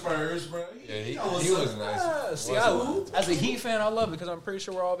played for the Spurs, bro. Yeah, he knows was what's nice. Ah, see, as a Heat fan, I love it because I'm pretty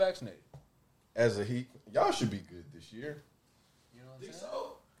sure we're all vaccinated. As a Heat, y'all should be good this year. You know what I'm Think saying?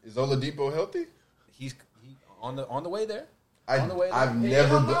 so? Is Oladipo healthy? He's on the way there. I've Hell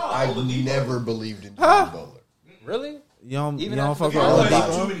never no, Oladipo. never believed in Jimmy Butler. Really? You don't, Even you don't after fuck the with Y'all finals?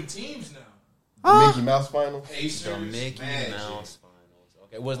 play Oladipo? too many teams now. Mickey Mouse final. Pacers, The Mickey Magic. Mouse finals.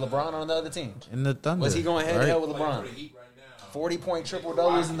 Okay, was LeBron on the other team? In the Thunder. Was he going head to right? head with Playing for LeBron? the Heat right now. 40-point triple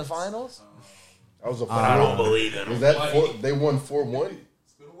doubles in the finals. I was a I don't believe it. Was that they won 4-1?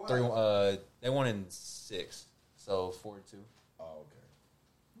 It's been a while. 3. They won in 6, so 4-2. Oh,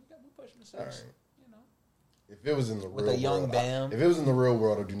 okay. We pushing the 6. All right. You know. If it was in the With real a young world, Bam. if it was in the real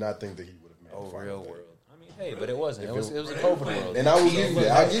world, I do not think that he would have made Oh, the final real day. world. I mean, hey, but it wasn't. It was a They COVID playing- world. And I will give you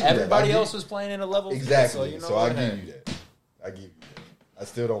that. I'll give you that. Everybody I'll else give- was playing in a level. field, Exactly. So, you know So I what? give you that. I give you that. I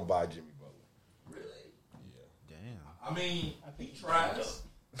still don't buy Jimmy Butler. Really? Damn. I mean, he tries.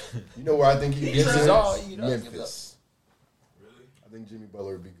 You know where I think he gets tries. in? Oh, he does give Memphis. Really? I think Jimmy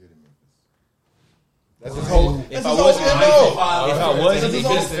Butler would be good in Memphis. That's his whole. That's If his I whole wasn't MO. If I wasn't a That's his Knicks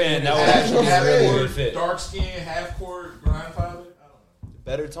whole- fan, that would actually be a really good fit. Dark skin, half court, grindfather. I don't know.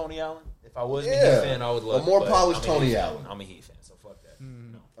 Better Tony Allen. If I wasn't a Yeah. Heat fan, I would love A more it, but polished I'm a Heat Tony fan. Allen. I'm a Heat fan, so fuck that.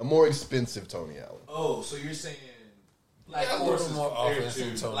 No. A more expensive Tony Allen. Oh, so you're saying Black Yeah, a little Horses more compared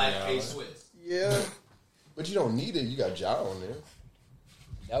offensive to Tony Black Allen. K-Swiss. Yeah. But you don't need it. You got Ja on there.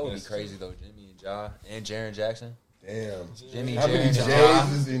 That would be crazy though. Jimmy and Ja and Jaren Jackson. Damn. Jimmy, How many Jaren, J's Ja.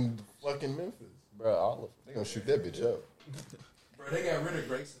 is in fucking Memphis? Bro, all of them. They gonna shoot that bitch up. Bro, they got rid of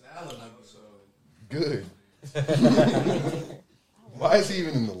Grayson Allen, so Good. Why is he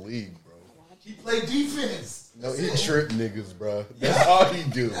even in the league, bro? he played defense. No, he tripped niggas, bro. That's all he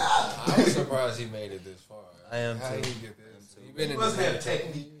do. I was surprised he made it this far. I am How too. did he get this? been He in must the have league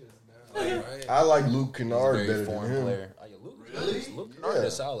technique. right? I like Luke He's a Kennard very better than foreign him. player. Oh, yeah, Luke, Really? Luke Kennard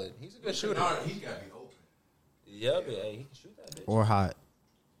is solid. He's a good shooter. Kennard, he got to be open. Yeah, but hey, he can shoot that bitch. Or hot.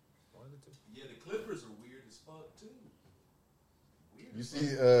 Yeah, the Clippers are weird as fuck too. You see,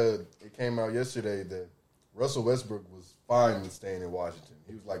 it came out yesterday that Russell Westbrook was fine with staying in Washington.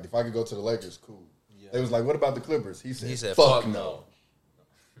 He was like, if I could go to the Lakers, cool. They was like, what about the Clippers? He said, fuck no.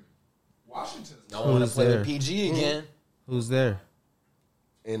 Washington's I want to Who's play there? with PG again. Who's there?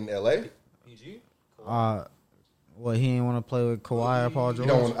 In L.A.? PG? What, he ain't want to play with Kawhi or Paul He George?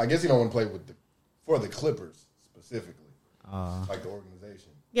 don't want, I guess he don't want to play with for the Clippers specifically, like the organization.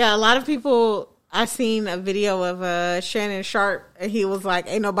 Yeah, a lot of people. I seen a video of Shannon Sharp, and he was like,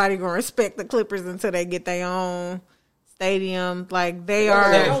 "Ain't nobody gonna respect the Clippers until they get their own stadium. Like they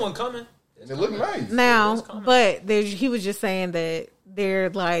are That one coming. And it looked nice. now." But he was just saying that they're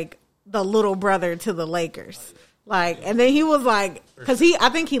like the little brother to the Lakers. Like, and then he was like, because I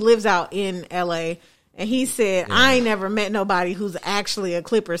think he lives out in L.A. And he said, I ain't never met nobody who's actually a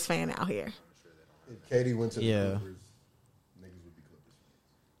Clippers fan out here. If Katie went to the Clippers, niggas would be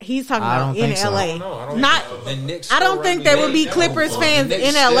Clippers. He's talking I about don't in think so. L.A. No, the Knicks I don't still think run there New would be York. Clippers fans Knicks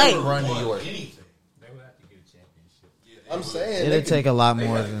in still L.A. run New York. I'm saying It'd take a lot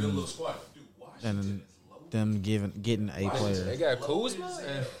more Good than little squad. Dude, Washington them getting a They player. got Kuzma.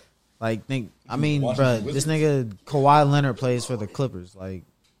 And Like, bruh, this nigga Kawhi Leonard plays for the Clippers. Like,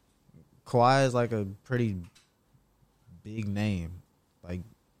 Kawhi is like a pretty big name. Like,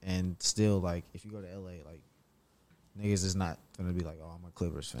 and still, like, if you go to LA, like, niggas is not gonna be like, oh, I'm a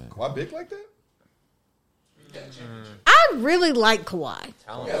Clippers fan. Kawhi big like that? I really like Kawhi.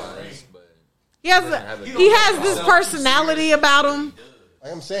 talent-wise, but He has this personality about him.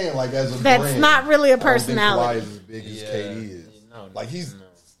 Like I'm saying, like as a That's brand, not really a I don't think personality. Kawhi is as big as KD is. Like he's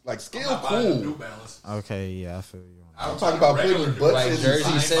like still I'm not buying New cool. Balance. Okay, yeah, I feel you. I'm talking about putting his butt like in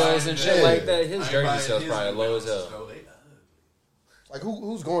jersey his- sales and shit Yeah. like that. His I ain't jersey buying sales his probably New low as Balances, hell. though. They Like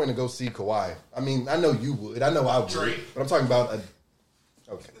who's going to go see Kawhi? I mean, I know you would. I know I would. Drake. But I'm talking about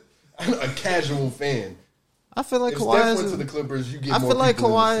a casual fan. I feel like If Kawhi Steph is. went to the Clippers, you get I more feel like people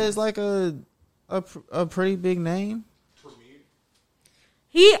in the Kawhi seats. is like a pretty big name.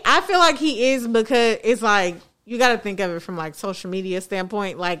 I feel like he is because it's like you got to think of it from like social media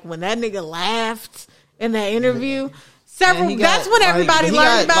standpoint. Like when that nigga laughed in that interview, And he got, that's when like, everybody he learned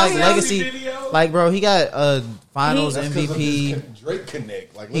got, about like, him. legacy. Like, bro, he got Finals That's 'cause of MVP. this Drake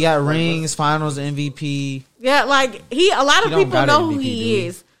connect. Like He got rings, Finals MVP. Yeah, like a lot He of don't people got know MVP, who he dude.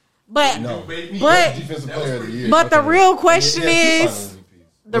 is, but No. but defensive player of the year. but the Okay. real question He had two is. Finals MVPs.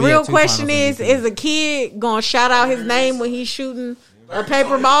 The Well, he had real two question Finals is MVPs. a kid gonna shout out his name when he's shooting a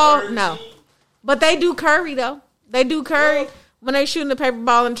paper ball? No. But they do Curry though. They do Curry when they shooting the paper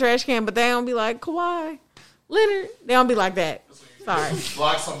ball in the trash can, but they don't be like Kawhi Leonard. They don't be like that. Sorry.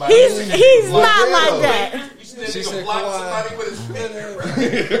 block somebody. He's Like not that, like though. that. You see that nigga block somebody with his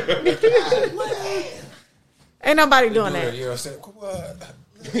finger. Ain't nobody doing that. You know what I'm saying? Kawhi.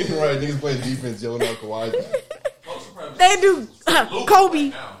 Right, niggas playing defense, yelling out Kawhi. They do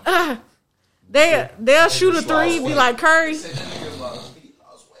Kobe. They'll shoot a three, be like Curry.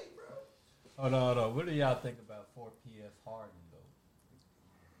 Hold on. What do y'all think about 4PF Harden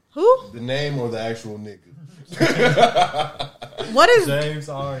though? Who? The name or the actual nigga? What is James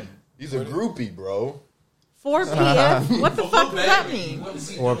Harden. He's a groupie, bro. 4PF? What the fuck does that mean?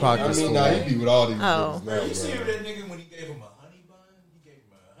 Or I pocket mean, nah, he be with all these Oh. niggas now, You see bro. that nigga when he gave him a honey bun? He gave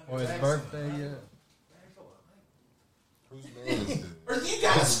him a For honey his bun. birthday, yeah. Or you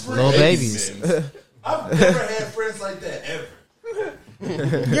guys Little babies. I've never had friends like that ever.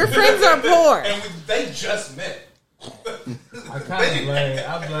 Your friends are poor. And they just met. I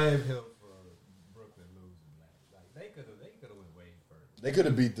blame him for Brooklyn losing. Like they could have went way further. They could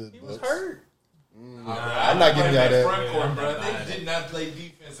have beat the. He was Bucks. hurt. I'm not giving y'all that. Front court, I'm bro. not buying They did not play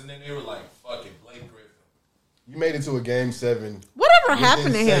defense, and then they were like, "Fuck it, Blake Griffin." You made it to a game 7. Whatever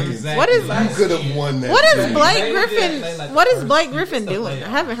happened to him? seconds. What is You could have won that. what is series. Blake Griffin? What is Blake Griffin doing? I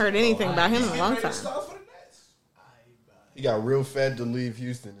haven't heard anything about him in a long time. He got real fat to leave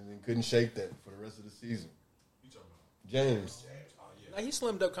Houston and then couldn't shake that for the rest of the season. James. Like, he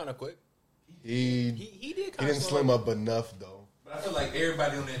slimmed up kind of quick. He He did he kind of didn't slim up enough though. But I feel like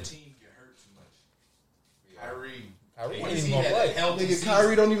everybody on that team get hurt too much. Kyrie Kyrie when ain't has even he gonna had a play. healthy Nigga, season?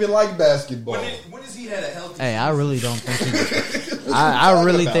 Kyrie don't even like basketball. When has he had a healthy Hey, season? I really don't think he. I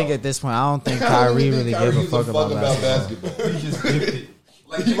really think at this point, I don't think Kyrie really gave a fuck about basketball. He just gifted.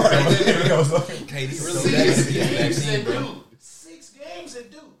 Like, He right. KD really 6 games at Duke. 6 games at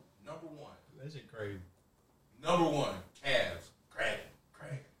Duke. Number 1. That shit crazy. Number 1. Cavs. Crack.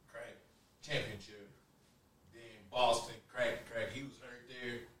 Championship. Then Boston. Crack.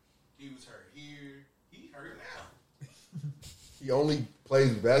 He was hurt here. He hurt now. He only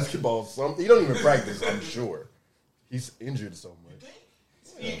plays basketball. He don't even practice. I'm sure he's injured so much.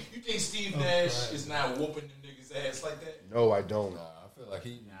 You think Steve Nash is not whooping them niggas' ass like that? No, I don't. I feel like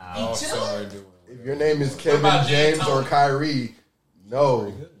he chilling. If your name is What Kevin about James James or Thomas? Kyrie,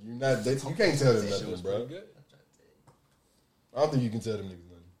 no, you're not. You can't tell them nothing, bro. I don't think you can tell them niggas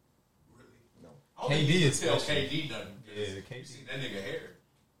nothing. I don't think you KD can is tell special. KD nothing. Yeah, You KD. seen that nigga hair.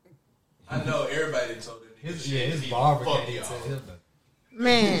 I know everybody told that nigga shit. His He barber fuck can't y'all. tell him nothing.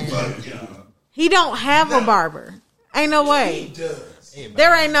 Man, Fuck y'all. he don't have a barber. Ain't no He way. does.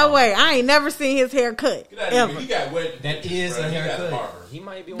 There ain't no way. I ain't never seen his hair cut. Get out of here. Ever. He got wet. That is bro. a He got haircut. barber. He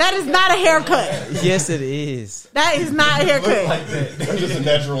might be. That is not a haircut. Yes, it is. That is not a haircut. That's just a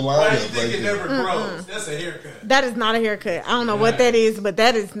natural Why do you lineup. think Right it there. never grows? That's a haircut. That is not a haircut. I don't know what that is, but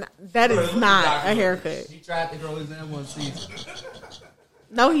that is not, not a haircut. He tried to grow his in one season.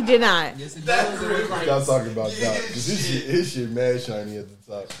 No, he did not. Yes, it That's does. real. Y'all talking about Doc because his shit mad shiny at the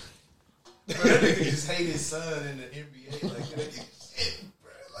top. Bro, that nigga just hate his son in the NBA. Like, that nigga shit,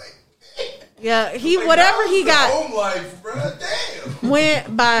 bro. Like, Yeah, he like, whatever that he was the got home life, bro. Damn.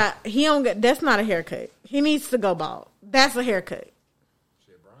 went by. He don't get. That's not a haircut. He needs to go bald. That's a haircut.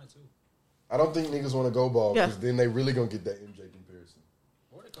 I don't think niggas want to go bald Yeah. because then they really gonna get that MJ comparison.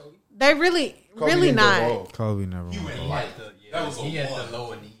 They really, Kobe really didn't go not. bald. Kobe never He won. went light. That was a He had one. the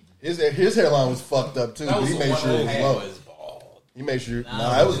lower knee. His hairline was fucked up too, That but was he a made sure it was one. low. Was bald. He made sure.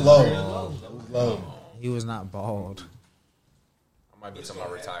 Nah, it was low. It was low. He was not bald. I might be talking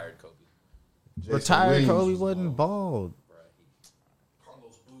about retired Kobe. Jason Retired Williams Kobe was wasn't bald.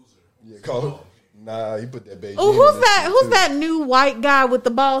 Carlos Boozer. Yeah, call. Nah, he put that baby. Oh, who's that new white guy with the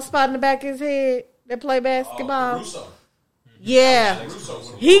bald spot in the back of his head that play basketball? Russo. Yeah, Russo.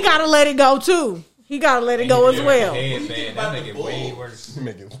 he gotta let it go too. He gotta let it go as well. Headband, that make it way worse.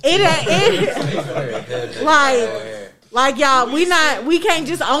 It like y'all, we can't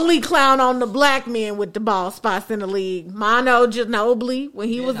just only clown on the black men with the ball spots in the league. Manu Ginobili when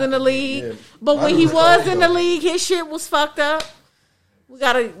he was in the league, Yeah. but when Manu he was was cold, in the though. league, his shit was fucked up. We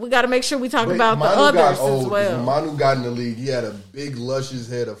gotta make sure we talk But about the Manu others got as old. well. When Manu got in the league, he had a big luscious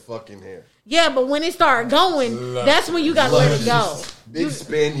head of fucking hair. Yeah, but when it started going, that's when you gotta let it go. Big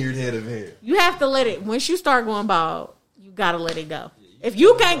Spaniard head of hair. You have to let it. Once you start going bald, you gotta let it go. If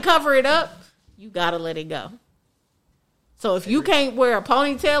you can't cover it up, you gotta let it go. So if you can't wear a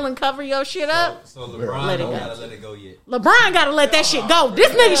ponytail and cover your shit up, So LeBron Let it don't go. gotta let it go yet. LeBron gotta let that shit go.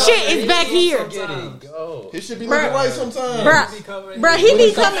 This nigga shit is back here. His shit be Bruh. looking right sometimes. Bruh, he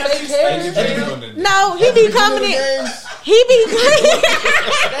be coming. No, he be coming in. He be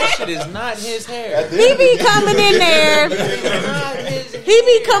That shit is not his hair. he be coming in there. He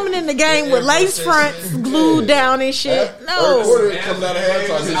be coming in the game with lace fronts glued down and shit. Third No, quarter comes out of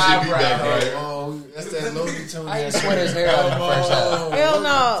halftime. His shit be back right. Oh, that's that Looney Tunes. I ain't sweat his hair out in the first half. hell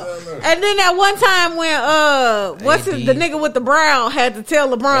no. And then that one time when the nigga with the brown had to tell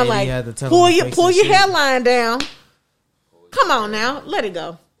LeBron AD like had to tell pull him to your fix pull his your shit. hairline down. Come on now, let it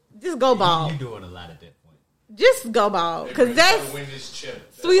go. Just go bald. You doing a lot at that point. Just go bald, because that's Win this chip.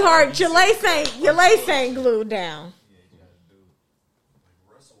 That's sweetheart. all Your you lace say. ain't glued down.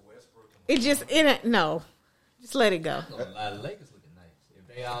 Russell Westbrook. It just it ain't no. Just let it go. A lot of Lakers looking nice. If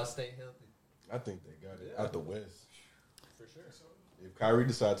they all stay healthy. I think they got it out the West. For sure. If Kyrie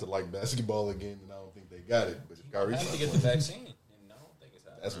decides to like basketball again, then I don't think they got it. But if Kyrie I have to decides get the vaccine, and I don't think it's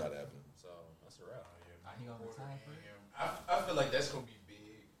happening. that's not happening. So that's a wrap. He gonna retire for it? I feel like that's gonna be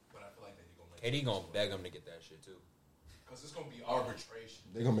big, but I feel like that he's gonna make KD gonna beg him to get that shit too. because it's gonna be arbitration.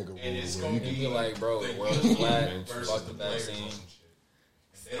 They're gonna make a rule And it's where gonna you Be can. like, bro, the the world is flat. versus Fuck the players vaccine. on some shit.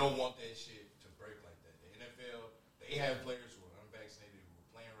 And they don't want that shit to break like that. The NFL, they have players who are unvaccinated who are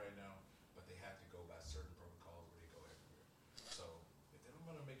playing right now, but they have to go by certain protocols where they go everywhere. So if they don't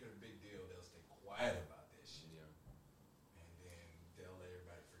want to make it a big deal, they'll stay quiet about that shit. And then they'll let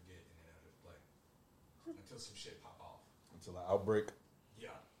everybody forget and then they'll just play until some shit pop off. Until an outbreak.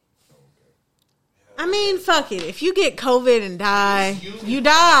 Yeah. I mean, fuck it. If you get COVID and die, you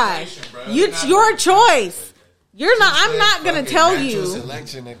die. bro. It's your choice. You're not. I'm not gonna tell Natural you.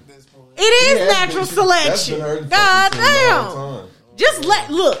 selection at this point. It is Yeah, natural that's been heard selection. fucking God for a long damn. time. Just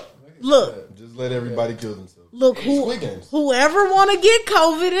look. Just let everybody kill themselves. Look, Squid Games. whoever want to get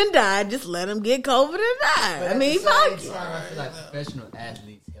COVID and die, just let them get COVID and die. I mean, fuck it. I feel like professional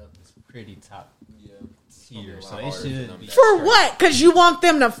athletes' health is pretty top. Yeah. tier, so it should be. For what? Because you want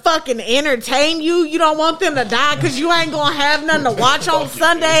them to fucking entertain you? You don't want them to die because you ain't going to have nothing to watch on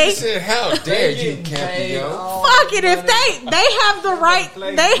Sunday? He said, how dare you, Cappy, yo? Fuck it. If they have the right,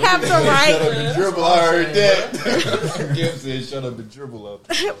 they have the Shut up right. and dribble. I heard that. Gibb said, shut up and dribble up.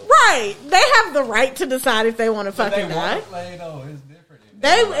 Right. They have the right to decide if they want to fucking die. Play though, it's different.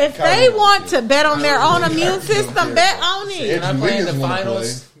 If they want to bet on their own immune system, bet on it. Can I play in the Wiggins wanna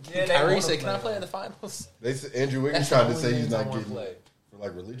finals? Yeah, they Kyrie wanna said, "Can I play. play in the finals?" They said Andrew Wiggins That's tried the to say only he's games I not wanna getting play. for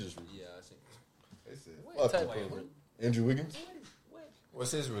like religious reasons. Yeah, I see. They said, What fuck type the of- program. Andrew Wiggins?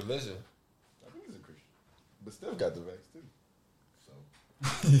 What's his religion? I think he's a Christian. But Steph got the vax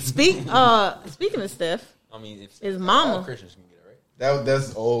too. Speaking of Steph, I mean, if his all mama. Christians can get it, right?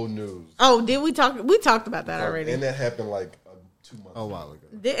 That's old news. Oh, did we talk? We talked about that already. And that happened like 2 months A while ago.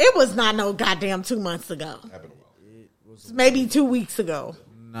 It was not no goddamn 2 months ago. Happened a while. Maybe 2 weeks ago.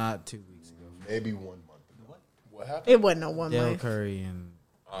 Not 2 weeks ago. Maybe 1 month ago. What happened? It wasn't no 1 Dell month. Curry and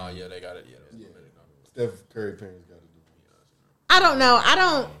Oh yeah, they got it. Yeah, that was a minute ago. Steph Curry parents got to do I don't know. I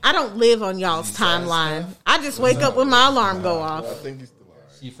don't live on y'all's timeline. I just wake up when my alarm go it. I off. think he's still alright.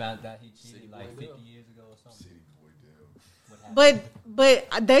 She found out he cheated like 50 years ago or something. But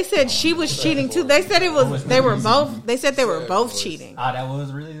they said she was cheating too. They said it was they were both. They said they were both cheating. Ah, that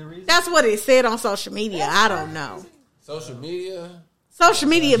was really the reason. That's what it said on social media. I don't know. Social media? Social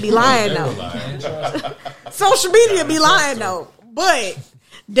media be lying though. Social media be lying though. But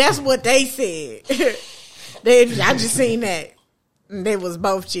that's what they said. I just seen that. And they was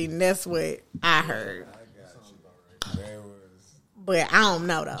both cheating. That's what I heard. But I don't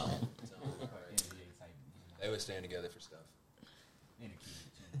know though. They were staying together for stuff.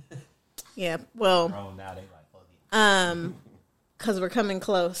 Yeah. Well, Now they like fuck it. because we're coming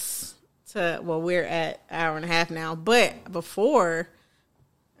close to we're at an hour and a half now. But before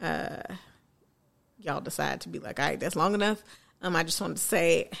y'all decide to be like, all right, that's long enough. I just wanted to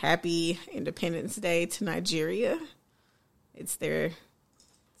say happy Independence Day to Nigeria. It's their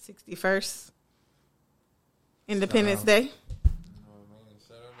 61st Independence Day.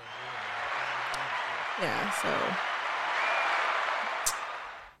 Yeah, so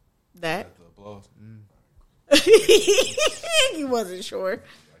that. He wasn't sure.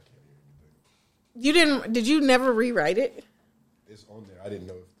 You didn't? Did you never rewrite it? It's on there. I didn't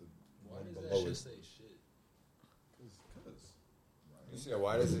know if the one below it. You said,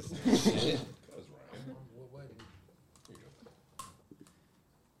 why does it say shit?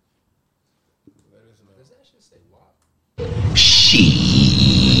 Does that shit say WAP?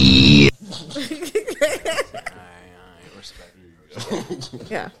 Respect.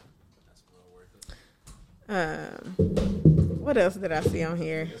 Yeah. What else did I see on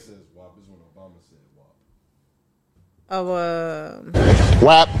here? It says WAP is when Obama said WAP. Oh,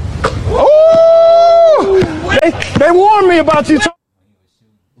 WAP. Oh! They warned me about you.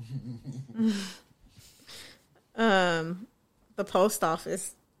 the post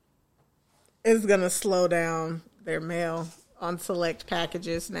office is gonna slow down their mail on select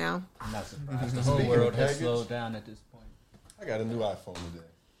packages now. I'm not surprised. The whole world has slowed down at this point. I got a new iPhone today.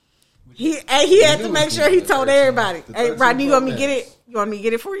 He had to make sure he told everybody. Hey, Rodney, you want me to get it? You want me to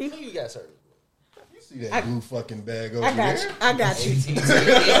get it for you? You got service. You see that blue fucking bag over I got there? you. I got you.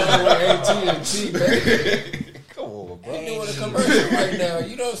 AT&T, baby. Come on, bro. You doing a commercial right now.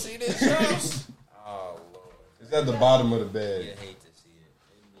 You don't see this, Charles? Oh, Lord. It's at the bottom of the bag. I hate to see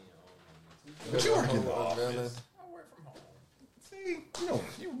it. But you work in the office. I work from home. See,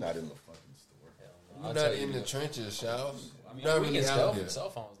 you're not in the fucking store. You're not in the trenches, Charles. I mean, You're not we really can out stealth here. cell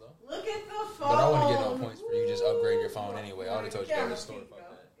phones though. Look at the phone. But I wouldn't get no points for you just upgrade your phone anyway. I already told you to go to the store. Fuck that.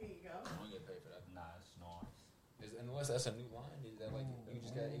 There you go. I don't get paid for that. Nah, it's noise. Unless that's a new line, is that like you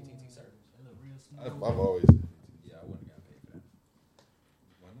just got AT&T service? I've always. Yeah, I wouldn't got paid for that.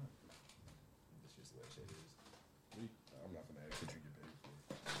 Why not? It's just the way shit is. I'm not gonna ask what you get paid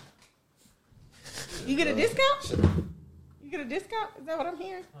for. You get a discount? You get a discount? Is that what I'm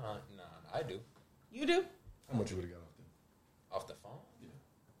hearing? Nah, I do. You do? How much you would have got off there? Off the phone? Yeah.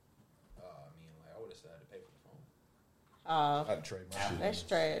 I mean, like I would have still had to pay for the phone. I'd trade my shit. That's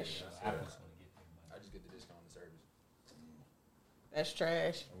trash. I just get the discount on the service. That's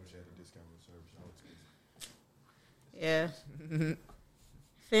trash. I wish I had a discount with service. Y'all expensive. Yeah.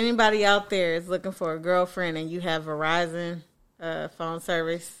 If anybody out there is looking for a girlfriend and you have Verizon phone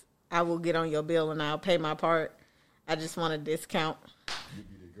service, I will get on your bill and I'll pay my part. I just want a discount. You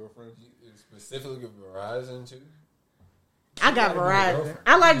be the girlfriend? Specifically Verizon, too? I got Verizon.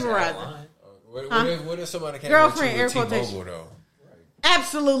 I like Verizon. What if somebody came Girlfriend, with you air with quotation. T-Mobile, though?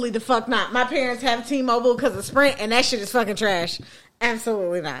 Absolutely the fuck not. My parents have T-Mobile because of Sprint, and that shit is fucking trash.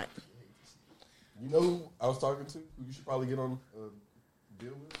 Absolutely not. You know who I was talking to? Who you should probably get on a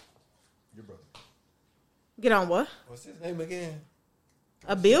deal with? Your brother. Get on what? What's his name again?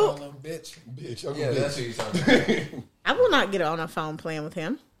 A bill? Call him bitch. Bitch. Yeah, that's who he's talking about. I will not get on a phone playing with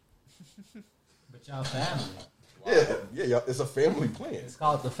him. But y'all family. Yeah. It's a family plan. It's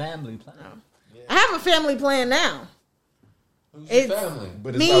called the family plan. I have a family plan now. Who's It's your family?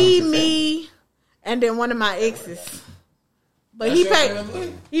 But it's not with your family. me, and then one of my exes. But That's your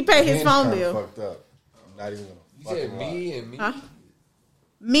family? he paid his Hands phone kinda bill. Fucked up. I'm not even gonna. You said me and me. Huh?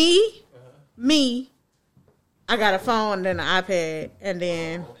 Me. I got a phone, then an iPad, and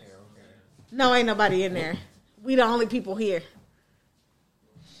then no, ain't nobody in there. We the only people here.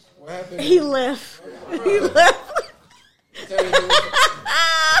 What happened? He left. He left.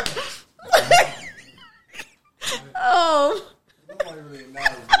 Oh. Nobody really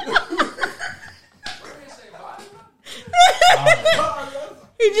acknowledged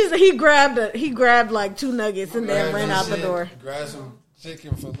He grabbed like 2 nuggets and then ran out the door. Grab some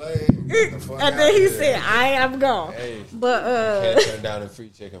chicken fillet. And then he said, "I am gone." Hey, But can't turn down a free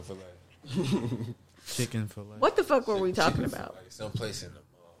chicken fillet. Chicken fillet. what the fuck were we talking about? Like someplace in the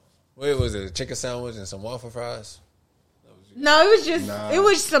mall. What was it? A chicken sandwich and some waffle fries? No, it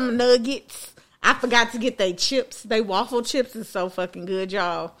was some nuggets. I forgot to get they chips. They waffle chips is so fucking good,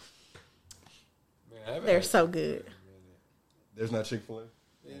 y'all. Man, They're so good. There's not Chick-fil-A?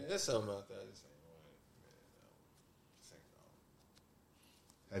 Yeah, there's something out there. This ain't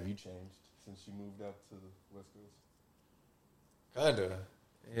right. Have you changed since you moved out to the West Coast? Kinda.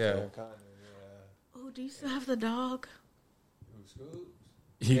 Yeah, kinda. Yeah. Oh, do you still have the dog? Who, Scoops?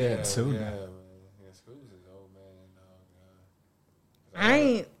 He yeah, did too, Yeah, now. man. Yeah, Scoops is old man.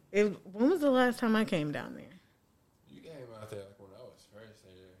 When was the last time I came down there? You came out there like when I was first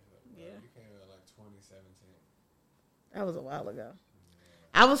there. Yeah. You came out like 2017. That was a while ago.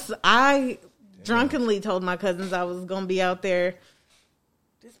 I drunkenly told my cousins I was gonna be out there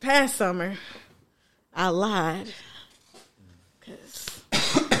this past summer. I lied because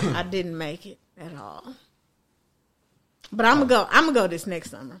I didn't make it at all. But I'm gonna go this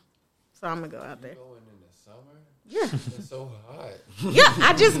next summer. So I'm gonna go out there. Going in the summer? Yeah. It's so hot. Yeah,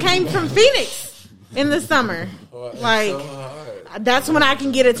 I just came from Phoenix in the summer. It's Like so hot. that's when I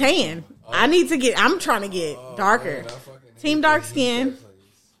can get a tan. I'm trying to get darker. Man, I fucking hate Team that dark heat skin. that place.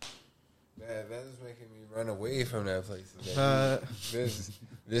 That is making me run away from that place.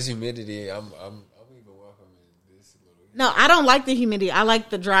 This humidity, I'm even welcoming this little heat. No, I don't like the humidity. I like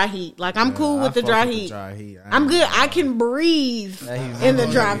the dry heat. Like I'm cool with the dry heat. I'm good. I can breathe in the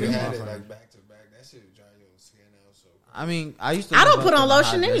dry You heat. had it like back to back. That shit would dry your skin out so quick. I mean, I used to. I don't live put up on in the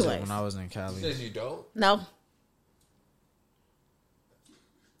lotion high desert anyways. when I was in Cali. You said you don't? No,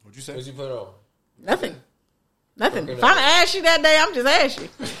 What'd you say? What'd you put on? nothing. Nothing. Okay, If I'm ashy that day, I'm just ashy.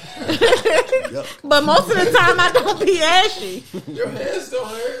 But most of the time, I don't be ashy. Your hands don't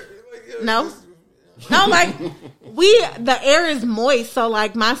hurt. Like, No. No, like the air is moist, so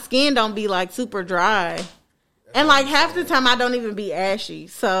like my skin don't be like super dry. And like half the time I don't even be ashy.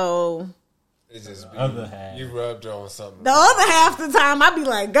 So It's just Other half. you rubbed on something. the other half the time I be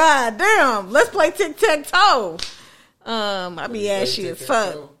like, God damn, let's play tic-tac-toe. I be ashy as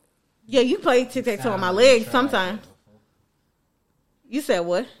fuck. Yeah, you play tic-tac-toe on my legs sometimes. You said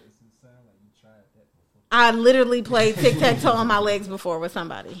what? I literally played tic-tac-toe on my legs before with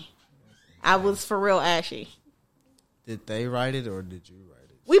somebody. I was for real ashy. Did they write it or did you write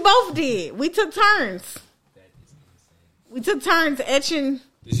it? We both did. We took turns. We took turns etching.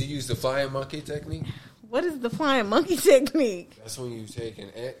 Did you use the flying monkey technique? What is the flying monkey technique? That's when you take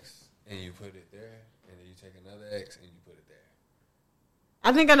an X and you put it there, and then you take another X and you put it there.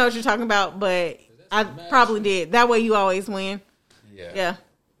 I think I know what you're talking about, but I probably did. That way you always win. Yeah. Yeah.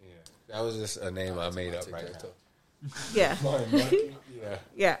 That was just a name I made up right now. Yeah. Yeah.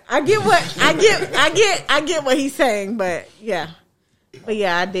 Yeah. I get what he's saying, but yeah. But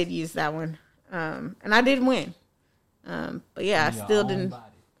yeah, I did use that one. And I did win. But yeah, I still didn't.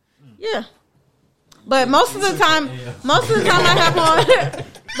 Yeah. But most of the time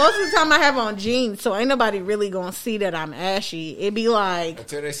I have on jeans, so ain't nobody really gonna see that I'm ashy. It'd be like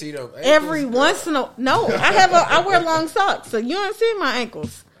Until they see them ankles, every once in a I wear long socks, so you don't see my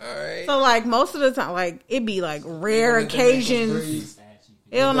ankles. All right. So like most of the time, like it'd be like rare occasions.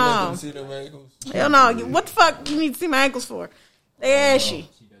 Hell no. See them ankles? Hell no. What the fuck you need to see my ankles for? They ashy.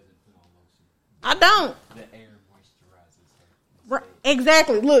 I don't.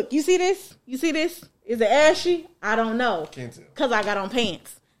 Exactly. Look, you see this? You see this? Is it ashy? I don't know. Can't tell. Because I got on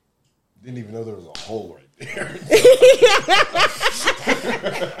pants. Didn't even know there was a hole right there.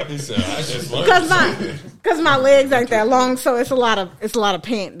 He said, I just learned Because my legs ain't that long, so it's a lot of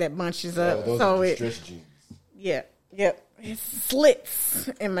pant that bunches up. Oh, those so are it, stretch jeans. yeah, yep, it slits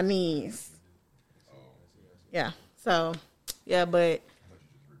in my knees. Yeah, so yeah, but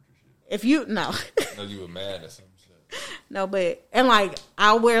if you No, you were mad at some shit. no, but and like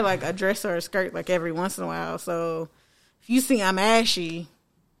I'll wear like a dress or a skirt like every once in a while. So if you see I'm ashy,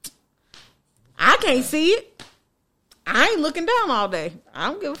 I can't see it. I ain't looking down all day. I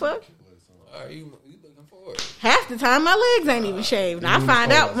don't give a fuck. Are you looking for it? Half the time my legs ain't even shaved. And I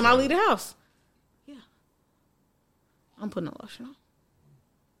find out when I leave the house. Yeah. I'm putting a lotion on.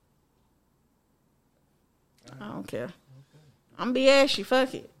 I don't care. I'm be ashy,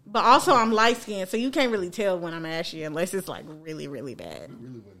 fuck it. But also I'm light skinned, so you can't really tell when I'm ashy unless it's like really, really bad. We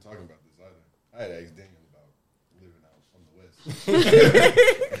really wasn't talking about this either. I had asked Daniel about living out from the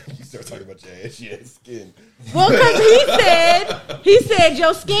West. You start talking about your ashy ass skin. Well, because he said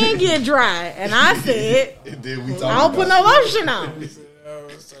your skin get dry, and I said And then we I don't put no lotion on.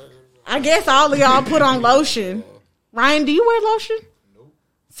 I guess all of y'all put on lotion. Ryan, do you wear lotion? Nope.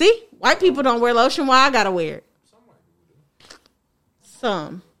 See, white people don't wear lotion. Why I gotta wear it?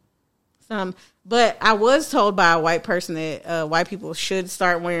 Some. But I was told by a white person that white people should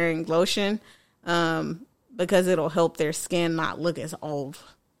start wearing lotion because it'll help their skin not look as old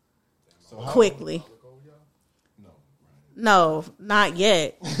quickly. No, not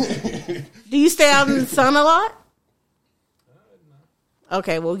yet. Do you stay out in the sun a lot?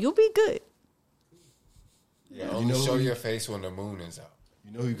 Okay, well, you'll be good. Yeah, only show your face when the moon is out.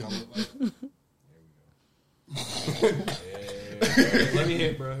 You know who you gonna look like? Let me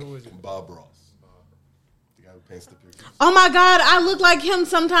hit, bro. Who is it? Bob Ross. The guy who paints the pictures. Oh my God, I look like him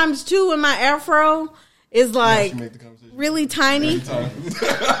sometimes too when my afro is like make the conversation really tiny. Fuck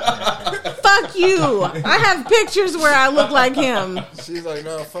you. I have pictures where I look like him. She's like,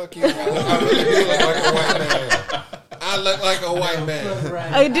 no, fuck you. I really do look like a white man. I look like a white man.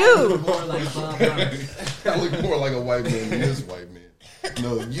 I do. I look more like a white man than this white man.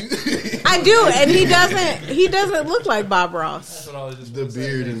 No, you. I do, and he doesn't look like Bob Ross. The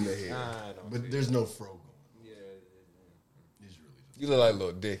beard and the hair, but there's no fro going. You look like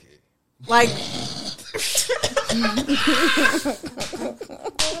Lil Dicky. Like, Am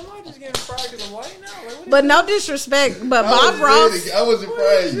I just getting fried because I'm white now? Like, but no disrespect, but Bob Ross. I was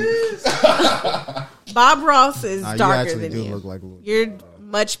surprised. Bob Ross is Nah, you darker actually than do you. look like a little- You're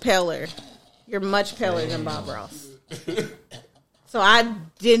much paler. You're much paler than Bob Ross. So I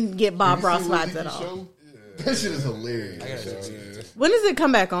didn't get Bob Ross vibes at all. That shit is hilarious. When does it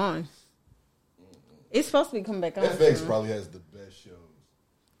come back on? It's supposed to be coming back on. FX probably has the best shows.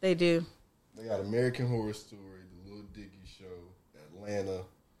 They do. They got American Horror Story, the Lil Dicky Show, Atlanta,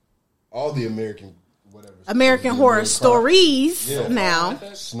 all the American whatever. American Horror Stories now.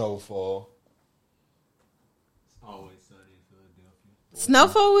 Snowfall.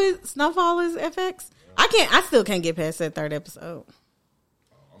 Snowfall is FX. I still can't get past that third episode.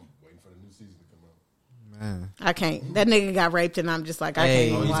 I'm waiting for the new season to come out. Man. I can't. That nigga got raped, and I'm just like, I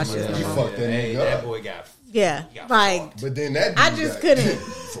can't even watch this. You no more. fucked that nigga that up. boy got. Yeah, like But then that I dude just got- couldn't.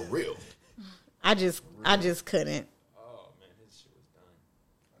 For real. I just couldn't. Oh man, his shit was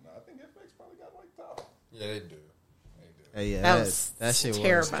done. I think FX probably got like top. Yeah, they do. Hey, yeah, That was that shit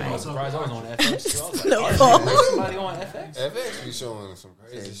terrifying. I'm surprised I was on FX. too. I was like, Snowfall. damn, somebody on FX? FX be showing some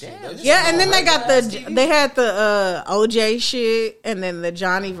crazy shit. They just Yeah, and then show they got like that. they had the OJ shit, and then the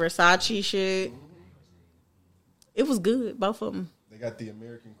Johnny Versace shit. It was good, both of them. They got the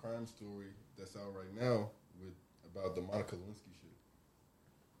American Crime Story that's out right now with about the Monica Lewinsky shit.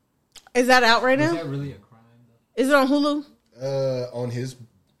 Is that out right Is now? that really a crime? Is it on Hulu? On his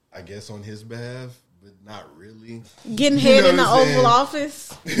behalf, but not really. Getting You head know in the what I'm Oval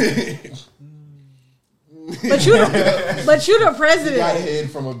Office. But you the He president. got head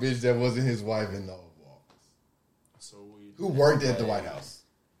from a bitch that wasn't his wife in the Oval Office. Who worked at the White House?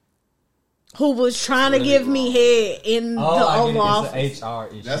 Who was trying to give me head in the Oval Office? It's an HR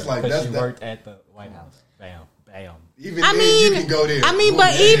issue. That's like- because that's she that- worked at the White House. Bam, bam. Even I then, mean, you can go there. but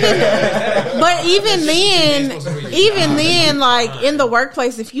even then, like in the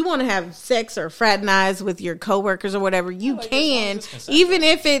workplace, if you want to have sex or fraternize with your coworkers or whatever, you can. Even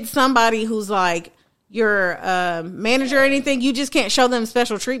if it's somebody who's like your manager or anything, you just can't show them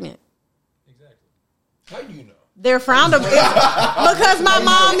special treatment. How do you know? They're frowned upon because my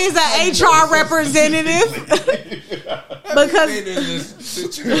mom is an HR representative. Because Been in this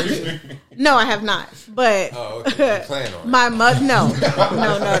situation. no, I have not. But Oh, okay. You plan on it. my mother,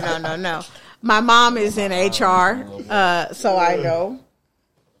 no. My mom is in HR, so I know.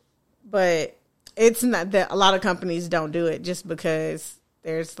 But it's not that a lot of companies don't do it just because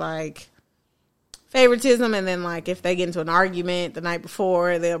there's like favoritism, and then like if they get into an argument the night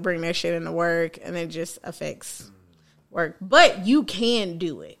before, they'll bring their shit into work, and it just affects work. But you can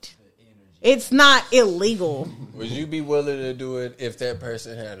do it. It's not illegal. Would you be willing to do it if that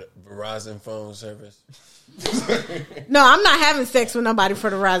person had a Verizon phone service? No, I'm not having sex with nobody for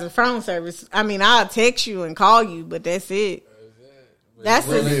the Verizon phone service. I mean, I'll text you and call you, but that's it. That's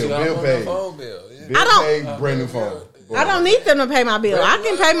Bill paid. Phone bill. Yeah. Bill I don't- paid, brand new phone. I don't need them to pay my bill. I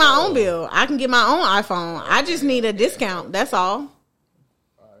can pay my own bill. I can get my own iPhone. I just need a discount. That's all.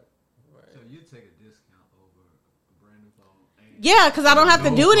 So you take a discount over a brand new phone. Yeah, because I don't have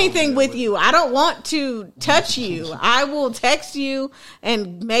to do anything with you. I don't want to touch you. I will text you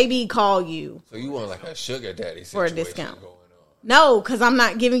and maybe call you So you want like a sugar daddy for a situation discount. going on. No, because I'm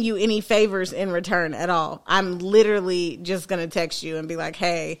not giving you any favors in return at all. I'm literally just going to text you and be like,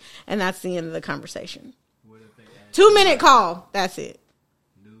 hey, and that's the end of the conversation. 2-minute call. That's it.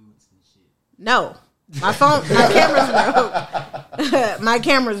 No. My phone, my camera's broke. My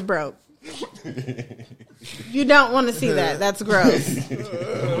camera's broke. You don't want to see that. That's gross.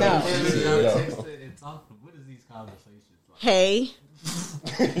 No. What is these conversations like? Hey.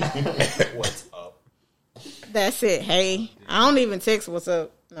 What's up? That's it. Hey. I don't even text what's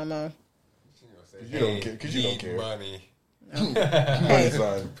up no more. You don't care. Because you don't care. Money. Money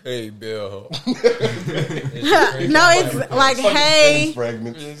sign. Pay bill. No, it's like, hey,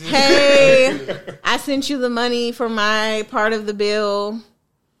 Fragments. hey, I sent you the money for my part of the bill.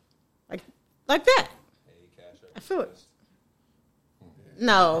 Like that. I feel it.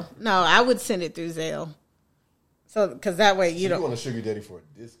 No, I would send it through Zelle. So, because that way you You don't. want a sugar daddy for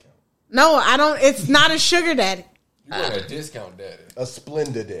a discount. No, I don't. It's not a sugar daddy. You want a discount daddy. A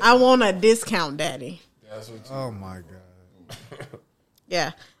Splenda daddy. I want a discount daddy. That's what you Oh my god.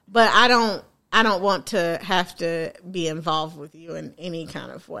 Yeah, but I don't want to have to be involved with you in any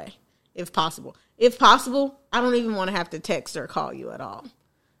kind of way, if possible. If possible, I don't even want to have to text or call you at all.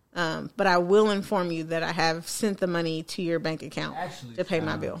 But I will inform you that I have sent the money to your bank account to pay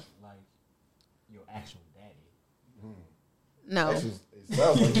my bill. Like your actual daddy. No, Actually, it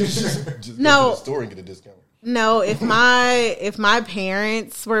sounds like you should just No. go to the store and get a discount. no. If my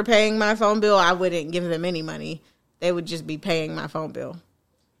parents were paying my phone bill, I wouldn't give them any money. They would just be paying my phone bill.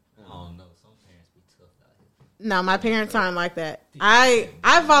 I don't know. Some parents be tough out here. No, my parents aren't like that. I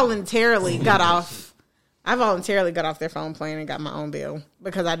voluntarily got off. I voluntarily got off their phone plan and got my own bill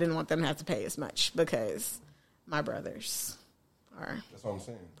because I didn't want them to have to pay as much because my brothers are That's what I'm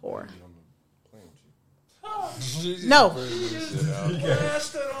saying. poor. I'm playing with you. No. Man,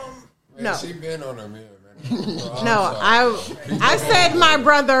 No. she been on her mirror, man. Bro, No, I'm sorry. I said my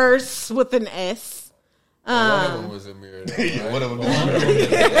brothers with an S. One of them was a mirror. Though, right? Yeah, one of them.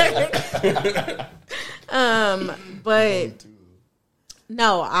 But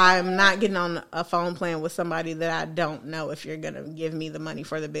no, I'm not getting on a phone plan with somebody that I don't know if you're going to give me the money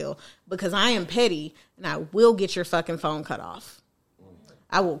for the bill because I am petty and I will get your fucking phone cut off.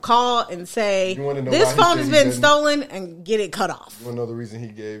 I will call and say, You wanna know this why he phone said has he been doesn't- stolen and get it cut off. You want to know the reason he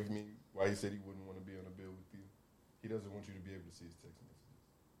gave me why he said he wouldn't want to be on a bill with you? He doesn't want you to be able to see his text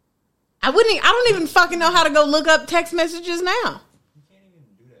messages. I don't even fucking know how to go look up text messages now. You can't even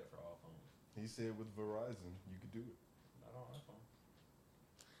do that for all phones. He said with Verizon you could do it. Not on iPhone.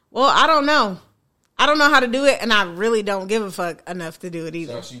 Well, I don't know. I don't know how to do it, and I really don't give a fuck enough to do it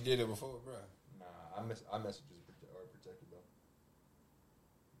either. So she did it before, bro. Nah, I messages are protected though.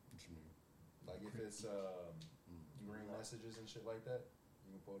 What you mean? Like if it's green messages and shit like that,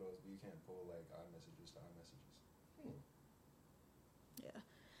 you can pull those. But you can't pull like iMessages to iMessages.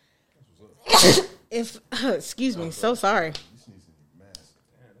 If excuse me, so sorry. You sneezed in your mask.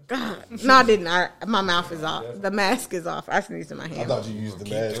 God, no, I didn't. My mouth is off. The mask is off. I sneezed in my I hand. thought you used the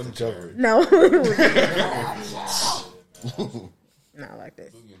mask to cover it. No, not like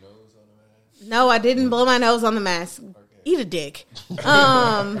this. Blew your nose on the man. No, I didn't blow my nose on the mask. Eat a dick.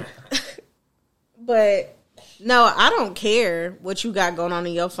 But no, I don't care what you got going on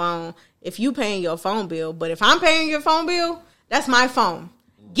in your phone if you paying your phone bill. But if I'm paying your phone bill, that's my phone.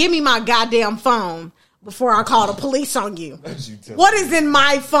 Give me my goddamn phone before I call the police on you. What is in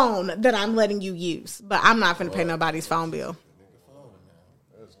my phone that I'm letting you use? But I'm not finna pay nobody's phone bill.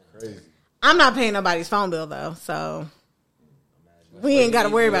 That's crazy. I'm not paying nobody's phone bill though, so we ain't got to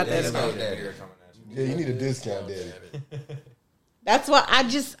worry about that. Discount daddy. Yeah, you need a discount, daddy. That's why I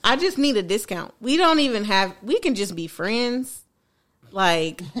just need a discount. We don't even have. We can just be friends,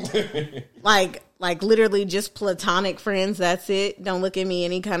 like literally just platonic friends. That's it. Don't look at me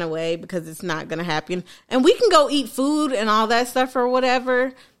any kind of way because it's not gonna happen. And we can go eat food and all that stuff or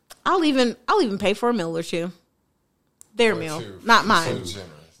whatever. I'll even pay for a meal or two. Their meal, two. not So mine. generous.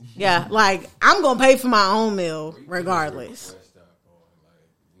 Yeah, like I'm gonna pay for my own meal regardless.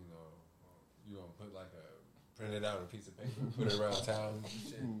 You gonna put like a printed out a piece of paper, put it around town and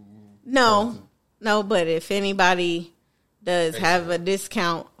shit. No, but if anybody does have a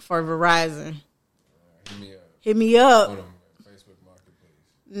discount for Verizon, hit me up. On Facebook Marketplace.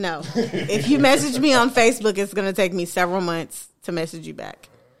 No, if you message me on Facebook, it's gonna take me several months to message you back,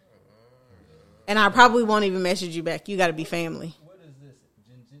 and I probably won't even message you back. You got to be family. What is this?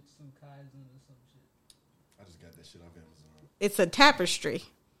 Genjutsu Kaisen or some shit? I just got that shit off Amazon. It's a tapestry.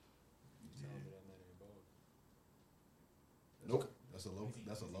 Nope. That's a low.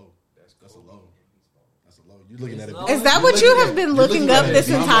 That's a low. That's a low. That's a low. You're looking at it. Is that what you have been looking up this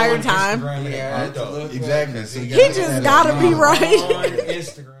entire time? Yeah, exactly. So He just gotta be right.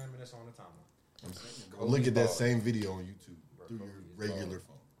 Instagram and it's on the timeline. Go look at that same video on YouTube through your regular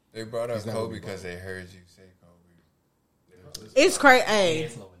phone. They brought up He's not Kobe really because bald. they heard you say Kobe. It's crazy. Hey,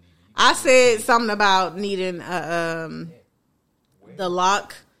 I said something about needing the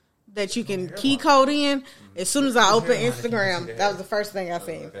lock that you can key code in. As soon as I opened Instagram, that was the first thing I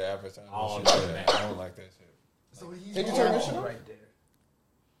seen. The advertising. I don't like that shit. Can you turn that shit off?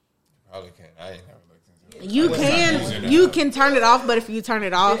 Probably can't. I ain't never looked into it. You can turn it off, but if you turn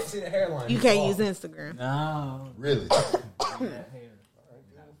it off, See the hairline. you can't use Instagram. No. Really?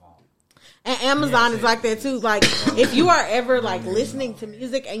 And Amazon is like that too. Like if you are ever like listening to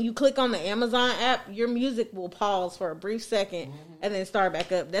music and you click on the Amazon app, your music will pause for a brief second and then start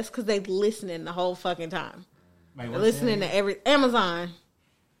back up. That's because they listening the whole fucking time. They're listening to every Amazon.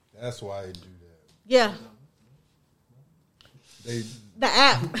 That's why they do that. Yeah, They the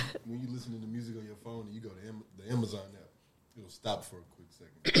app. when you listen to music on your phone and you go to the Amazon app, it'll stop for a quick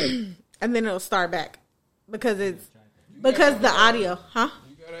second. And then it'll start back because the audio, huh?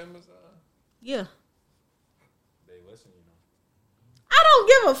 You got Amazon? Yeah. They listen, you know. I don't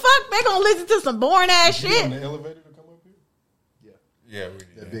give a fuck. They gonna listen to some boring ass Did you get on shit. the elevator to come up here? Yeah, we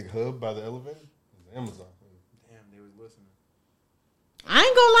did. That big hub by the elevator? It's Amazon. Damn, they was listening. I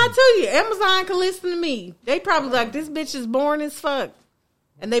ain't gonna lie to you. Amazon can listen to me. They probably like, this bitch is boring as fuck.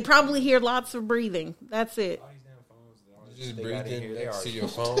 And they probably hear lots of breathing. That's it. You just breathe in next to your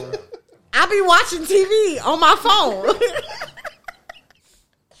phone. I be watching TV on my phone.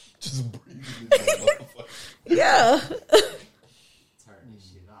 Just breathe in that motherfucker. Yeah. Turn this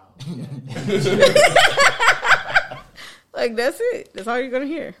shit off. Like, that's it. That's all you're gonna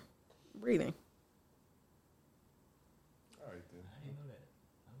hear. Breathing. All right, then. I didn't know that.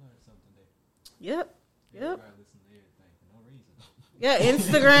 I learned something today. Yep. Yep. Everybody listen to everything for no reason. Yeah,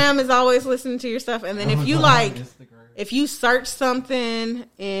 Instagram is always listening to your stuff. And then if you like, Instagram. if you search something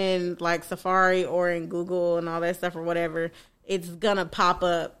in like Safari or in Google and all that stuff or whatever, it's gonna pop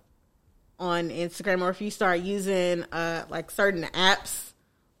up on Instagram. Or if you start using like certain apps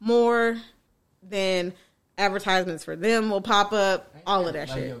more, then advertisements for them will pop up. All of that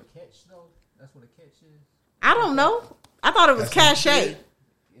like shit. Your catch though? That's what a catch is? I don't know. I thought it was cachet. Is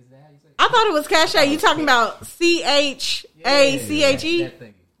that how you say it? I thought it was cachet. You talking about CHACHE? That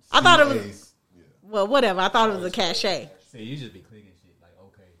thing. I thought it was. Well, whatever. I thought it was a cachet. See, you just be clicking shit like,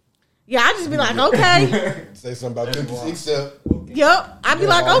 okay. Yeah, I just be like, okay. Say something about cookies, except Yep. I'd be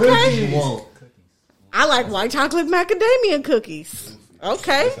like, you okay. won't. I like white chocolate macadamia cookies.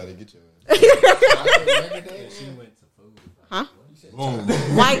 Okay. That's how they get you. ass. She went to food. Huh? Boom.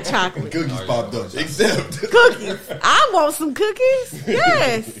 White chocolate. Cookies popped up. Except Cookies. I want some cookies.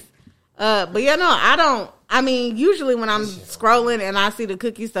 Yes. But yeah, no, I don't. I mean, usually when I'm scrolling and I see the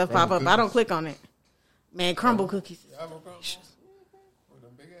cookie stuff pop up, I don't click on it. Man, crumble cookies.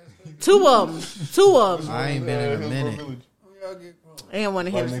 Two of them. I ain't been in a minute. I didn't want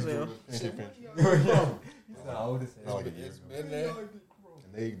to hear Right the next spill. door. Pancake Pantry. He's the oldest. I like it. It's been there.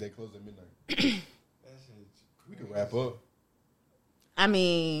 And they close at midnight. We can wrap up. I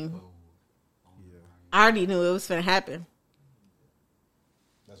mean, I already knew it was going to happen.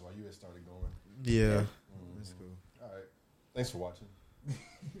 That's why you had started going. Yeah. That's cool. All right. Thanks for watching.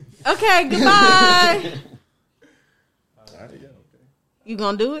 Okay, goodbye. All right, yeah, okay. You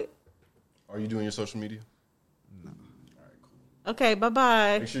going to do it? Are you doing your social media? Okay,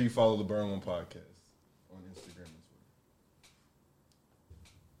 bye-bye. Make sure you follow the Burn One Podcast.